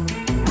work.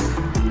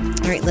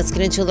 All right, let's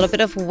get into a little bit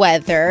of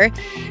weather.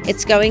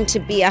 It's going to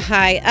be a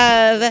high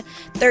of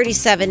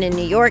 37 in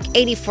New York,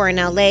 84 in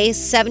LA,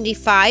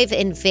 75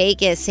 in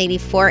Vegas,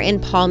 84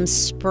 in Palm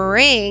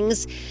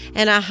Springs,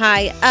 and a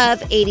high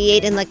of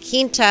 88 in La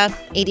Quinta,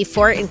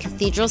 84 in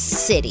Cathedral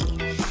City.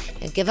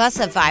 Now give us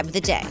a vibe of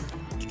the day.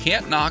 You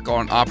can't knock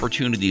on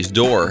opportunity's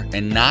door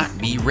and not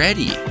be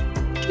ready.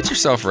 Get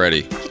yourself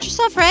ready. Get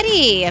yourself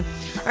ready.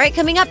 All right,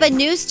 coming up, a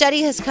new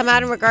study has come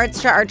out in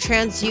regards to our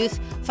trans youth.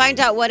 Find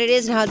out what it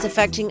is and how it's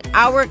affecting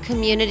our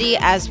community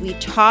as we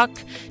talk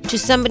to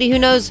somebody who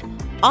knows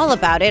all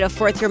about it, a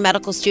fourth-year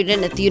medical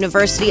student at the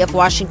University of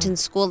Washington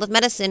School of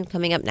Medicine,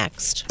 coming up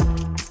next.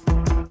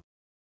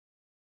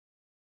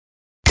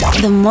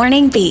 The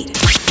Morning Beat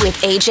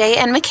with AJ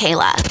and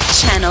Michaela,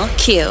 Channel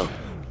Q.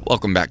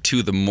 Welcome back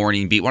to The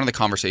Morning Beat. One of the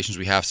conversations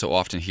we have so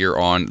often here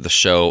on the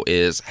show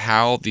is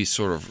how these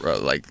sort of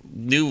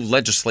new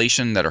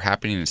legislation that are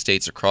happening in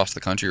states across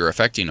the country are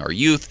affecting our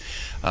youth,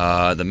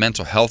 the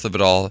mental health of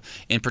it all.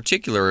 In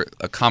particular,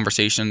 a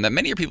conversation that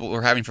many people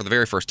are having for the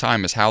very first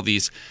time is how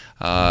these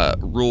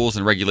rules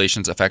and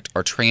regulations affect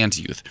our trans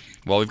youth.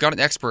 Well, we've got an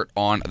expert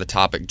on the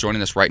topic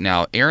joining us right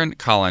now. Erin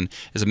Collin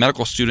is a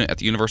medical student at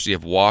the University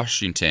of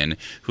Washington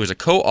who is a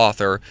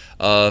co-author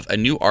of a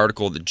new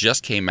article that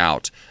just came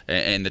out.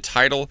 And the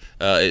title,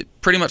 it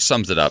pretty much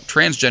sums it up.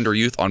 Transgender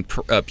youth on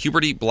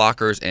puberty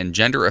blockers and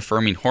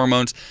gender-affirming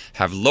hormones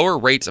have lower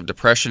rates of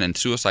depression and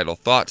suicidal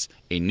thoughts,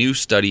 a new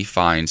study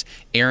finds.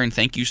 Erin,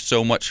 thank you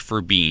so much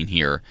for being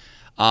here.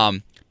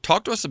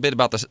 Talk to us a bit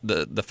about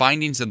the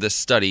findings of this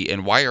study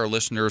and why our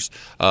listeners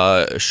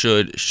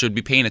should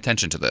be paying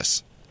attention to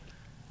this.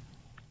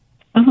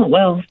 Oh,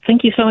 well,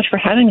 thank you so much for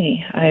having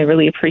me. I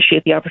really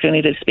appreciate the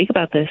opportunity to speak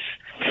about this.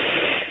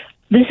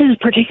 This is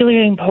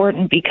particularly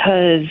important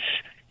because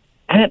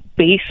at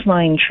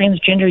baseline,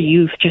 transgender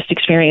youth just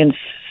experience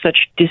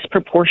such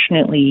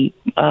disproportionately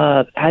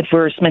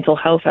adverse mental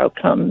health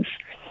outcomes.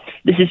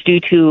 This is due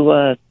to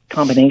a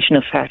combination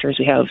of factors.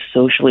 We have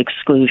social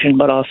exclusion,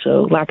 but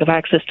also lack of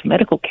access to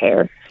medical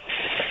care.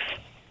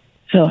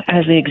 So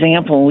as an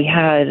example, we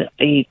had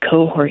a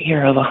cohort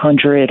here of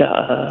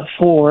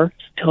 104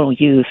 total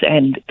youth,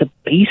 and the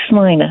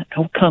baseline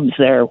outcomes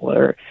there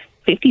were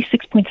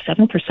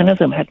 56.7% of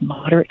them had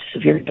moderate to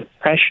severe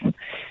depression,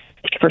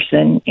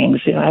 50%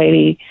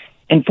 anxiety,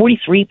 and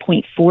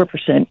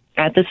 43.4%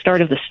 at the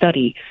start of the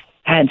study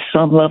had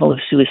some level of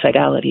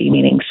suicidality,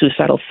 meaning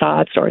suicidal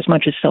thoughts or as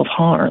much as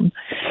self-harm.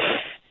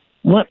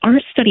 What our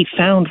study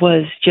found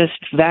was just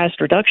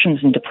vast reductions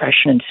in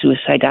depression and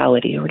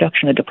suicidality, a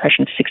reduction of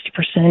depression of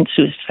 60%,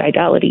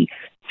 suicidality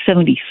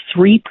 73%.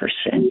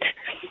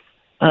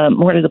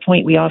 More to the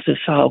point, we also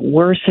saw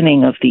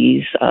worsening of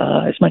these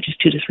as much as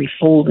 2 to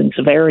 3-fold in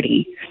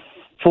severity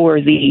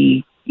for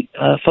the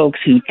folks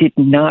who did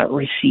not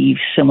receive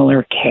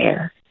similar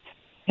care.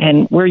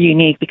 And we're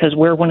unique because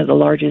we're one of the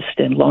largest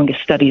and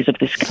longest studies of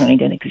this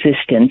kind in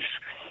existence.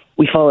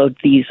 We followed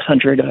these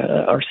 100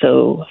 or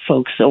so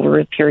folks over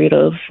a period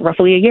of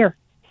roughly a year.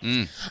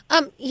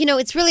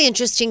 It's really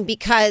interesting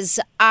because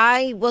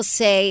I will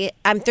say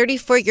I'm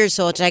 34 years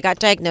old and I got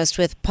diagnosed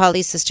with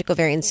polycystic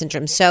ovarian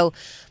syndrome. So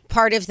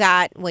part of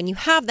that, when you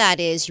have that,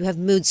 is you have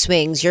mood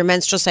swings. Your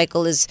menstrual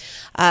cycle is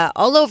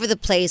all over the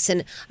place.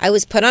 And I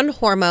was put on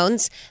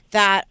hormones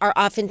that are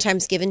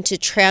oftentimes given to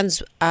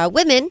trans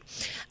women.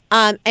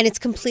 And it's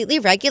completely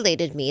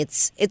regulated me.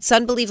 It's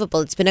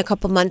unbelievable. It's been a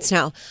couple months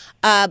now.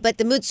 But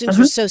the mood swings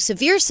were so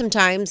severe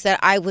sometimes that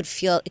I would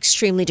feel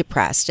extremely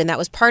depressed. And that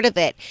was part of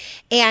it.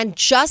 And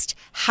just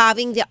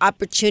having the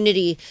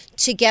opportunity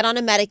to get on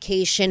a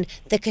medication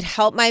that could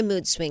help my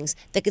mood swings,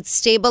 that could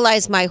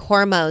stabilize my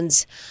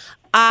hormones,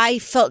 I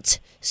felt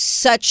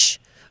such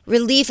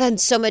relief and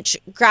so much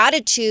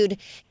gratitude.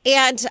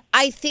 And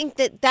I think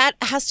that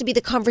has to be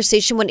the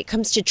conversation when it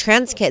comes to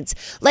trans kids.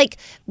 Like,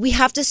 we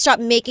have to stop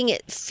making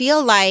it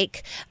feel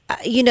like,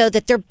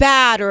 that they're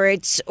bad or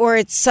it's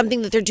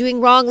something that they're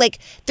doing wrong. Like,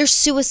 they're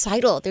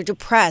suicidal, they're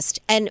depressed.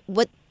 And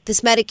what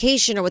this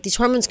medication or what these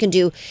hormones can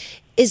do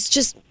is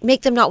just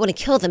make them not want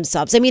to kill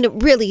themselves. I mean, it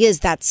really is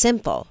that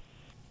simple.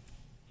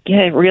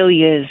 Yeah, it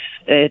really is.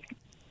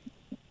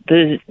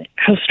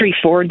 How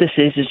straightforward this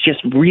is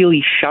just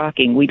really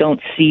shocking. We don't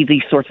see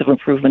these sorts of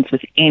improvements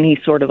with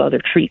any sort of other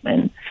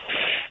treatment.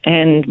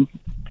 And,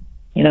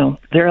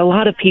 there are a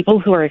lot of people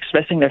who are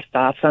expressing their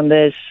thoughts on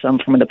this, some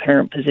from an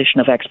apparent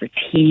position of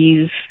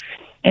expertise.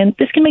 And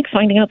this can make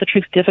finding out the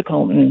truth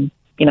difficult. And,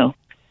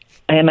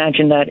 I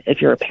imagine that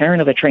if you're a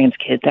parent of a trans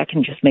kid, that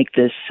can just make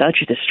this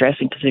such a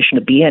distressing position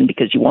to be in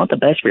because you want the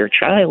best for your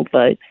child.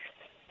 But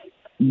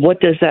what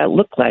does that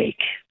look like?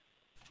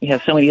 You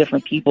have so many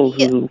different people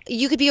who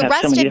you could be have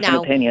arrested so many different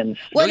now. Opinions.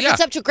 Well, if it's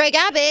up to Greg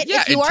Abbott,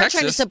 if you are Texas,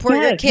 trying to support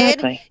your kid,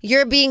 exactly.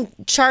 You're being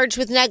charged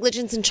with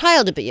negligence and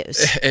child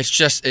abuse. It's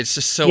just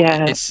so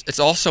it's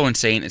also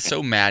insane. It's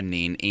so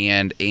maddening,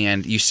 and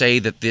you say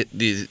that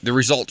the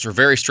results are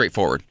very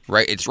straightforward,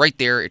 right? It's right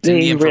there. It's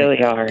They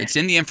really are. It's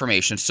in the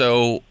information.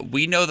 So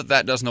we know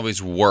that doesn't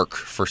always work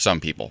for some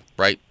people,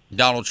 right?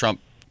 Donald Trump.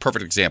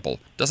 Perfect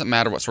example. Doesn't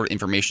matter what sort of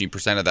information you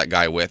presented that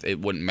guy with. It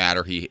wouldn't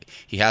matter. He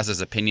has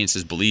his opinions,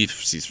 his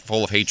beliefs. He's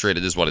full of hatred.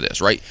 It is what it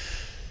is, right?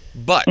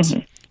 But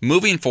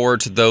moving forward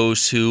to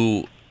those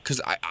who,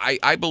 because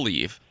I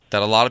believe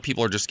that a lot of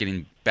people are just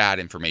getting bad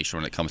information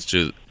when it comes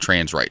to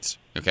trans rights,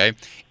 okay?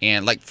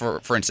 And like,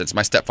 for instance,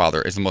 my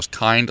stepfather is the most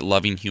kind,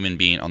 loving human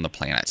being on the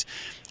planet.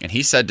 And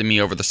he said to me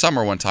over the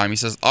summer one time, he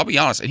says, I'll be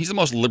honest, and he's the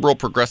most liberal,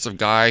 progressive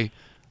guy.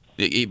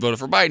 He voted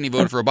for Biden. He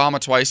voted for Obama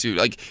twice.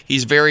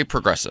 He's very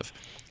progressive.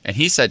 And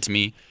he said to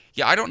me,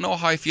 yeah, I don't know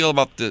how I feel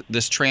about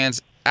this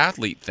trans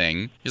athlete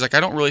thing. He's like,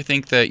 I don't really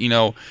think that,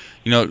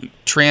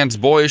 trans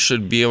boys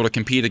should be able to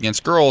compete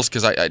against girls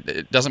because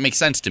it doesn't make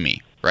sense to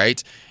me,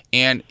 right?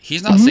 And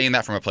he's not saying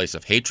that from a place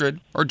of hatred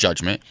or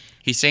judgment.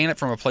 He's saying it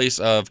from a place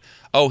of,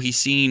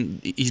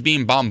 he's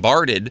being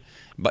bombarded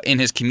in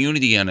his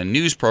community and in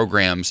news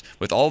programs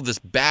with all this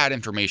bad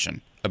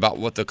information about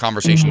what the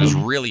conversation is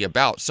really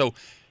about. So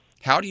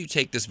how do you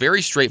take this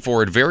very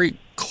straightforward, very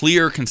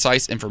clear,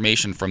 concise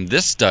information from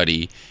this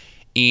study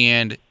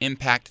and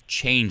impact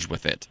change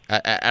with it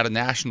at a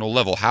national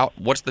level?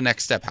 What's the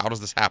next step? How does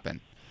this happen?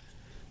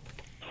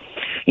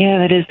 Yeah,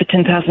 that is the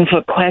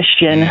 10,000-foot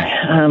question.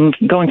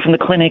 Going from the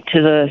clinic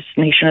to the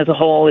nation as a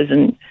whole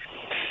isn't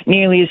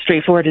nearly as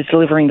straightforward as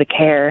delivering the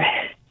care.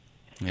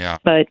 Yeah.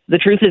 But the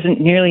truth isn't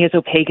nearly as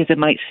opaque as it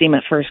might seem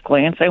at first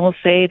glance. I will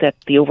say that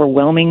the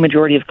overwhelming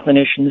majority of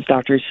clinicians,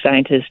 doctors,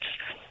 scientists,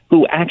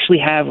 who actually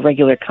have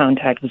regular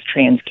contact with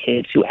trans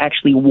kids, who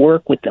actually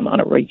work with them on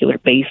a regular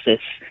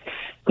basis,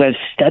 who have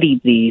studied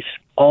these,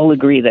 all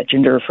agree that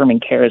gender-affirming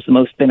care is the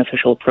most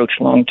beneficial approach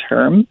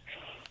long-term,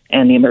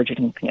 and the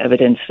emerging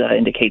evidence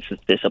indicates that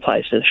this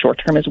applies to the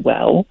short-term as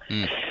well.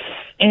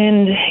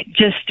 And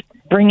just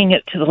bringing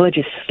it to the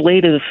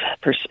legislative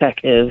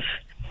perspective,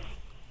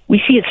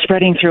 we see it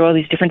spreading through all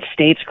these different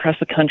states across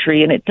the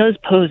country, and it does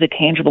pose a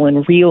tangible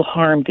and real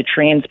harm to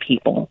trans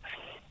people.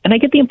 And I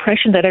get the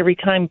impression that every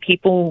time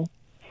people,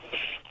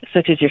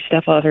 such as your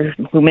stepfather,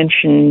 who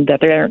mentioned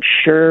that they aren't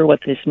sure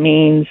what this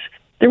means,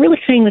 they're really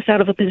saying this out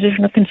of a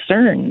position of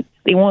concern.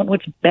 They want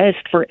what's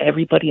best for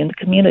everybody in the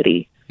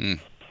community.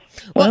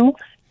 Well,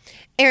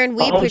 Aaron,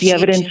 we all appreciate the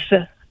evidence.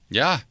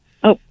 Yeah.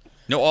 Oh.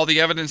 No, all the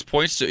evidence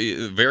points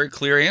to very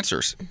clear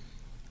answers.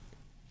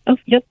 Oh,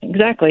 yep,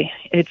 exactly.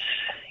 It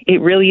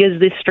really is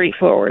this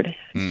straightforward.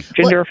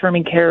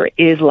 Gender-affirming care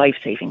is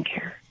life-saving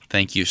care.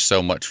 Thank you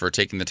so much for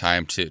taking the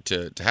time to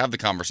have the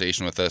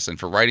conversation with us and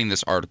for writing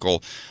this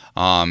article.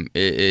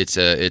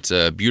 It's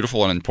a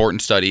beautiful and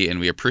important study, and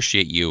we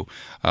appreciate you.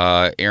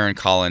 Aaron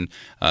Collin,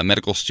 a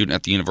medical student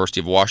at the University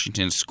of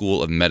Washington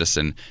School of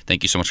Medicine.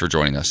 Thank you so much for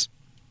joining us.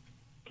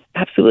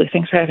 Absolutely.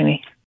 Thanks for having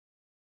me.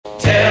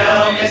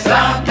 Tell me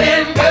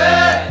something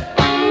good.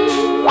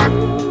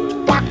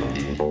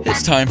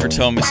 It's time for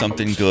Tell Me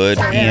Something Good,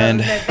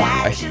 and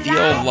I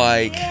feel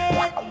like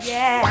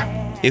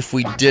if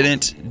we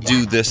didn't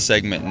do this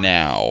segment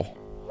now,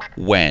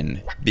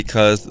 when?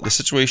 Because the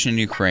situation in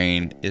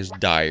Ukraine is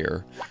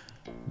dire,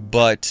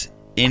 but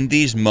in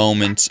these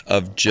moments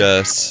of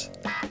just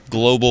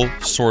global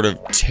sort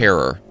of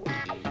terror,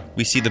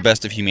 we see the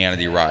best of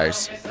humanity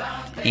rise.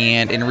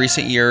 And in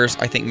recent years,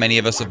 I think many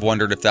of us have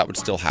wondered if that would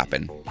still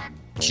happen.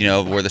 You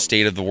know, where the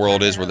state of the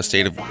world is, where the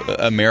state of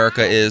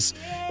America is,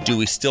 do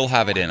we still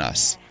have it in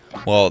us?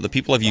 Well, the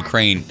people of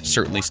Ukraine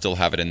certainly still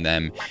have it in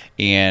them.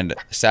 And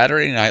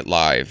Saturday Night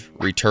Live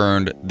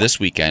returned this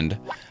weekend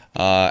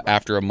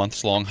after a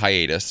months-long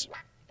hiatus.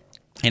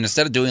 And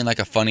instead of doing like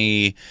a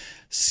funny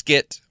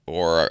skit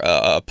or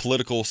a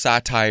political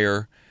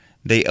satire,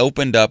 they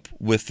opened up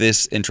with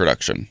this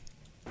introduction.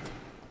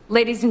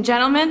 Ladies and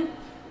gentlemen,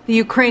 the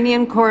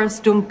Ukrainian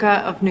Chorus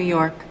Dumka of New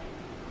York.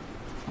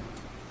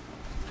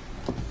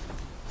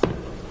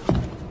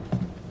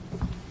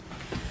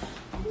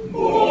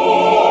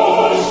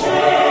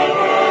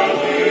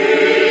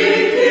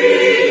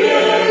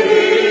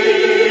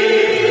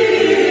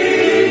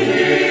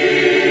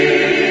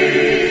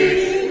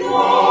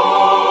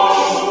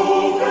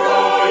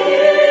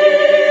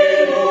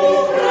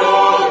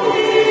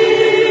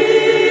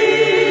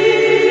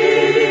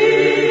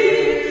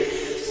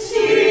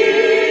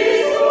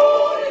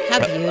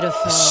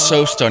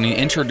 So stunning.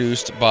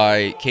 Introduced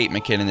by Kate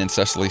McKinnon and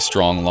Cecily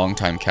Strong,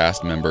 longtime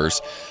cast members.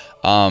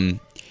 And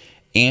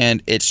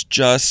it's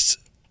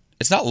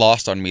not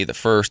lost on me that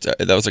first, that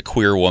was a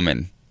queer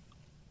woman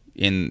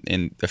in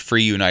the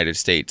free United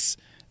States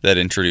that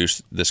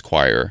introduced this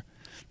choir.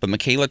 But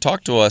Michaela,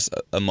 talk to us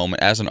a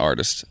moment as an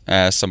artist,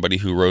 as somebody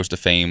who rose to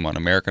fame on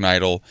American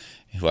Idol,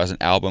 who has an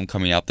album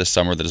coming out this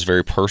summer that is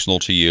very personal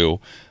to you,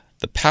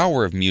 the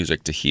power of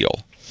music to heal.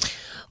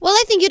 Well,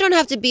 I think you don't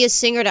have to be a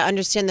singer to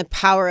understand the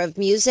power of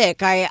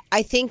music. I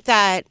think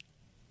that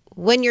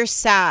when you're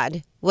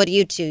sad, what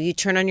do? You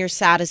turn on your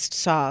saddest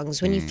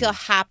songs. When you feel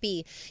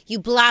happy, you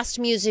blast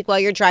music while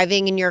you're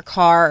driving in your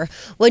car.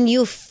 When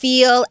you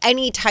feel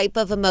any type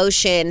of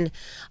emotion,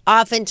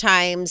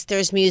 oftentimes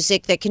there's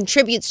music that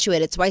contributes to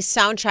it. It's why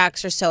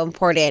soundtracks are so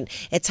important.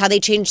 It's how they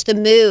change the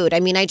mood. I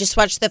mean, I just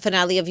watched the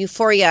finale of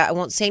Euphoria. I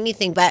won't say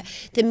anything, but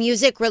the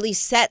music really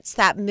sets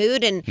that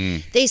mood. And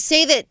they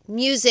say that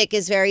music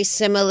is very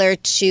similar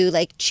to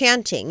like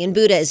chanting in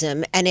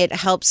Buddhism, and it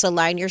helps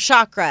align your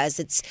chakras.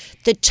 It's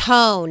the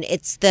tone.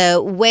 It's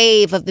the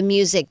wave of the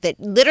music that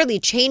literally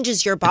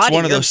changes your body. It's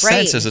one of your those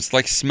brain. senses. It's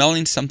like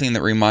smelling something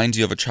that reminds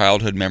you of a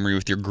childhood memory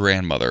with your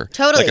grandmother.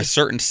 Totally. Like a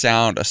certain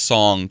sound, a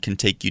song can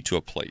take you to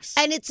a place.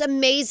 And it's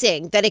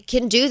amazing that it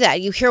can do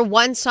that. You hear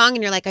one song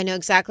and you're like, I know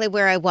exactly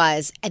where I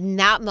was in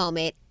that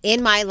moment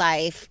in my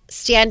life,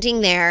 standing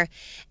there.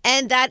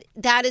 And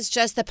that is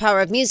just the power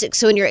of music.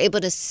 So when you're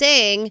able to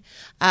sing,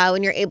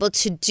 when you're able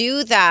to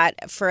do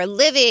that for a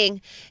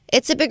living,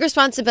 it's a big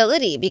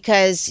responsibility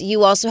because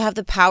you also have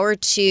the power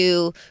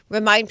to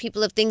remind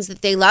people of things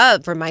that they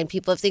love, remind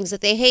people of things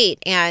that they hate.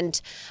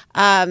 And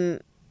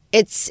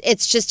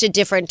it's just a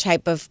different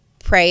type of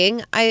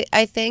praying,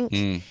 I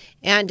think.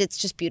 And it's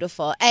just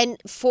beautiful. And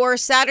for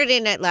Saturday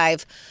Night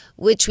Live,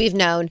 which we've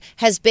known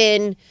has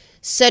been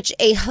such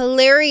a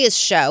hilarious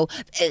show.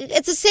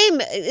 It's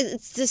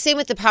the same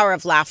with the power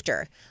of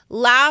laughter.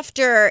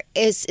 Laughter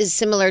is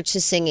similar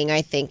to singing,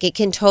 I think. It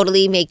can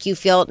totally make you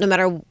feel, no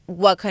matter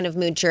what kind of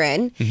mood you're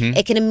in,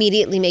 it can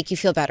immediately make you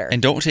feel better.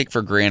 And don't take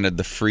for granted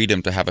the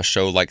freedom to have a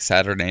show like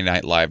Saturday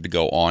Night Live to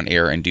go on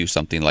air and do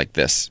something like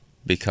this,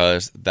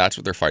 because that's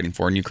what they're fighting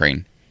for in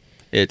Ukraine.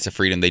 It's a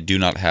freedom they do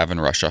not have in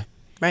Russia.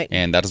 Right.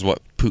 And that is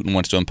what Putin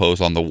wants to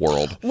impose on the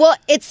world. Well,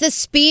 it's the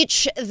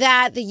speech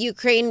that the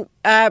Ukraine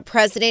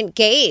president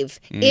gave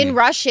in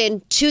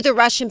Russian to the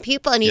Russian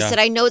people. And he said,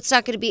 I know it's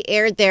not going to be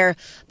aired there,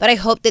 but I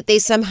hope that they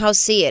somehow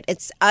see it.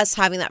 It's us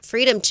having that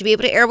freedom to be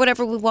able to air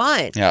whatever we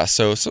want. Yeah,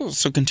 so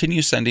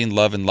continue sending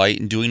love and light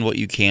and doing what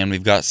you can.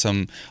 We've got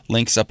some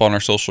links up on our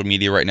social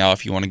media right now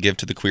if you want to give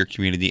to the queer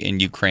community in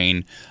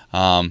Ukraine.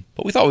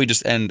 But we thought we'd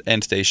just end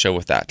today's show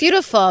with that.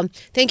 Beautiful.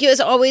 Thank you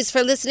as always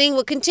for listening.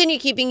 We'll continue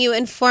keeping you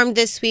informed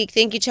this week.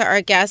 Thank you to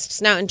our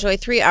guests. Now enjoy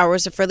 3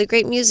 hours of really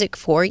great music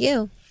for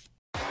you.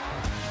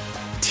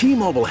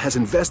 T-Mobile has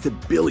invested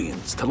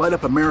billions to light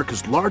up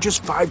America's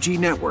largest 5G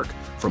network,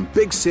 from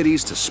big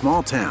cities to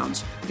small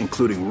towns,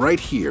 including right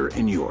here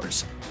in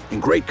yours.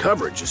 And great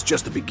coverage is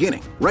just the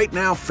beginning. Right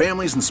now,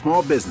 families and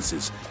small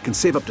businesses can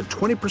save up to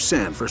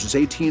 20% versus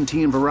AT&T and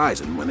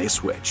Verizon when they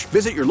switch.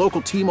 Visit your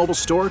local T-Mobile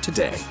store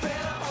today.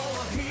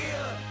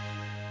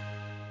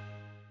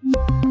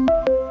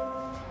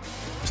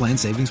 Plan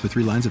savings with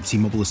 3 lines of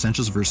T-Mobile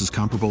Essentials versus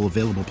comparable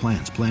available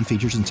plans. Plan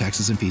features and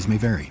taxes and fees may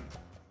vary.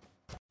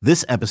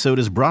 This episode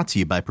is brought to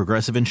you by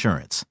Progressive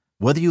Insurance.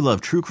 Whether you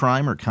love true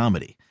crime or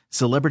comedy,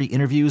 celebrity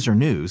interviews or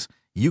news,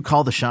 you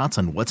call the shots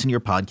on what's in your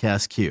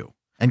podcast queue.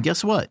 And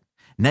guess what?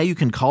 Now you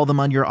can call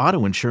them on your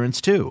auto insurance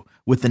too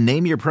with the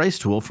Name Your Price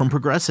tool from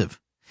Progressive.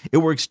 It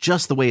works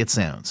just the way it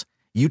sounds.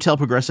 You tell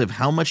Progressive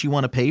how much you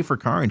want to pay for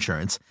car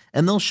insurance,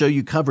 and they'll show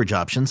you coverage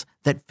options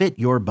that fit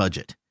your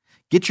budget.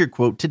 Get your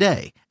quote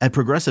today at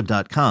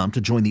Progressive.com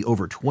to join the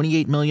over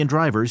 28 million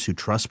drivers who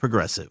trust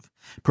Progressive.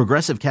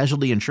 Progressive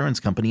Casualty Insurance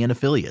Company and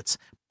Affiliates.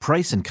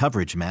 Price and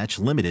coverage match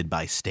limited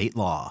by state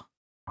law.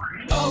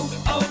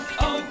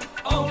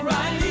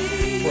 O'Reilly.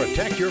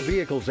 Protect your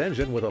vehicle's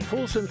engine with a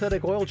full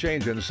synthetic oil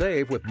change and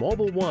save with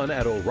Mobil 1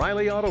 at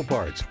O'Reilly Auto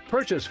Parts.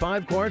 Purchase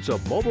 5 quarts of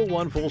Mobil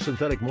 1 full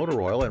synthetic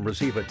motor oil and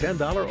receive a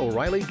 $10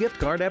 O'Reilly gift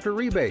card after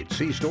rebate.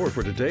 See store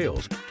for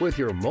details. With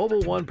your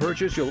Mobil 1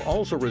 purchase, you'll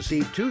also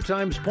receive 2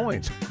 times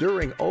points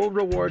during O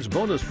Rewards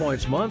Bonus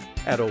Points Month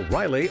at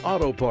O'Reilly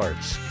Auto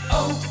Parts.